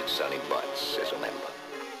initiated Sonny Butts as a member.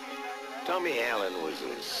 Tommy Allen was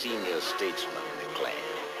a senior statesman in the Klan.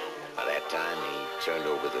 By that time, he turned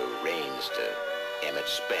over the reins to Emmett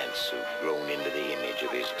Spence, who'd grown into the image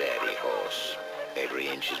of his daddy horse, every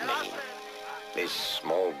inch his name. This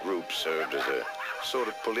small group served as a sort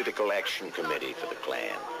of political action committee for the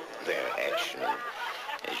Klan. Their action,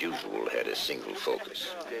 as usual, had a single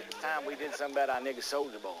focus. It's time we did something about our nigger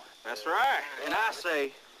soldier boy. That's right. And I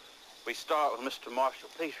say we start with Mr. Marshall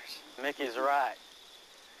Peters. Mickey's right.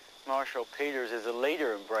 Marshall Peters is a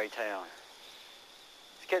leader in Braytown.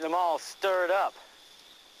 He's getting them all stirred up,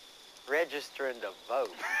 registering to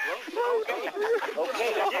vote. Okay, let's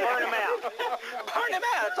burn him out. Burn him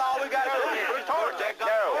out, that's all we got to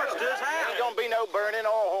do. Ain't gonna be no burning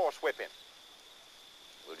or horse whipping.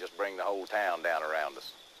 We'll just bring the whole town down around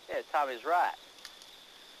us. Yeah, Tommy's right.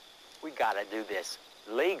 We gotta do this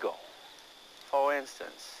legal. For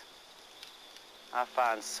instance, I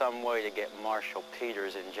find some way to get Marshall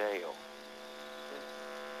Peters in jail.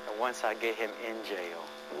 And once I get him in jail,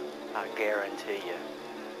 I guarantee you,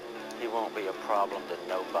 he won't be a problem to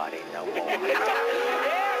nobody no more.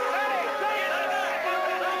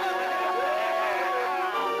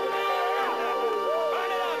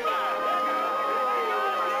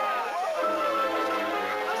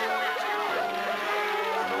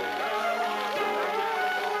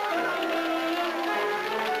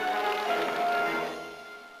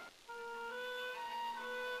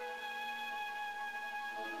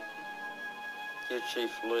 Dear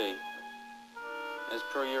Chief Lee, as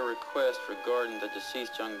per your request regarding the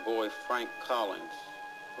deceased young boy Frank Collins,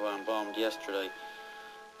 who I embalmed yesterday,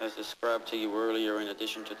 as described to you earlier, in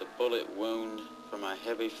addition to the bullet wound from a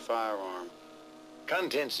heavy firearm.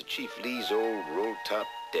 Contents of Chief Lee's old roll-top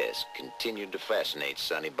desk continued to fascinate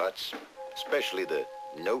Sonny Butts, especially the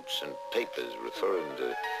notes and papers referring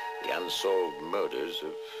to the unsolved murders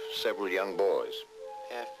of several young boys.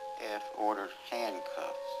 FF ordered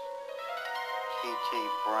handcuffs. T.T.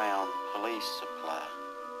 Brown Police Supply.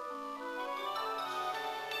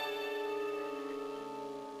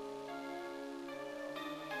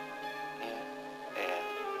 FF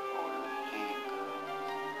ordered handcuffs.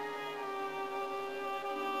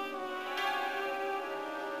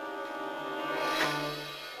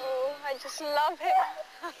 Oh, I just love him.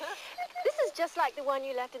 This is just like the one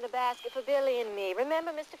you left in the basket for Billy and me. Remember,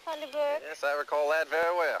 Mr. Funderburg? Yes, I recall that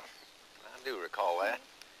very well. I do recall that.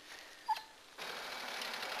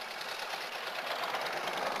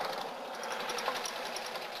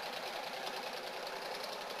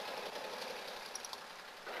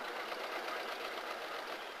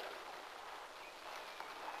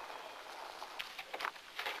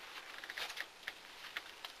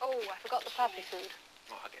 Oh, I forgot the puppy food.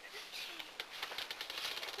 Oh, I'll get it.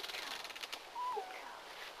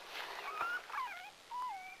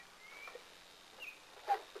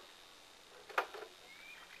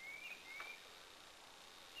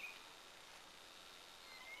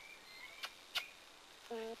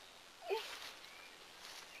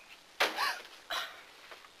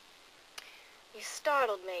 You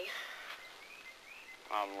startled me.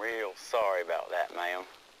 I'm real sorry about that, ma'am.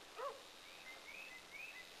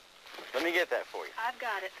 Let me get that for you. I've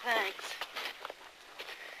got it, thanks.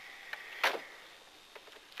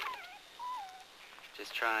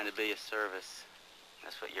 Just trying to be of service.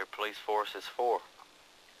 That's what your police force is for.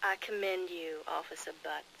 I commend you, Officer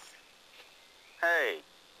Butts. Hey,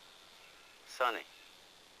 Sonny.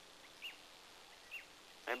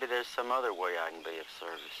 Maybe there's some other way I can be of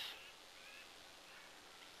service.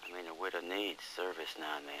 I mean, a widow needs service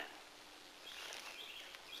now and then.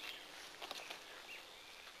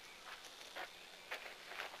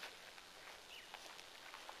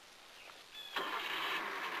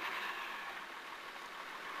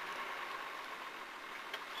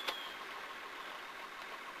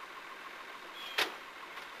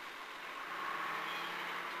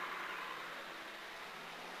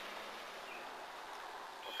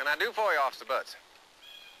 What can I do for you, Officer Butts?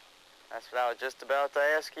 That's what I was just about to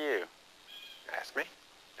ask you. Ask me?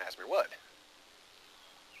 Ask me what?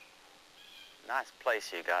 Nice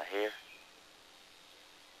place you got here.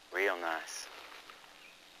 Real nice.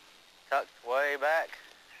 Tucked way back.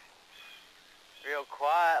 Real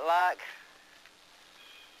quiet like.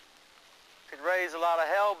 Could raise a lot of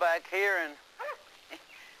hell back here and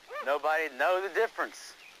nobody'd know the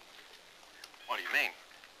difference. What do you mean?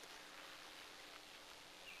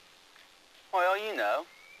 Well, you know,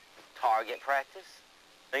 target practice,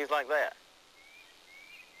 things like that.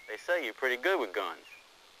 They say you're pretty good with guns.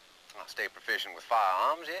 I stay proficient with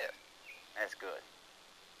firearms, yeah. That's good.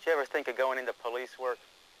 Did you ever think of going into police work?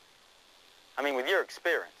 I mean, with your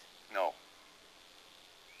experience. No.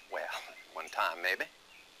 Well, one time, maybe.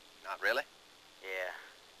 Not really? Yeah.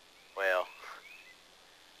 Well,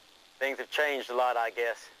 things have changed a lot, I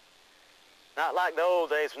guess. Not like the old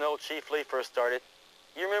days when old Chief Lee first started.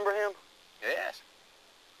 You remember him? Yes.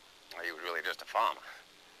 Well, he was really just a farmer.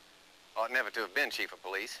 Ought never to have been chief of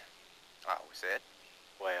police, I always said.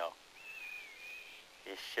 Well,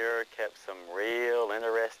 he sure kept some real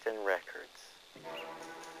interesting records.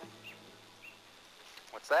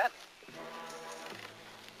 What's that?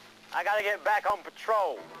 I gotta get back on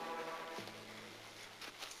patrol.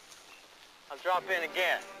 I'll drop in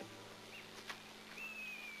again.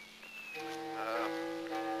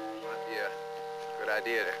 Might be a good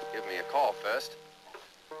idea to give me a call first.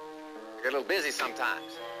 I get a little busy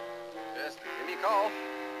sometimes. Just give me a call.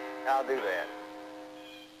 I'll do that.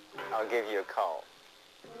 I'll give you a call.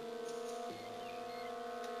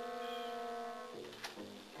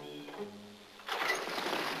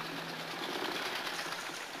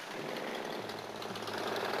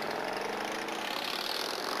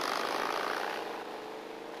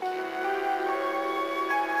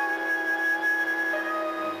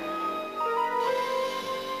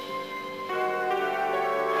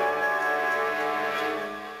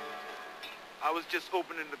 I was just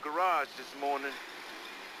opening the garage this morning,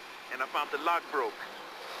 and I found the lock broke.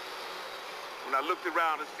 When I looked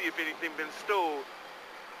around to see if anything been stole,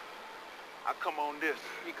 I come on this.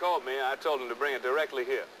 He called me. I told him to bring it directly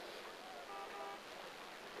here.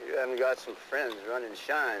 You haven't got some friends running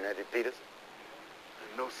shine, have you, Peters?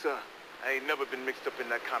 No, sir. I ain't never been mixed up in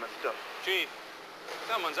that kind of stuff. Chief,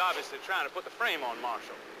 someone's obviously trying to put the frame on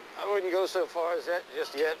Marshall. I wouldn't go so far as that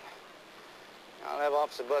just yet. I'll have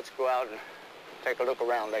Officer Butts go out and take a look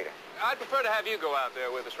around later. I'd prefer to have you go out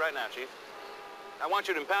there with us right now, Chief. I want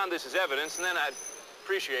you to impound this as evidence, and then I'd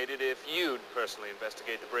appreciate it if you'd personally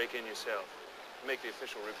investigate the break-in yourself. Make the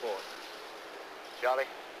official report. Charlie,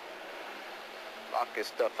 lock this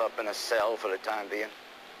stuff up in a cell for the time being.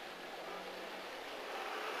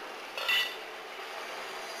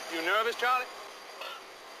 You nervous, Charlie?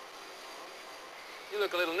 You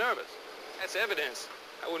look a little nervous. That's evidence.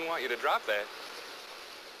 I wouldn't want you to drop that.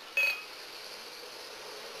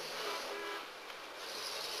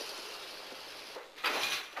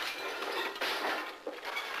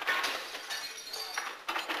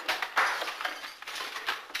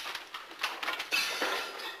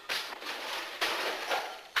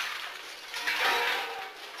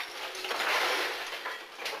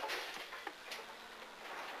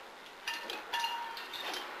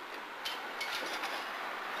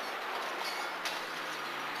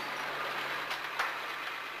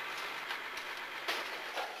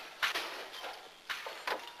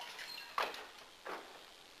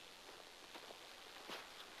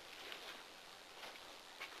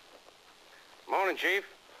 Morning, Chief.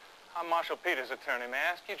 I'm Marshal Peters, attorney. May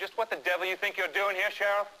I ask you just what the devil you think you're doing here,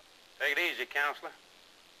 Sheriff? Take it easy, Counselor.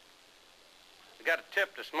 We got a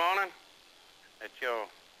tip this morning that your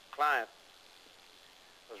client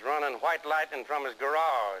was running white lightning from his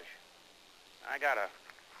garage. I got a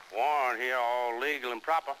warrant here, all legal and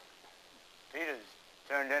proper. Peters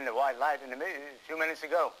turned in the white lightning to me a few minutes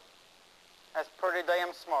ago. That's pretty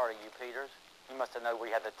damn smart of you, Peters. You must have known we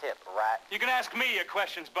had the tip, right? You can ask me your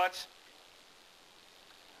questions, Butts.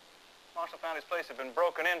 Marshal found his place had been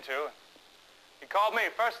broken into. He called me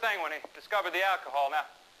first thing when he discovered the alcohol. Now,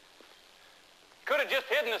 he could have just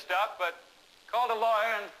hidden the stuff, but called a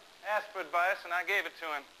lawyer and asked for advice, and I gave it to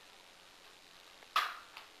him.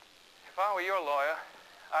 If I were your lawyer,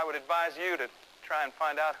 I would advise you to try and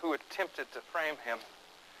find out who attempted to frame him.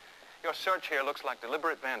 Your search here looks like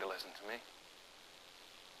deliberate vandalism to me.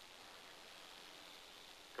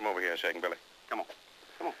 Come over here a second, Billy. Come on.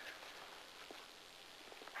 Come on.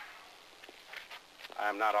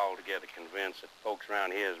 I'm not altogether convinced that folks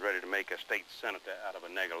around here is ready to make a state senator out of a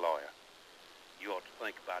nigger lawyer. You ought to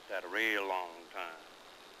think about that a real long time.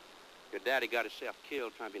 Your daddy got himself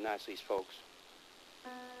killed trying to be nice to these folks.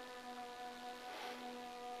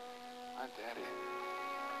 My daddy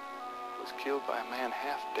was killed by a man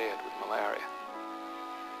half dead with malaria.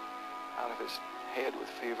 Out of his head with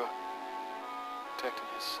fever, protecting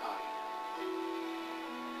his son.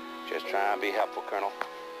 Just try and be helpful, Colonel.